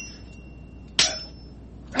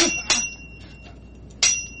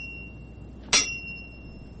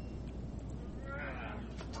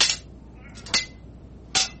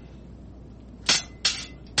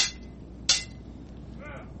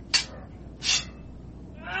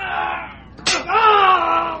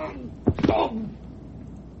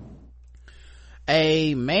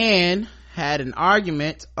 A man had an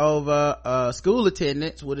argument over school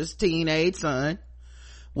attendance with his teenage son,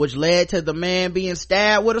 which led to the man being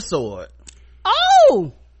stabbed with a sword.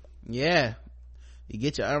 Oh! Yeah. You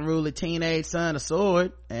get your unruly teenage son a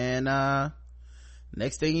sword, and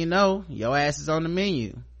next thing you know, your ass is on the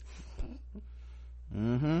menu.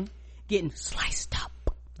 Getting sliced up.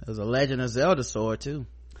 It was a Legend of Zelda sword too.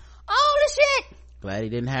 Oh, the shit! Glad he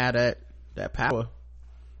didn't have that power.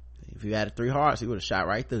 If you had 3 hearts, he would have shot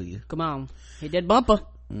right through you. Come on, hit that bumper.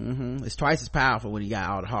 It's twice as powerful when you got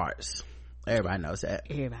all the hearts. Everybody knows that.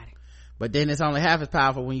 Everybody. But then it's only half as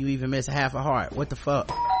powerful when you even miss half a heart. What the fuck?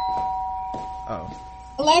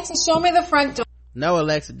 Oh, Alexa, show me the front door. No,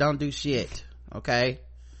 Alexa, don't do shit. Okay,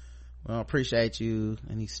 we don't appreciate you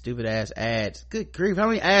and these stupid ass ads. Good grief, how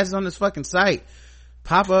many ads on this fucking site?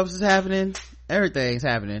 Pop-ups is happening, everything's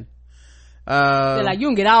happening. They're like, you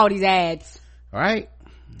can get all these ads, right?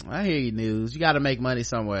 I hear you, news. You got to make money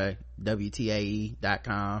somewhere.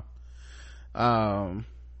 WTAE.com.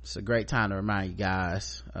 It's a great time to remind you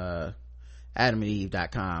guys.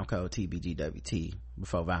 AdamandEve.com, code TBGWT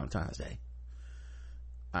before Valentine's Day.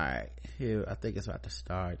 All right, here I think it's about to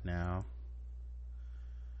start now.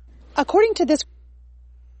 According to this,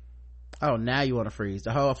 oh, now you want to freeze?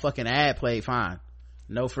 The whole fucking ad played fine.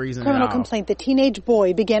 No freezing criminal at all. Complaint: the teenage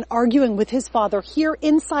boy began arguing with his father here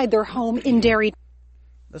inside their home in Derry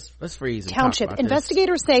Let's freeze and Township.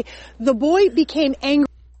 Investigators say the boy became angry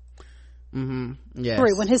yes.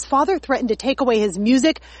 when his father threatened to take away his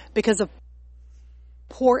music because of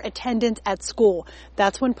poor attendance at school.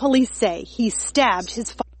 That's when police say he stabbed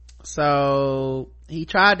his father. So he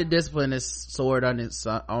tried to discipline his sword on his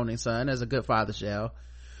son, as a good father shall.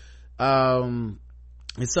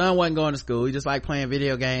 His son wasn't going to school. He just liked playing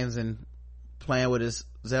video games and playing with his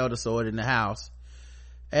Zelda sword in the house.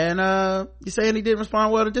 And you're saying he didn't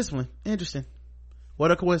respond well to discipline. Interesting.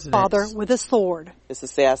 What a coincidence. Father with a sword. It's a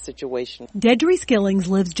sad situation. Dedry Skillings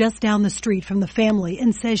lives just down the street from the family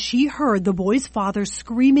and says she heard the boy's father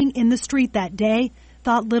screaming in the street that day,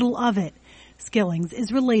 thought little of it. Skillings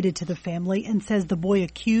is related to the family and says the boy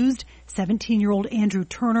accused, 17-year-old Andrew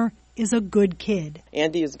Turner, is a good kid.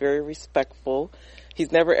 Andy is very respectful.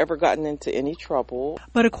 He's never ever gotten into any trouble.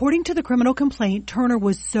 But according to the criminal complaint, Turner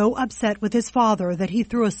was so upset with his father that he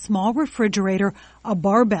threw a small refrigerator, a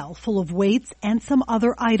barbell full of weights, and some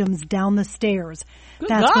other items down the stairs.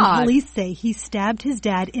 That's when police say he stabbed his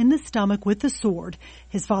dad in the stomach with the sword.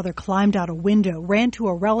 His father climbed out a window, ran to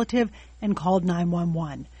a relative, and called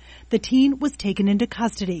 911. The teen was taken into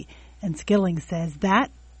custody, and Skillings says that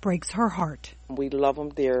breaks her heart. We love him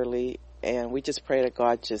dearly, and we just pray that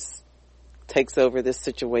God just takes over this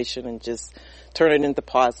situation and just turn it into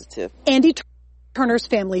positive. Andy Turner's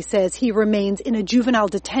family says he remains in a juvenile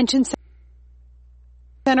detention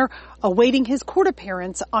center awaiting his court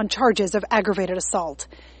appearance on charges of aggravated assault.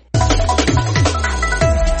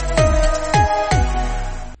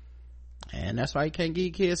 And that's why you can't give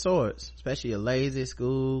your kids swords, especially a lazy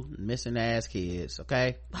school, missing ass kids,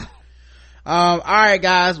 okay? All right,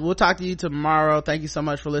 guys, we'll talk to you tomorrow. Thank you so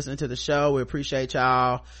much for listening to the show. We appreciate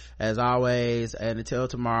y'all as always, and until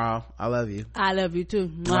tomorrow, I love you. I love you too.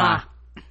 Mwah.